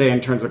 I would say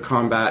in terms of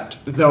combat,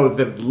 though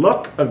the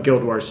look of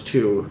Guild Wars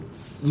 2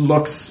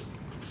 looks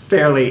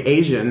fairly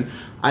Asian,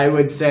 I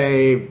would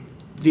say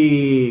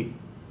the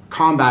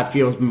combat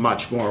feels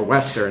much more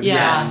Western.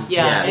 Yeah,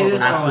 Yes, it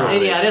is absolutely.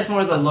 more. Yeah, it is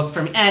more the look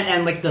for me,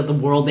 and like the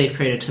world they've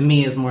created to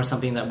me is more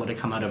something that would have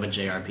come out of a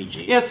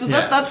JRPG. Yeah, so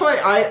that's why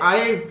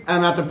I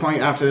am at the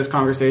point after this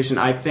conversation.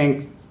 I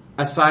think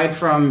aside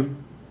from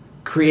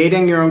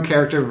creating your own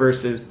character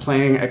versus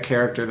playing a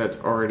character that's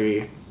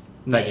already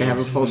like they have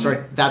a full story,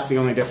 that's the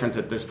only difference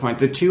at this point.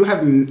 The two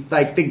have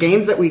like the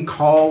games that we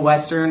call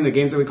Western, the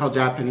games that we call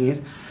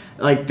Japanese,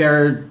 like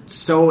they're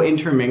so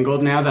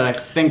intermingled now that I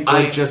think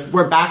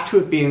we're back to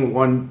it being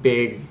one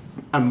big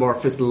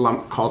amorphous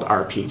lump called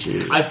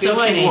RPGs. I feel So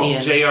like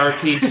Canadian.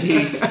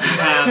 JRPGs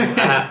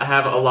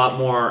have a lot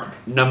more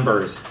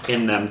numbers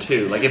in them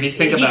too. Like if you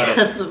think about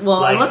it,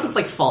 Well, like, unless it's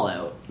like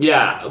Fallout.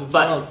 yeah,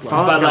 but Fallout's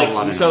got a lot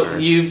like of so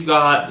numbers. you've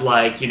got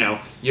like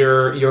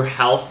your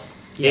health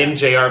in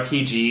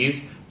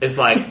JRPGs is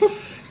like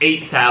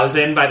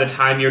 8,000 by the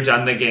time you're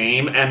done the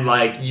game, and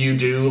like you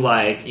do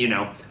like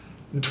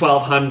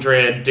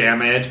 1,200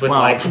 damage with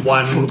Wow. like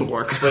one World of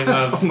Warcraft. swing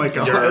of Oh my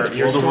God. your World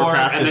of sword,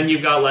 Warcraft and is- then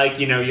you've got like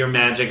your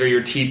magic or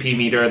your TP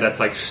meter that's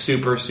like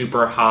super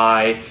super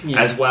high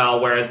as well.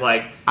 Whereas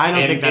like I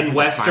don't in, think that's in a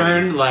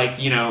Western, defining- like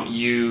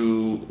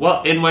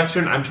in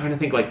Western, I'm trying to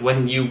think like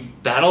when you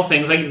battle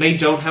things, like they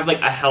don't have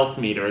like a health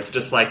meter. It's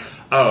just like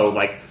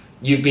like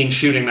you've been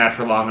shooting that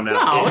for long enough.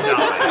 No,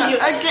 it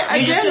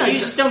died. You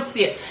just don't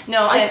see it.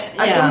 No, I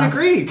don't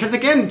agree because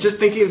again, just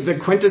thinking of the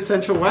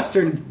quintessential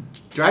Western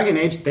Dragon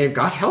Age, they've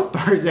got health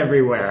bars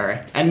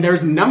everywhere, and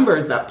there's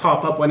numbers that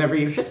pop up whenever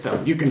you hit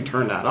them. You can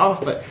turn that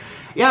off, but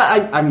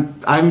yeah,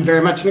 I'm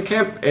very much in the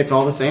camp. It's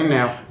all the same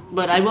now.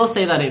 But I will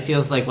say that it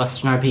feels like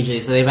Western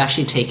RPGs. So they've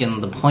actually taken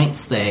the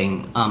points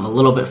thing a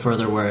little bit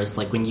further. Whereas,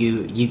 like when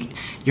your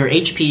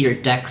HP, your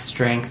dex,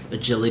 strength,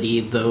 agility,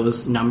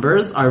 those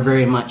numbers are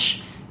very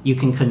much. You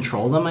can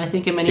control them, I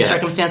think, in many Yes.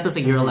 circumstances.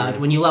 Like you're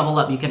allowed, when you level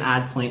up, you can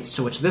add points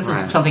to which this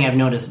Right. is something I've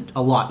noticed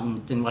a lot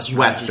in Western.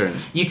 Western.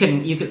 RPGs.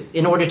 You can,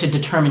 in order to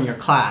determine your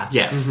class,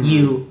 Yes.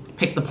 you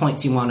pick the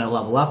points you want to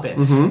level up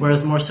in.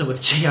 Whereas more so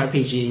with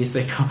JRPGs,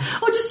 they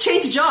go, just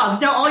change jobs.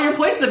 Now all your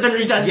points have been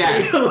redone.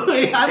 Yes. For you. I want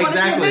to be a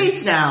Exactly.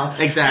 mage now.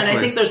 Exactly. And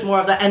I think there's more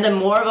of that, and then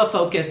more of a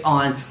focus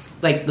on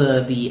like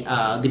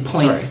the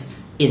points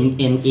in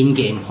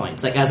game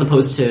points, like as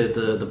opposed to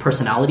the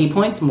personality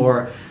points,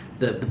 more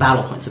the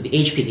battle points. So the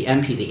HP, the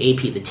MP, the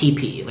AP, the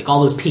TP, like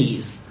all those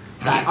Ps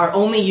that are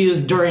only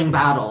used during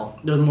battle.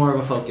 There's more of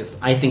a focus,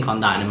 I think,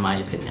 on that, in my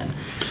opinion.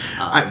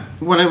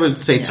 What I would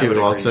say I would too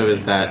agree also with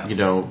is that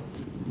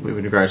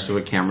with regards to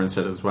what Cameron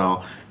said as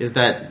well, is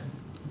that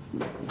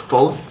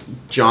both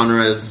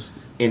genres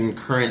in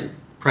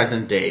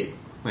present day,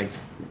 like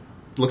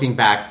looking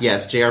back,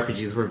 yes,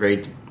 JRPGs were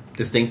very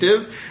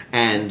distinctive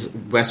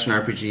and Western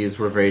RPGs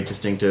were very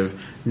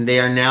distinctive. They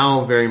are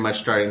now very much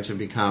starting to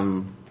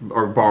become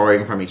or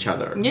borrowing from each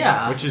other.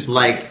 Yeah. Which is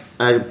Like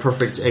a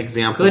perfect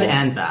example. Good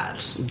and bad.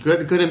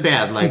 good and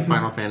bad, like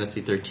Final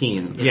Fantasy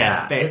 13.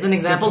 yes, It's an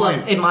example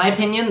of, in my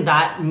opinion,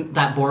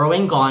 that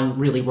borrowing gone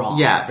really wrong.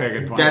 Yeah, Very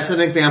good point. That's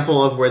an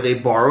example of where they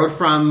borrowed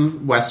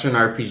from Western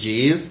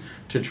RPGs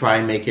to try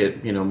and make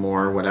it,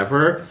 more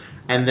whatever.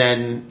 And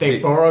then they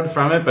borrowed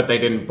from it, but they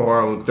didn't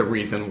borrow the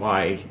reason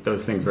why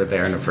those things were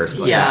there in the first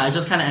place. Yeah, it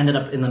just kind of ended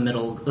up in the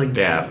middle. Like,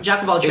 Yeah.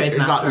 Jack of all trades, It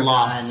got master of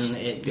lost. none.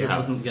 It just Yeah.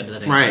 wasn't good at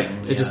anything. right,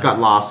 it just got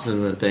lost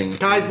in the thing.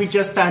 Guys, we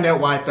just found out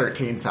why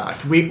 13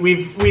 sucked.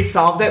 We've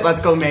solved it.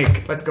 Let's go make.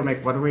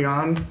 What are we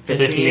on?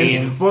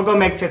 15. We'll go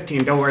make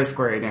 15. Don't worry,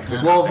 Square Enix.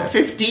 We Well, got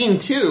this. 15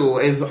 too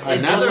is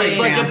another looking- It's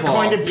like it's example.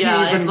 going to be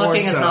Yeah, even it's more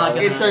looking. It's so. not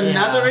gonna. It's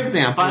another yeah.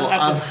 example But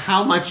at of the-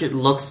 how much it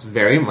looks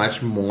very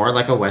much more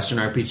like a Western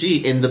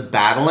RPG. In the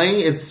battling,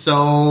 it's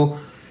so.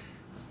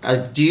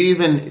 Do you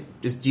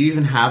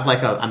even have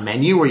like a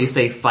menu where you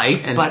say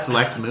fight and But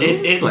select moves?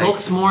 It Like-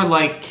 looks more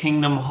like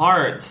Kingdom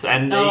Hearts,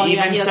 and Oh, they yeah,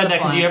 even he has said a that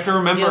because you point. have to He has a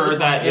remember point.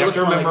 that It you have looks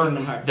to more like remember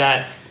Kingdom Hearts.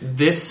 that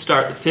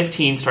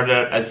 15 started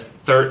out as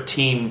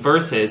 13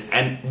 verses,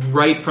 and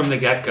right from the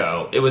get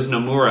go, it was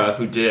Nomura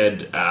who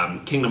did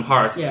Kingdom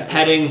Hearts, Yeah.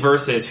 heading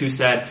verses who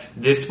said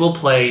this will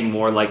play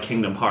more like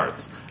Kingdom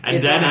Hearts. And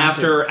It's then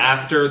not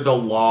after the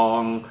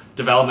long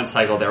development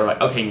cycle, they were like,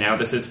 okay, now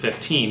this is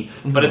 15,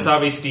 but it's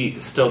obviously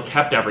still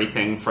kept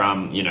everything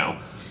from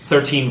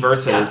 13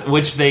 verses,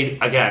 which they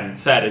again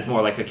said is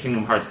more like a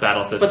Kingdom Hearts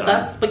battle system.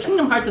 But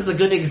Kingdom Hearts is a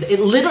good. It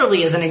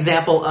literally is an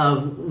example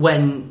of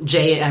when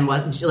J and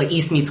West, like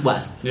East meets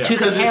West. Yeah. To the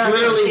 'Cause it characters.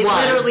 literally It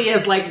was. literally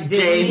is like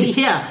J.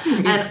 Disney. Yeah,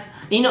 and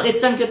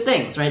it's done good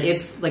things, right?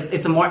 It's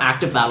a more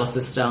active battle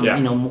system. Yeah.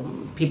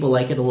 People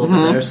like it a little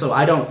bit better, so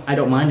I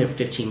don't mind if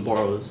 15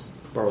 borrows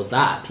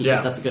that because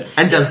Yeah. that's a good.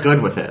 and does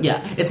good with it.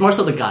 Yeah, it's more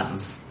so the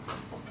guns.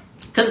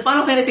 Because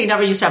Final Fantasy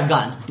never used to have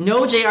guns.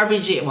 No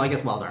JRPG. Well, I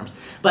guess Wild Arms.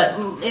 But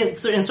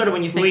it's sort of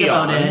when you think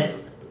Leon. about it...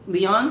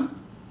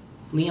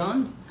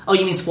 Leon? Oh,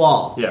 you mean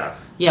Squall. Yeah.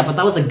 Yeah, but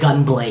that was a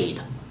gun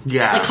blade.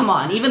 Yeah. Like, come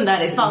on, even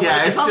then, it's not Yeah,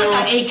 like, it's not still-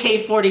 like an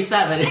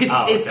AK-47.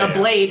 It's okay, a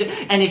blade,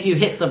 and if you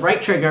hit the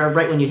right trigger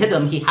right when you hit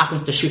them, he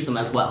happens to shoot them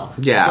as well.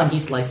 Yeah. When he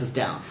slices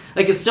down.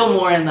 Like, it's still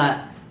more in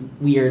that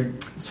weird,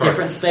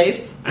 different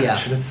space. I Yeah.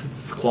 should have said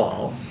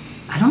Squall.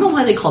 I don't know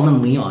why they call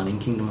him Leon in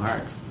Kingdom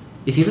Hearts.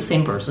 Is he the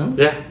same person?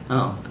 Yeah.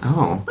 Oh.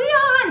 Oh.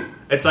 Leon!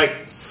 It's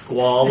like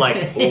Squall,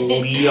 like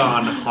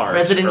Leon Hart.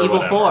 Resident or Evil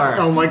whatever. 4.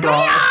 Oh my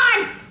god.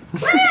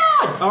 Leon!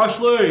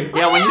 Ashley!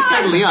 Yeah, when you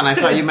said Leon, I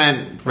thought you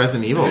meant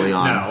Resident Evil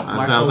Leon.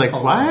 No. And I was like,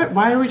 Marco Polo.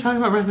 why are we talking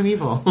about Resident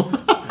Evil?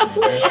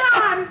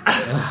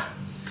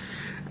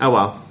 Oh,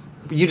 well.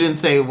 You didn't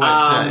say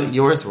what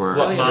yours were.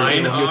 What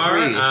mine Your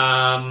three.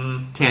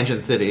 are?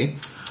 Tangent City.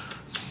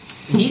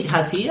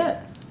 Has he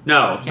yet?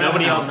 No,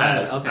 nobody else Oh,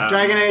 has. okay.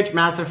 Dragon Age,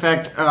 Mass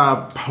Effect,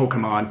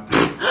 Pokemon.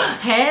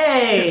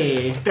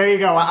 Hey! There you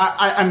go.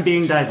 I'm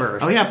being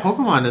diverse. Oh, yeah,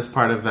 Pokemon is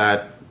part of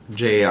that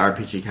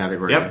JRPG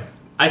category. Yep.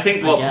 I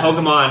think, I guess.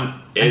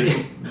 Pokemon is...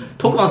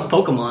 Pokemon's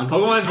Pokemon.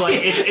 Pokemon's like,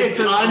 it's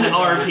an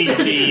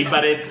RPG,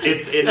 but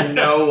it's in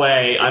no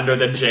way under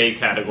the J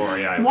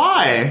category.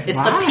 Why? It's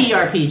Why? the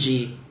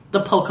PRPG.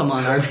 The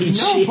Pokemon No,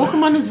 RPG.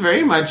 Pokemon is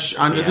very much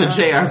under the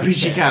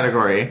JRPG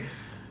category.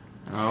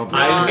 Oh,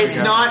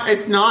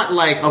 It's not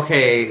like,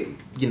 okay,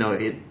 you know,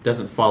 it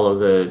doesn't follow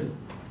the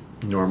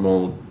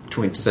normal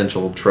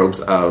quintessential tropes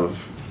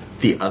of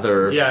the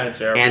other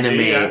JRPG,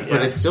 anime,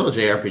 but it's still a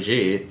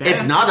JRPG.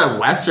 It's not a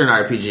Western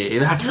RPG,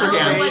 that's for damn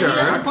but that's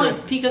the sure.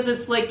 point, because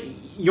it's like,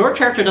 your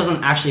character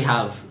doesn't actually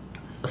have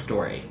a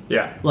story.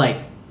 Yeah. Like,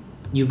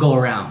 you go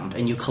around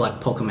and you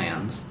collect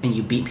Pokemons and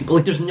you beat people.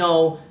 Like, there's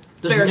no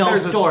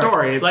there's a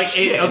story. It's Like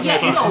shit. okay,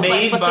 Yeah, it's no,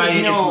 made but by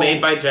there's no- it's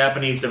made by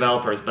Japanese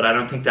developers, but I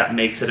don't think that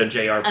makes it a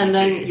JRPG. And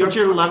then But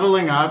you're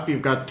leveling up.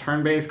 You've got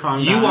turn-based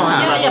combat. You are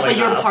Yeah, but leveling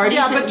your up. party,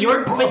 Yeah, but your,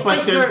 you're- but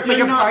your, there's- but your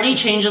you're not- party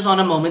changes on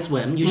a moment's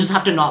whim. You just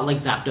have to not like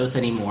Zapdos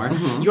anymore.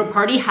 Your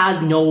party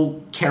has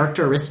no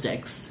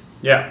characteristics.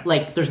 yeah,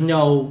 Like, there's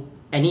no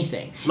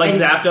anything. like And-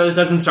 Zapdos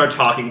doesn't start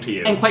talking to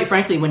you. And quite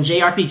frankly, when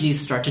JRPGs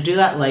start to do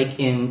that, like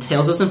in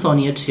Tales of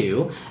Symphonia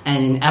 2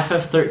 and in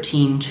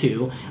FF13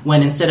 2,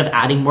 when instead of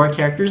adding more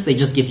characters, they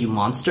just give you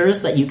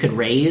monsters that you could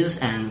raise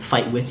and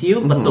fight with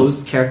you, but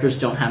those characters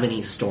don't have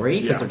any story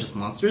because Yeah. they're just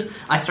monsters,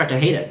 I start to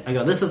hate it. I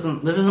go, this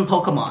isn't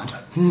Pokemon.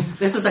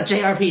 This is a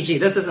JRPG.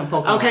 This isn't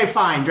Pokemon. Okay,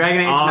 fine.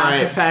 Dragon Age, All Mass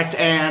right. Effect,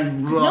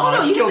 and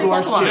No, you Guild can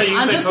Wars say Pokemon. 2. Yeah, you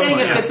I'm say just saying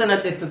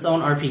Pokemon, it's its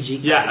own RPG.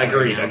 yeah,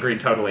 category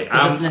agreed, now. totally.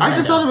 'Cause it's I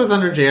just Nintendo. thought it was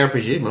under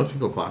JRPG. Most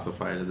people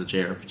classify it as a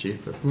JRPG,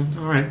 but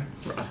alright.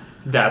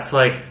 That's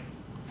like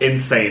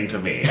insane to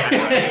me.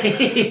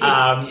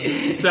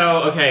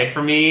 So okay,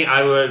 for me,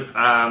 I would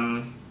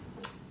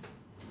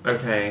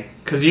okay,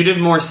 because you did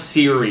more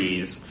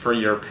series for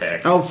your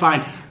pick. Oh,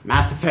 fine.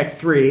 Mass Effect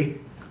 3,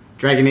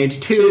 Dragon Age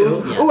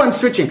 2. Yeah. Oh, I'm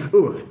switching.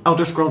 Ooh,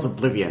 Elder Scrolls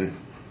Oblivion.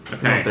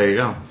 Okay, Oh, there you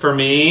go. For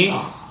me,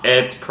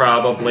 it's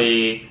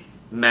probably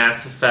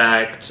Mass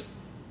Effect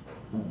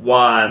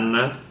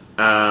 1,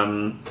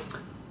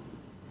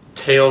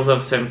 Tales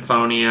of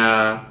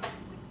Symphonia,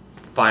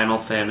 Final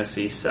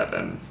Fantasy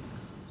 7.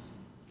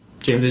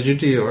 James, did you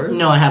do yours?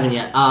 No, I haven't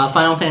yet.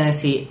 Final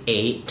Fantasy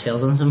VIII,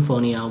 Tales of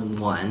Symphonia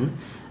 1,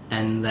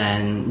 and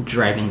then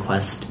Dragon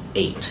Quest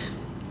 8.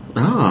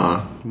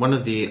 Ah, one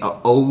of the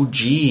OG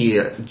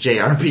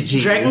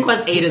JRPGs. Dragon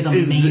Quest 8 is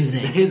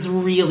amazing. It's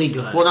really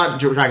good. Well, not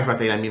Dragon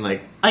Quest 8, I mean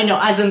like I know,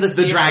 as in the the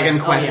series.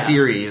 Dragon Oh, Quest yeah.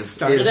 series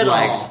Started is it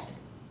like all.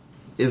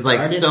 so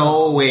Started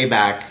all. way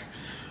back,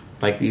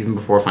 like even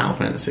before Final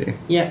Fantasy.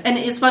 Yeah, and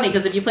it's funny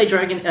because if you play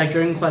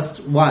Dragon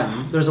Quest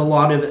 1, there's a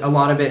lot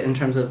of it in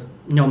terms of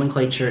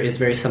nomenclature is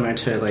very similar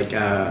to like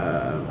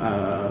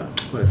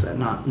what is that?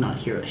 Not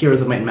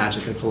Heroes of Might and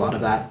Magic. Like a lot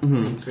of that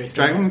seems very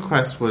similar. Dragon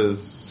Quest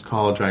was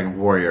called Dragon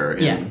Warrior.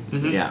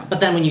 Yeah. But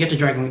then when you get to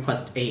Dragon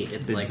Quest 8,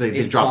 it's like they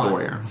it's dropped the gone.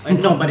 warrior.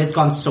 No, but it's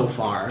gone so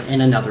far in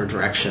another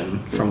direction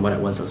from what it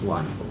was as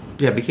 1.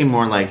 Yeah, it became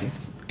more like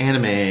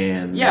anime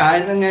and Yeah,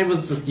 and then it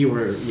was just there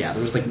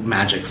was like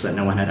magics that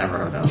no one had ever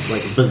heard of,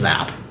 like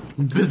Bazap.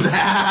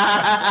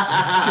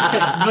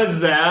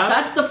 Bazap?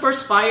 That's the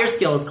first fire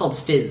skill. It's called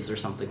Fizz or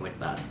something like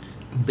that.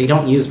 They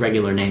don't use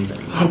regular names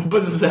anymore.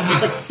 Bazap.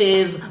 It's like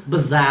Fizz,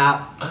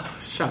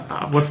 Bazap. Shut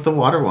up. What's the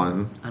water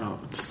one? I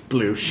don't.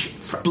 Sploosh.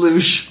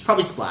 Sploosh,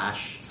 Probably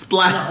Splash.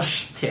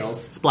 splash,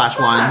 Tails. splash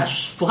one,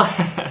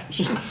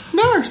 Splash.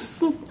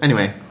 nurse.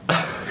 Anyway,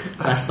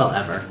 Best spell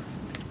ever.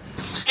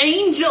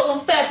 Angel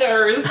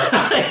feathers.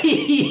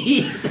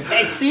 see,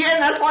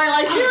 and that's why I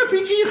like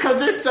JRPGs because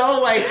they're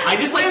so like I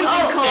just like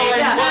whimsical when you say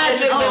and that.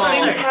 magical. Those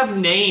things have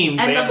names.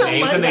 They have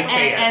names and they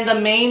say it. And the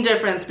main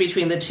difference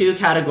between the two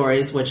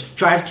categories, which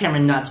drives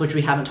Cameron nuts, which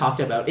we haven't talked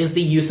about, is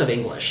the use of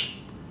English.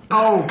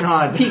 Oh,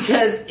 God.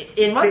 Because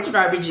in Western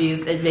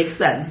RPGs, it makes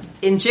sense.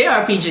 In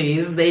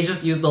JRPGs, they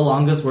just use the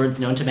longest words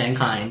known to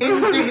mankind.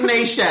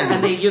 Indignation.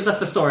 And they use a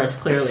thesaurus,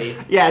 clearly.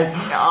 Yes.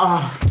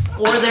 Oh,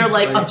 Or they're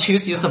like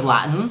obtuse use of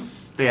Latin.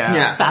 yeah.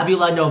 Yeah.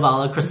 Fabula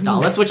Novella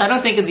Crystallis, which I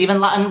don't think is even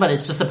Latin, but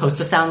it's just supposed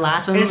to sound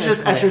Latin. It's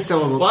just like- extra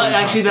syllables. Well, being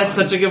actually, tossed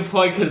that's such a good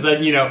point because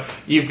then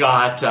you've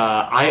got.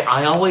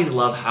 I always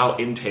love how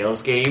in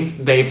Tales games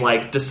they've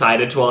like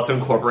decided to also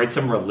incorporate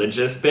some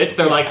religious bits.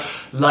 They're like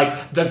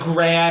the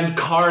grand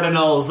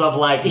cardinals of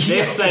like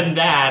this and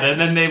that, and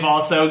then they've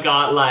also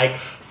got like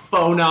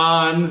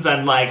phonons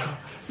and like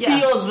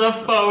Fields of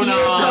Phonons, and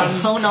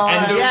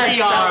Yes,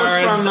 that was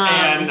Yards, from,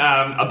 and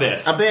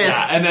Abyss.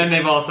 Yeah, and then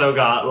they've also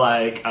got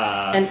like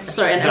what's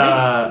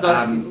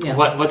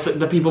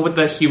the people with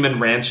the human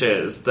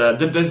ranches, the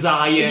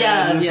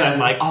Desians, and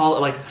like all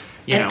like.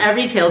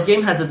 Every Tales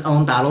game has its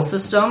own battle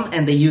system,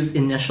 and they use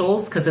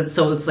initials because it's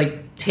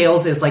like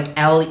Tales is like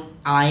LI,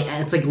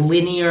 it's like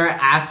linear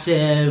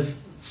active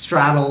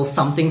straddle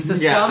something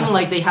system. Yeah.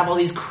 Like they have all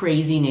these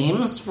crazy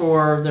names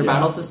for their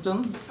battle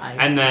systems.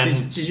 And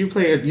then did you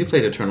play? You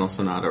played Eternal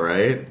Sonata,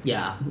 right?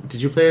 Yeah.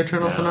 Did you play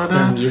Eternal Sonata?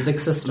 Their music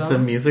system. The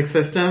music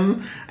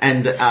system,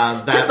 and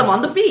that put them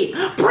on the beat.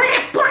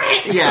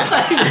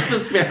 Yeah. This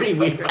is very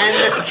weird.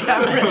 And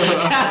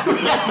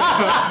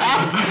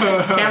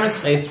Cameron's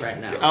face right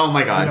now. oh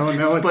my god! I don't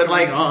know what's but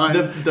going like on.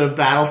 the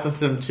battle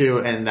system too,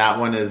 and that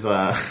one is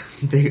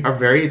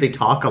they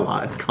talk a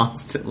lot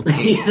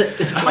constantly,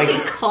 like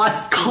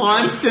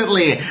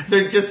constantly.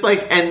 They're just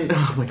like, and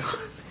oh my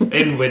god.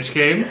 in which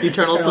game?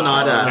 Eternal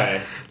Sonata.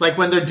 Okay. Like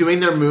when they're doing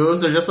their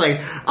moves, they're just like,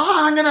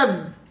 "Oh, I'm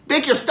gonna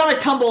make your stomach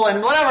tumble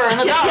and whatever." And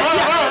then,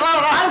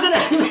 I'm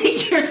gonna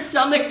make your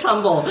stomach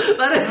tumble.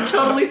 That is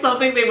totally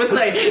something they would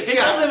say. It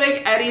doesn't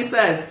make any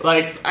sense.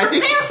 Like I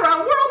think Prepare for a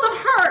world of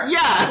hurt.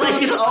 Yeah.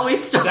 Like it's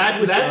always stuff.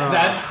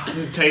 that's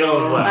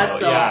Tales level. That's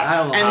so.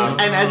 yeah.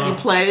 and as you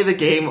play the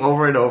game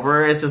over and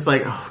over, it's just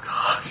like, oh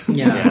god.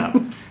 Yeah.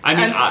 I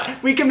mean,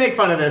 And we can make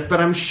fun of this, but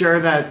I'm sure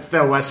that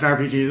the Western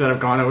RPGs that have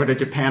gone over to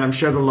Japan, I'm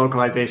sure the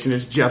localization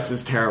is just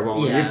as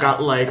terrible. Yeah. You've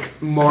got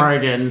like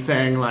Morrigan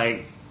saying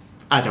like,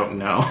 I don't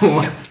know.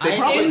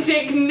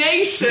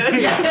 indignation.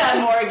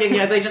 Yeah, Morgan.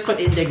 Yeah, they just put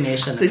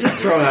indignation. They just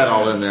throw that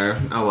all in there.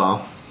 Oh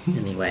well.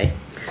 Anyway.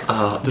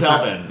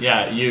 Delvin,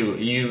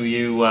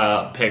 you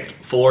picked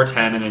 4,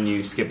 10, and then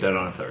you skipped out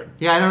on a third.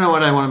 Yeah, I don't know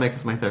what I want to make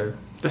as my third.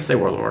 Just say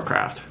World of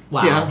Warcraft.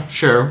 Wow. Yeah,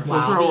 sure.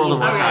 We'll throw World of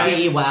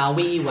Warcraft.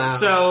 Wow.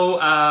 So,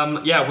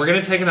 we're going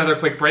to take another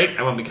quick break,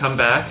 and when we come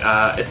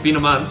back, it's been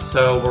a month,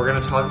 so we're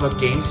going to talk about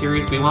game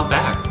series we want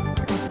back.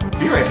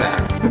 Be right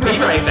back. Be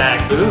right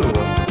back. Ooh.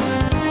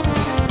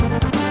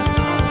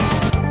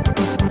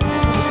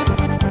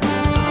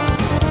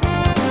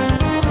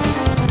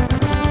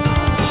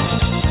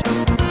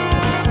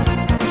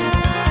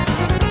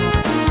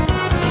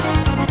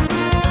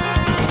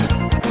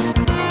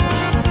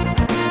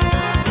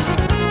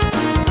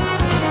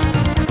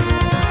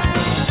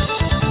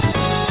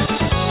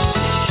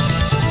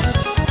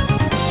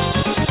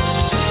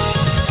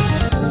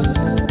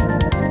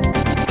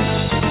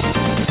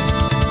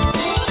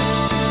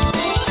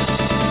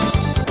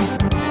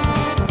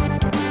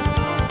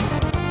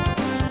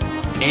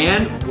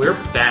 And we're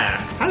back.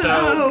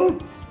 So,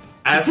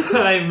 as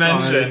I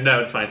mentioned,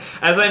 no, it's fine.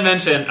 As I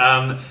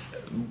mentioned,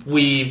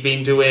 we've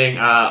been doing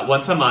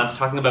once a month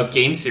talking about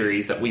game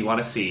series that we want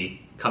to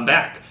see come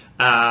back.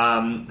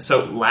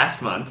 So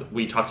last month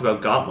we talked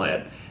about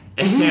Gauntlet,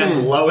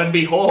 and lo and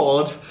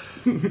behold,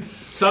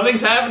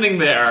 something's happening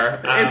there.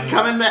 It's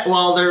coming back.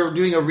 Well, they're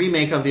doing a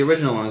remake of the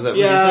original one. Is that what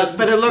you said?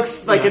 But it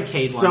looks like The it's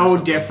arcade one or so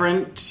something.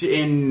 different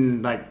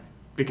in like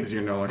because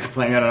you're no longer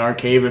playing at an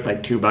arcade with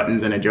like 2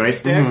 buttons and a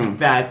joystick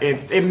that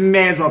it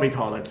may as well be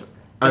called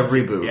a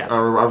reboot. Yeah.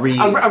 Or a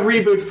A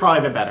reboot's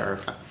probably the better.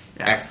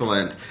 Yeah.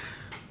 Excellent.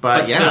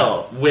 But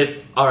still,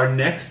 with our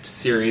next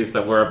series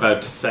that we're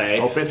about to say,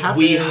 Hope it happens.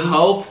 we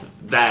hope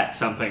that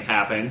something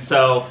happens.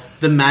 So,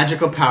 the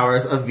magical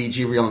powers of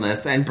VG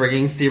Realness and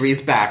bringing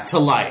series back to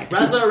light.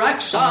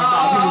 Resurrection.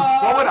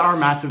 What would our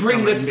massive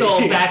bring the summon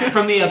soul be? back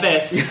from the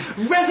abyss.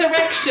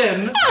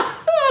 Resurrection!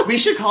 We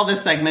should call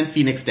this segment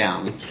Phoenix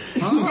Down. Ooh.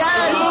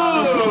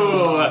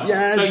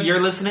 Yes. So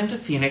you're listening to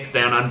Phoenix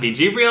Down on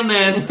BG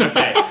Realness.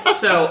 Okay.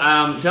 So,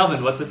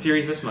 Delvin, what's the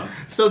series this month?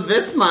 So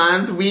this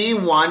month we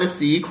want to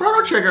see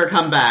Chrono Trigger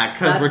come back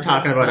because we're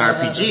talking about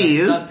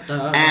RPGs,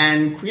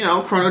 and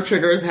Chrono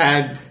Trigger's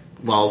had.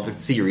 Well, the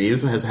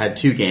series has had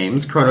 2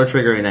 games, Chrono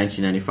Trigger in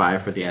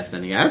 1995 for the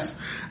SNES,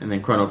 and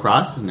then Chrono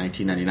Cross in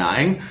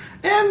 1999,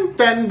 and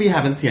then we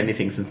haven't seen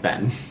anything since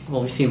then.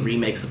 Well, we've seen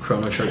remakes of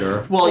Chrono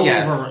Trigger. Well, over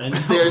yes, and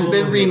there's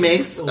been over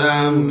remakes and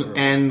over.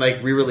 and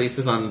like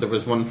re-releases on. There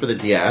was one for the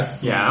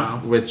DS, Yeah.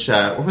 which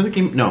what was the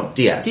game? No,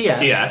 DS.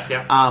 DS.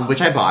 yeah.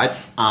 Which I bought. Me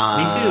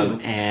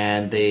too.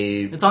 And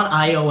they It's on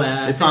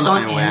iOS. It's on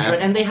iOS. Android,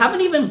 and they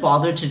haven't even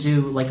bothered to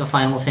do like a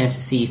Final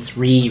Fantasy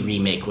 3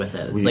 remake with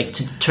it, like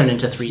to turn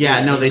into 3D.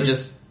 Yeah, no, they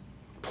just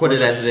put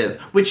it as it is.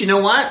 Which, you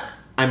know what?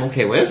 I'm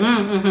okay with.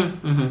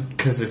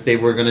 Because if they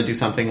were going to do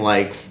something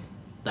like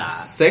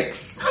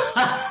 6,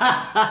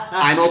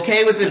 I'm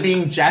okay with it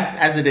being just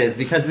as it is.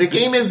 Because the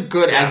game is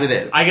good as it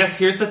is. I guess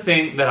here's the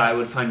thing that I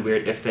would find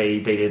weird if they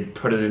did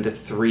put it into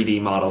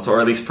 3D models,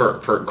 or at least for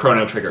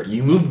Chrono Trigger.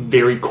 You move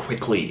very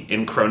quickly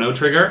in Chrono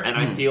Trigger, and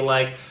I feel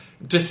like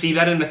to see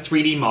that in a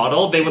 3D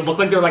model, they would look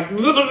like they're like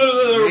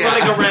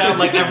running around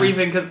like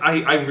everything. Because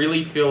I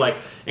really feel like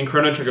in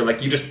Chrono Trigger,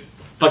 like you just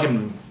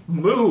fucking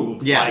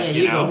move. Yeah. like, Yeah,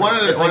 you you know.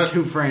 go. It's like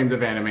 2 frames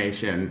of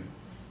animation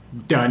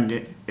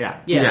done. Yeah.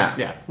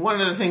 Yeah. One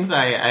of the things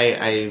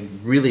I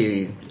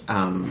really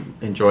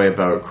enjoy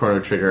about Chrono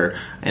Trigger,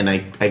 and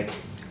I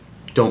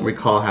don't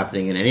recall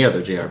happening in any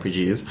other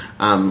JRPGs.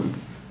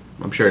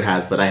 I'm sure it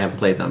has, but I haven't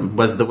played them.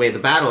 Was the way the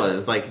battle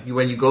is like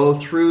when you go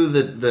through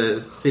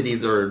the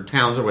cities or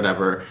towns or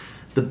whatever,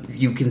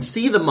 you can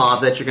see the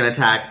mob that you're going to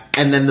attack,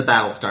 and then the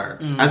battle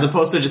starts, as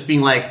opposed to just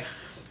being like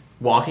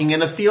walking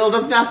in a field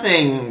of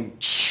nothing,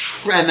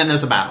 and then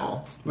there's a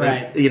battle.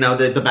 Right.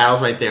 The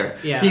battle's right there.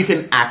 Yeah. So you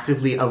can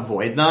actively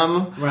avoid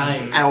them.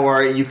 Right.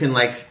 Or you can,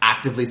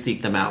 actively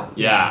seek them out.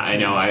 Yeah, I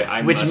know.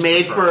 I Which much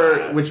made prefer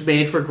that. which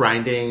made for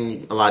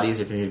grinding a lot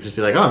easier. You just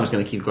be like, oh, I'm just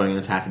going to keep going and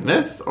attacking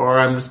this, or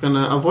I'm just going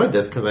to avoid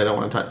this because I don't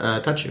want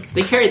to touch you.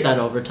 They carried that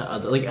over to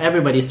other...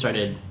 everybody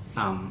started...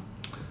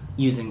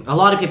 using... A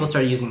lot of people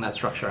started using that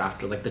structure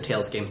after, the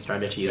Tales game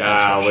started to use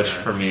that structure. Which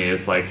for me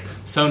is,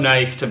 so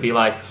nice to be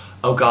like,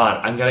 oh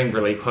god, I'm getting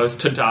really close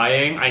to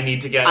dying. I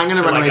need to get I'm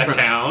gonna to, run away a from...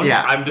 town.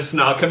 Yeah. I'm just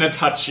not going to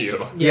touch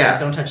you. Yeah,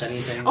 don't touch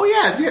anything. Oh,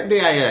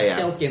 yeah.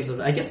 Tales games,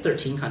 I guess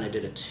 13 kind of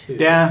did it too.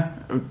 Yeah.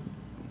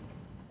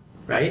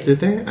 Right? Did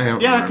they? I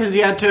don't Yeah, remember. because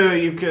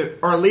you could,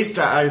 or at least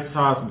I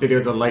saw some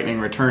videos of Lightning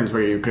Returns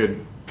where you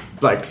could,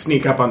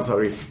 sneak up on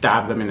somebody,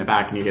 stab them in the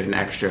back, and you get an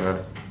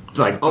extra,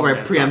 Oh, right,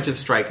 bonus. preemptive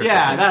strike or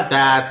Yeah, something.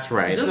 That's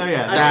right. Just-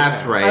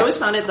 That's right. I always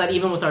found it that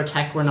even with our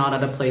tech, we're not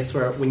at a place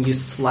where when you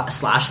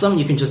slash them,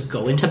 you can just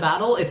go into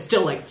battle. It's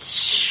still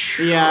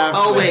Yeah.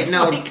 Oh, wait, It's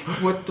no. like-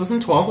 What,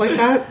 wasn't 12 like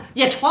that?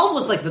 Yeah, 12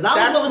 was that was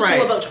That's what was right.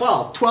 cool about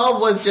 12.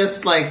 12 was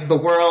just, the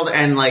world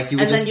and, you would And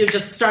just... then you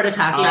just start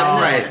attacking, That's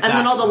and then, right. and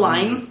then all the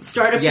lines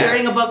start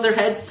appearing Yes. above their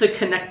heads to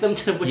connect them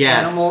to which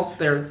Yes. animal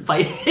they're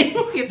fighting.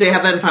 They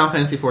have that in Final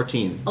Fantasy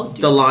 14. Oh, do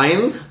the they?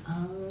 lines,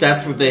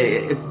 that's what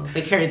they...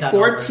 They carried that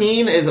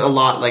 14 is a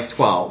lot like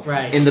 12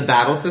 Right. in the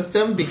battle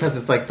system because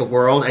it's the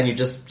world and you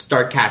just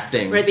start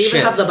casting over. Right, they even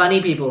shit. have the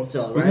bunny people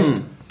still,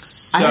 right?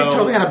 So, I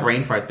totally had a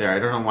brain fart there. I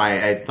don't know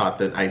why I thought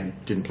that I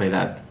didn't play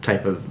that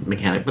type of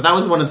mechanic, but that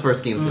was one of the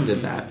first games that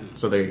did that.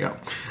 So there you go.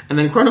 And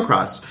then Chrono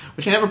Cross,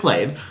 which I never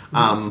played,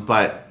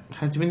 but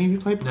do any of you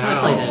play? No. I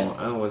played it.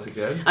 Oh, was it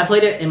good? I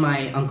played it in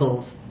my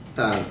uncle's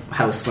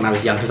house when I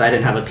was young because I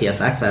didn't have a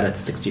PSX. I had a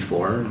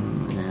 64.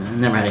 I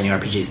never had any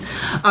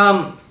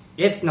RPGs.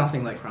 It's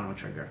nothing like Chrono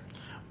Trigger.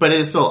 But it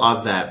is still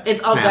of that.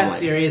 It's of family. that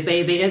series.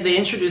 They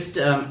introduced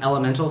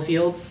elemental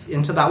fields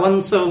into that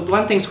one. So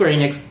one thing Square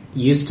Enix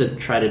used to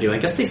try to do, I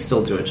guess they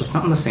still do it, just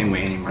not in the same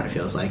way anymore. It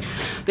feels like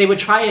they would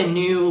try a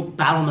new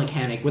battle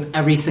mechanic with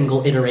every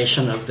single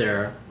iteration of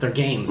their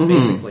games,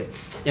 basically.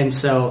 And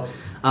so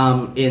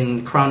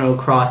in Chrono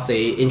Cross,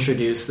 they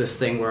introduced this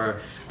thing where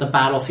the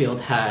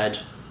battlefield had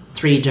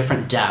 3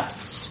 different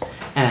depths.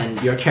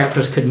 And your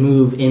characters could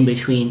move in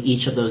between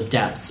each of those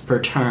depths per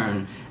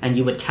turn, and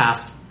you would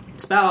cast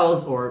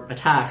spells or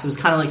attacks. It was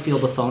kind of like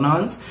Field of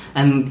Phonons,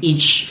 and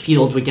each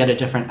field would get a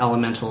different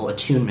elemental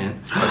attunement.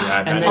 Oh, yeah,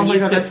 And that then is- my you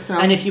God, could, that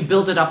sounds- and if you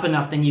build it up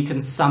enough, then you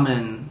can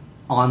summon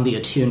on the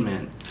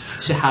attunement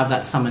to have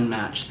that summon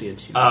match the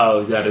attunement.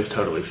 Oh, that is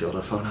totally Field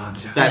of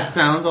Phonons. Yeah. That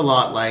sounds a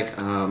lot like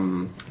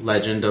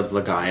Legend of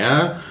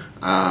Legaia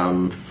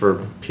for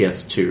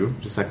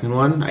PS2, the second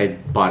one. I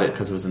bought it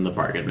because it was in the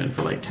bargain bin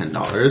for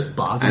 $10.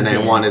 Bargain and I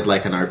bin. wanted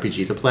an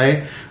RPG to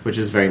play, which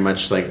is very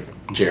much like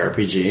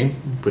JRPG,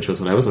 which was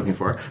what I was looking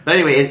for. But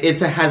anyway, it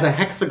has a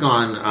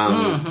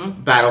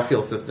hexagon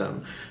battlefield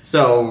system.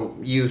 So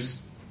you...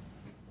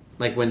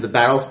 when the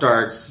battle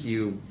starts,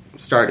 you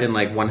start in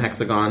one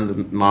hexagon,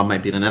 the mob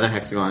might be in another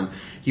hexagon.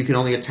 You can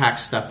only attack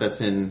stuff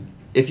that's in...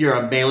 If you're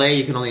a melee,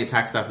 you can only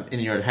attack stuff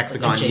in your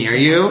hexagon Adjacent near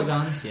you.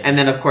 hexagons, yeah. And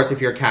then, of course,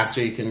 if you're a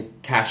caster, you can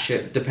cast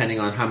shit depending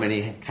on how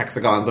many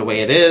hexagons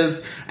away it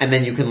is. And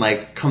then you can,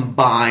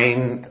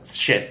 combine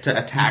shit to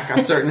attack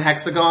a certain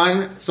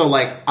hexagon. So,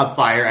 a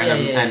fire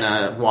and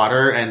Yeah, a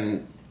water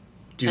and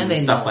do And they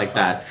stuff like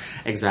nullify. that.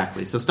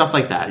 Exactly. So stuff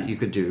like that you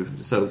could do.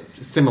 So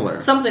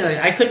similar. Something like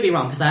I could be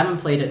wrong because I haven't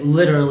played it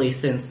literally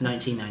since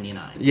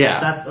 1999.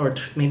 Yeah.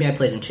 Maybe I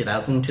played in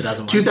 2000,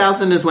 2001.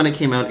 2000 is when it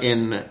came out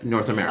in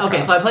North America.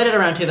 Okay, so I played it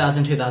around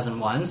 2000,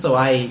 2001. So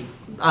I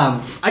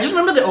just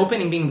remember the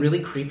opening being really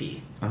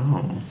creepy.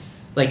 Oh.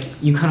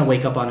 You kind of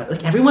wake up on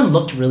it. Everyone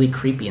looked really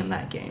creepy in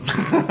that game.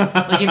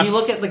 If you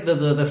look at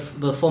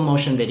the full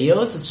motion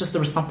videos, it's just there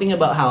was something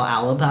about how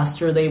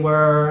alabaster they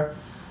were,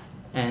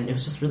 and it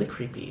was just really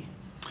creepy.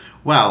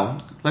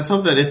 Well, let's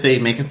hope that if they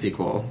make a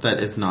sequel,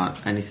 that it's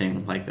not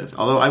anything like this.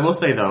 Although I will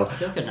say though, I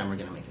feel like they're never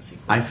going to make a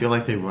sequel. I feel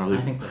like they probably.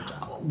 I think they're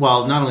done.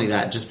 Well, not only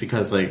that, just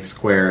because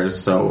Square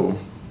is so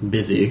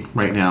busy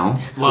right now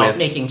Well, with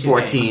making 2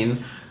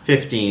 14,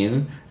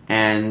 15,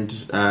 and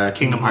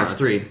Kingdom Hearts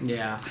 3.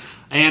 Yeah.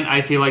 And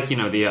I feel like,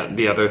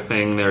 the other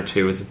thing there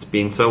too is it's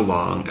been so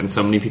long and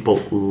so many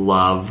people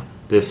love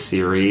this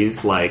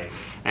series. And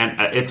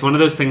it's one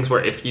of those things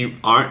where if you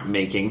aren't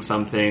making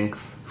something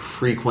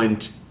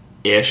frequent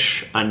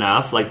ish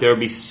enough. Like, there would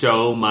be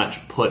so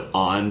much put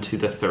on to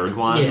the third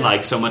one, Yeah.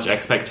 like so much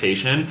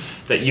expectation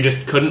that you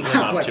just couldn't live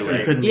up to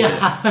it. Couldn't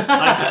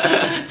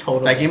Yeah.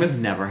 Totally. That game is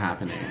never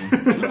happening.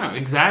 No,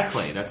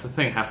 exactly. That's the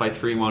thing. Half-Life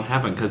 3 won't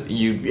happen because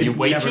you It's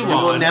wait never too gonna- It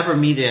will long. never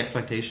meet the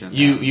expectations.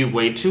 You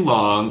wait too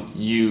long.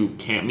 You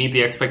can't meet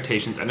the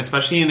expectations, and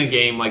especially in a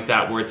game like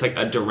that where it's like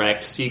a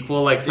direct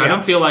sequel. Like, so I Yeah.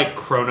 don't feel like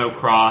Chrono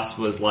Cross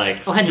was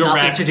like Well, it had direct.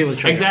 nothing to do with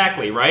Trigger.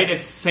 Exactly right.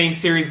 It's the same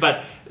series,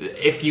 but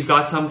if you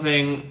got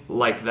something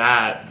like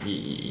that,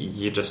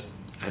 you just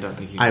I don't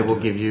think you. I can will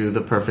do it. give you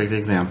the perfect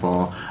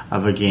example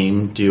of a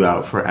game due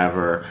out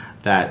forever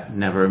that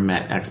never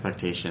met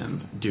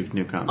expectations. Duke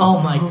Nukem. Oh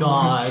my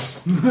god.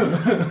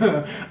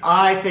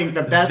 I think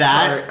the best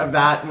That- part of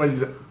that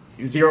was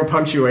Zero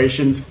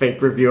Punctuation's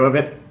fake review of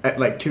it at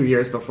like 2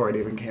 years before it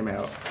even came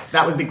out.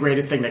 That was the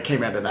greatest thing that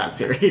came out of that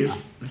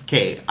series.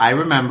 Okay, I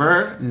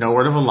remember, no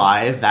word of a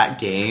lie, that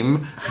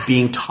game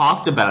being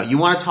talked about. You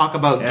want to talk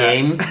about Yeah.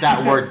 games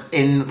that were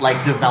in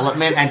like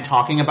development and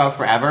talking about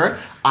forever?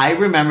 I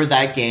remember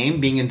that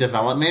game being in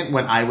development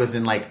when I was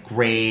in like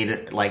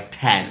grade like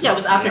 10. Yeah, it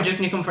was after Duke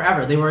Nukem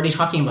Forever. They were already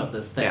talking about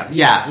this thing. Yeah.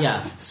 Yeah.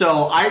 Yeah.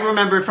 So I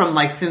remember from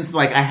like since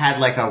like I had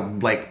like a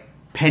like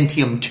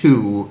Pentium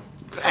 2.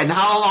 And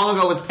how long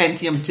ago was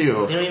Pentium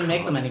 2? They don't even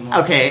make them anymore.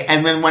 Okay,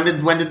 and then when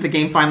did the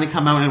game finally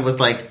come out and it was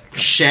like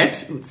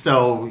shit?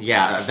 So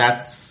yeah,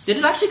 that's Did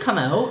it actually come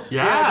out?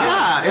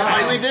 Yeah, it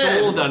finally did.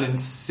 Sold an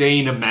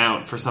insane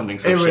amount for something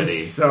so It shitty.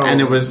 was so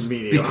and it was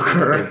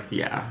mediocre.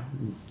 Yeah.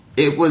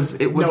 It was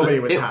Nobody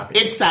was happy.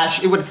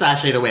 It would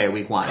sashayed away at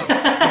week 1.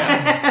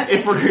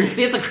 If we're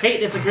See, it's a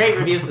great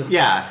review system.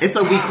 yeah, it's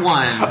a week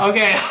 1.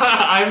 Okay,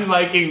 I'm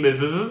liking this.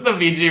 This is the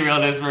VG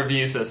Realness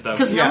review system.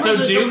 'Cause numbers So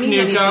just Duke don't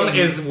mean Nukem anything.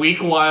 is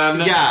week 1.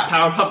 Yeah.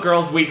 Powerpuff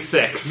Girls week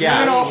 6.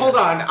 Yeah. No, hold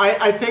on.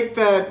 I think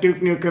that Duke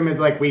Nukem is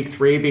like week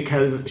 3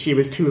 because she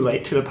was too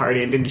late to the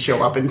party and didn't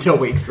show up until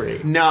week 3.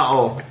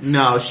 No,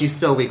 she's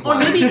still week Or 1.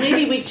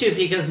 maybe week 2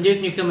 because Duke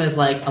Nukem is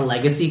like a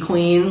legacy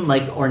queen,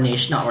 like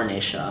Ornacia, not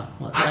Ornacia.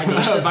 What?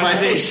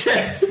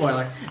 Vivacious.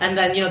 Spoiler. And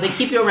then they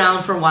keep you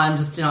around for one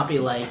just to not be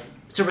like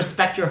to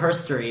respect your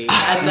history,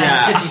 and then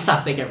Yeah. because you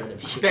suck, they get rid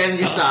of you. Then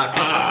you suck.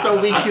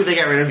 So week 2 they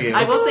get rid of you.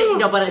 I will say,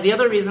 but the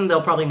other reason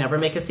they'll probably never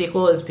make a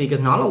sequel is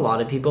because not a lot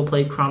of people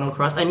played Chrono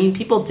Cross. I mean,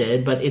 people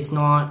did, but it's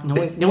not.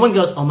 No one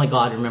goes, "Oh my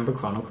god, remember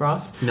Chrono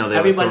Cross?" No, they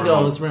everyone always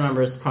go, goes,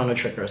 remembers Chrono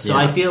Trigger. So Yeah.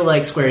 I feel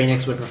like Square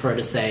Enix would prefer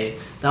to say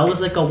that was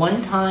like a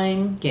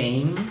one-time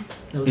game.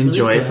 That was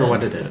Enjoy really it for good,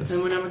 what it is.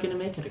 and we're never going to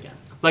make it again.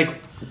 Like,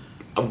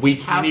 we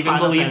Have can't even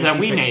Final believe that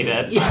we Fantasy made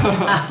it.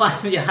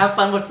 16. Have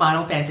fun with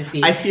Final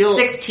Fantasy. I feel-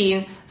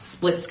 16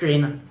 split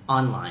screen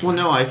online. Well,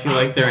 no, I feel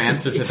like their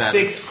answer to that.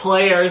 6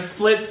 player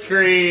split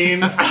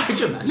screen. Could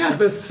you imagine?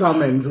 The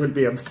summons would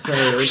be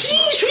absurd.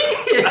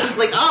 It's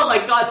like, oh my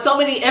god, so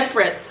many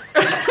ifrits.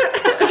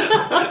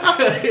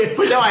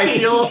 But no, I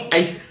feel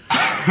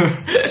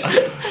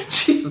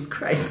Jesus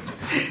Christ.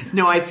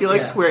 I feel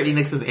like Yeah. Square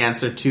Enix's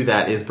answer to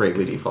that is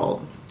Bravely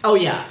Default. Oh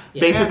yeah.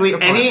 Basically,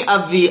 good any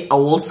of the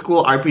old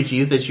school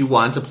RPGs that you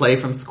want to play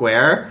from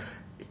Square,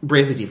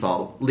 Bravely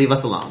Default. Leave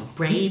us alone.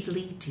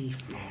 Bravely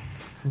Default.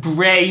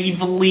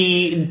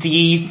 Bravely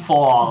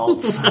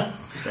default.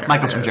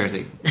 Michael's from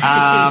Jersey.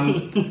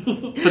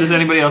 So does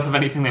anybody else have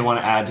anything they want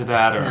to add to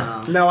that? Or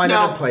No. No, I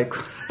No. never played.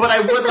 But I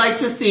would like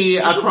to see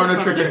a Chrono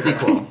Trigger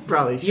sequel.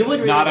 Probably You would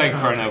really not a like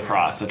Chrono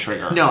Cross, a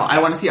Trigger. No, I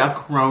want to see a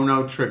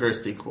Chrono Trigger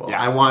sequel.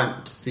 Yeah. I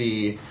want to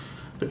see...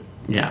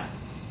 Yeah.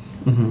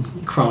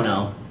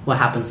 Chrono. What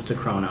happens to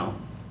Chrono?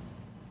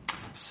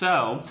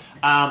 So,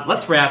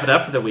 let's wrap it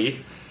up for the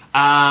week.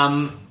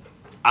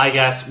 I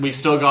guess we've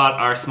still got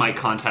our Smite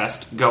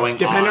contest going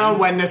Depending on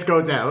when this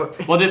goes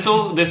out. Well, this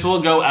will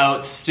go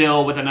out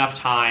still with enough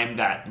time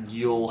that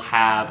you'll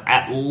have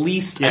at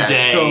least Yeah, a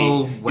day. till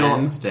You'll-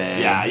 Wednesday.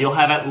 Yeah, you'll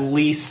have at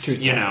least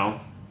Tuesday.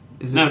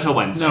 till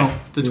Wednesday. No,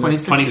 the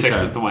 26th. 26th you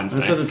is the I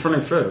Wednesday. said the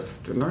 25th,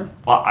 didn't I?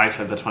 Well, I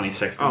said the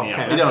 26th. Oh, in the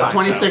okay. episode, No, That's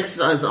fine,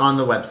 26th is on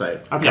the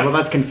website. Okay, Yeah. well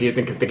that's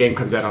confusing because the game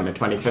comes out on the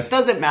 25th.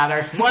 Doesn't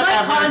matter.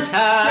 Whatever.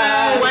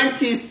 Contest!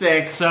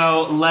 26.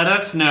 So let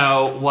us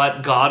know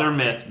what god or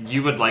myth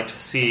you would like to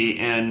see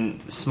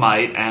in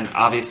Smite, and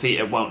obviously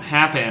it won't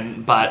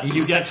happen, but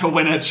you get to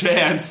win a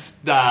chance,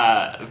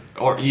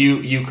 or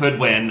you could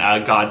win a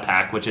God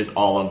Pack, which is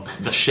all of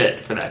the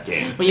shit for that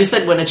game. When you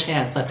said win a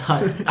chance, I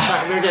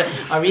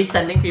thought, are we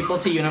sending people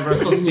to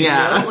Universal Studios?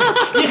 Yeah.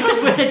 You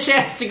could win a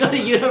chance to go to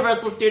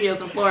Universal Studios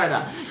in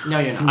Florida. No,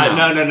 you're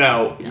not.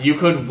 No. You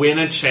could win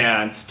a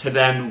chance to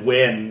then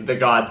win the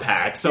God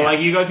Pack. So, like,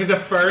 you go through the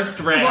first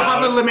round. We'll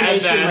have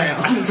elimination and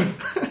then- rounds.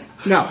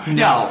 No.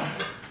 No.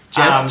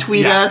 Just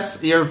tweet yeah.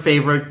 us your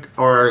favorite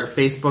or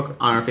Facebook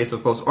on our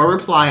Facebook post, or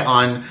reply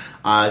on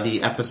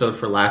the episode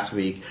for last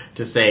week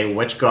to say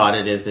which god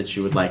it is that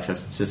you would like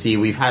us to see.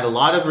 We've had a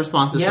lot of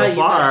responses Yeah, so you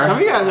far. Some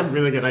of you guys have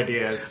really good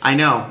ideas. I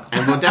know,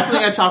 and we're definitely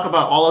going to talk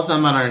about all of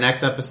them on our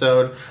next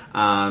episode,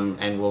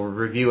 and we'll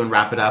review and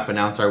wrap it up,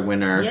 announce our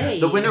winner. Yay.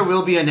 The winner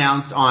will be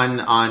announced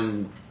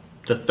on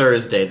the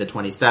Thursday, the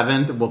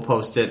 27th. We'll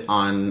post it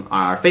on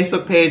our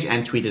Facebook page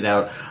and tweet it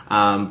out.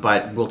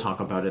 But we'll talk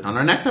about it on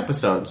our next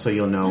episode, so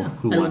you'll know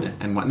who won it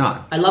and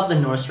whatnot. I love the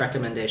Norse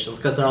recommendations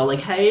because they're all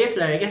like, "Hey,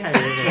 Flurry, hey."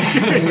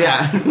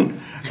 Yeah. But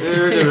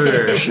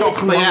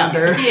yeah.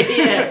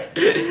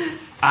 Yeah.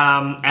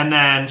 And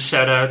then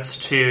shout-outs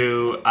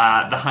to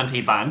the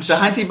Hunty Bunch. The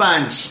Hunty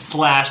Bunch.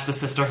 / the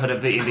Sisterhood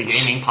of the Indie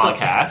Gaming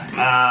Podcast.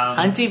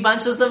 Hunty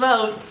bunches of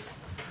oats.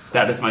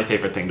 That is my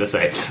favorite thing to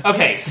say.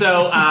 Okay,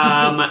 so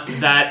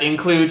that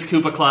includes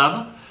Koopa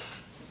Club,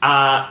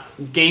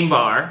 Game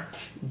Bar,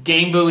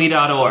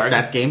 GameBuoy.org.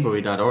 That's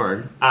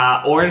GameBuoy.org.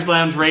 Orange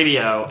Lounge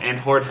Radio, and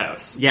Horde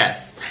House.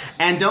 Yes.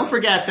 And don't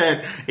forget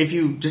that if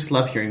you just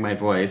love hearing my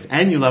voice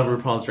and you love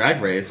RuPaul's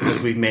Drag Race,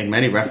 because we've made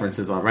many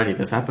references already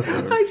this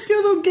episode. I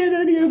still don't get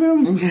any of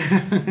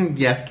them.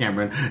 Yes,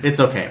 Cameron. It's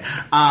okay.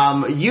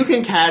 You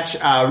can catch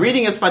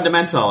Reading is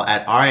Fundamental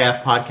at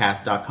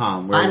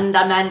rifpodcast.com.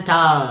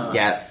 Fundamental.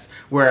 Yes.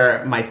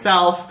 Where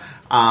myself,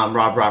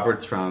 Rob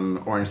Roberts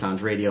from Orange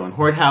Lounge Radio and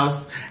Horde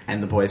House,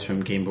 and the boys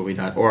from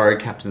GameBuoy.org,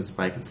 Captain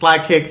Spike and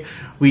Slackkick,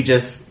 we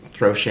just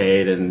throw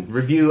shade and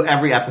review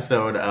every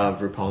episode of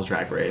RuPaul's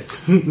Drag Race.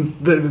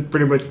 This is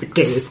pretty much the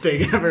gayest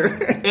thing ever.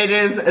 It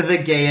is the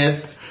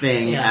gayest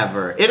thing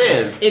ever. It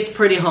is. It's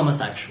pretty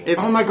homosexual. It's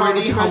Oh my god,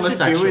 what pretty you guys should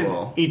do is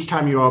homosexual. each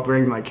time you all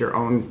bring like your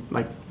own,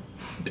 like,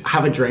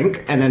 have a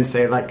drink and then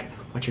say like,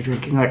 what you're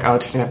drinking? Like, oh,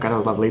 today I've got a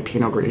lovely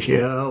Pinot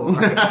Grigio. Or,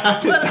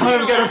 this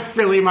time I've got a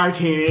Philly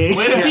Martini.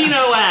 Where the Pinot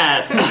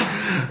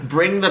at?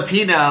 Bring the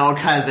Pinot,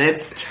 cause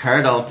it's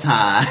turtle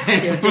time.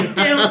 And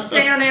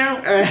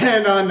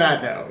on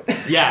that note,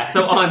 Yeah,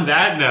 so on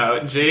that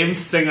note, James,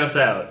 sing us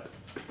out.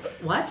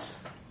 What?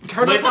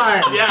 turtle Wait,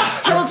 time. yeah.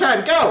 Turtle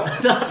time. Go.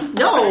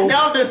 No.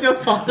 No, there's no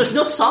song. There's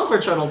no song for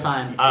Turtle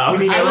Time. I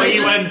mean, I was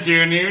you just- went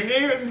do-new.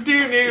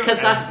 Because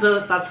that's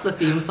the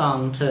theme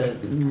song to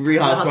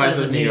Real Housewives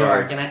of New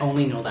York. and I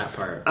only know that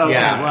part. Okay,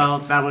 Yeah. well,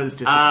 that was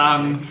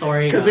disappointing.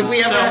 Sorry. Because if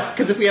we guys. ever,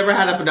 because if we ever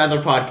had up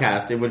another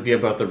podcast, it would be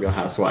about the Real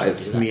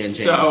Housewives. Me and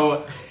James.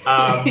 So,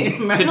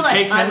 Remember to that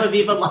take time us...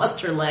 Aviva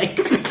lost her leg?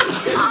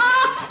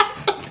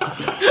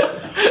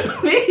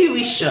 Maybe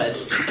we should.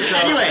 So,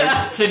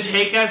 Anyways. to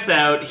take us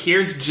out,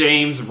 here's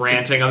James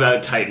ranting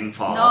about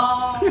Titanfall.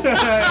 No. Yay.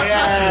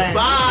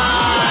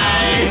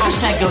 Bye.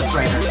 Hashtag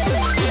Ghostwriter.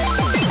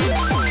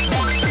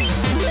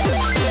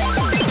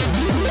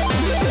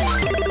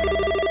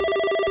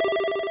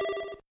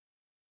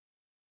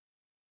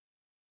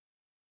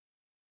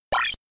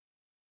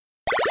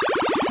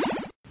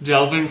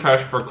 Delvin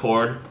pressed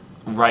record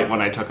right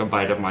when I took a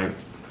bite of my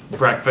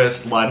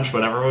breakfast, lunch,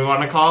 whatever we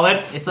want to call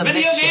it. It's a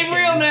Video McChicken. game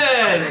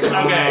realness!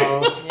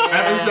 Okay.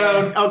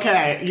 Episode...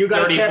 Okay, you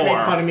guys can't 34.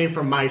 make fun of me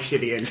for my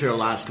shitty intro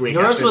last week.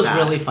 Yours after was that.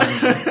 really funny.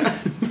 What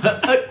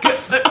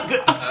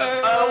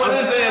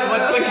is it?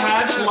 What's the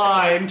catch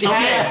line?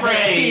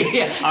 Catchphrase.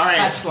 Yeah. All right,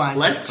 Catchline.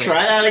 let's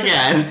try that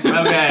again.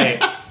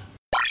 Okay.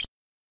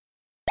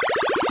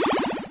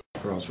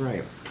 Girl's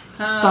right.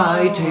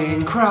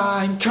 Fighting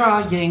crime,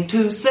 trying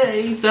to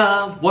save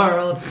the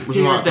world. a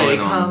Here lot they going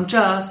on. come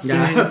just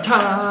Yeah. in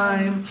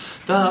time.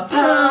 The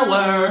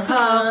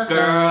Powerpuff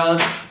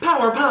Girls.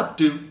 Powerpuff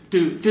do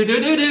do do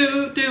do do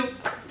do do.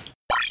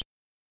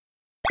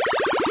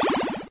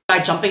 Guy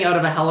jumping out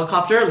of a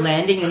helicopter,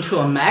 landing into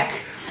a mech,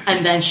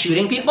 and then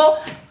shooting people.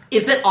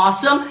 Is it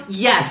awesome?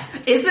 Yes.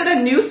 Is it a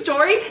news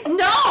story?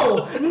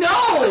 No!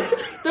 No!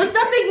 There's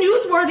nothing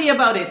newsworthy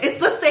about it. It's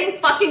the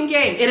same fucking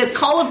game. It is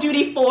Call of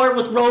Duty 4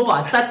 with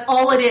robots. That's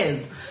all it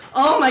is.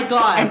 Oh my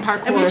god. And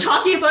parkour. And we're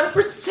talking about it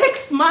for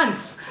 6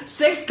 months.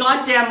 6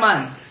 goddamn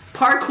months.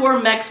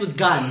 Parkour mechs with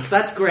guns.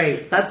 That's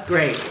great. That's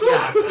great.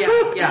 Yeah.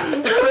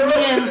 The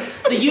Koreans,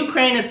 the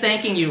Ukraine is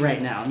thanking you right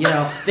now. You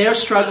know, they're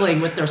struggling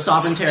with their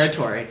sovereign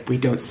territory. We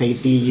don't say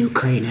the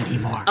Ukraine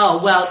anymore. Oh,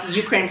 well,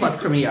 Ukraine plus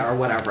Crimea or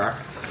whatever.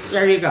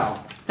 There you go.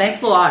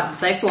 Thanks a lot.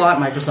 Thanks a lot,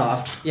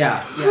 Microsoft.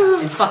 Yeah.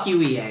 And fuck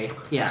you, EA.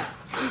 Yeah.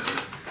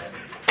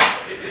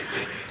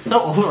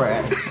 So over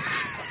it.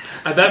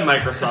 I bet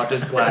Microsoft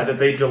is glad that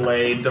they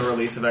delayed the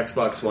release of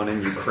Xbox One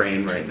in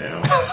Ukraine right now.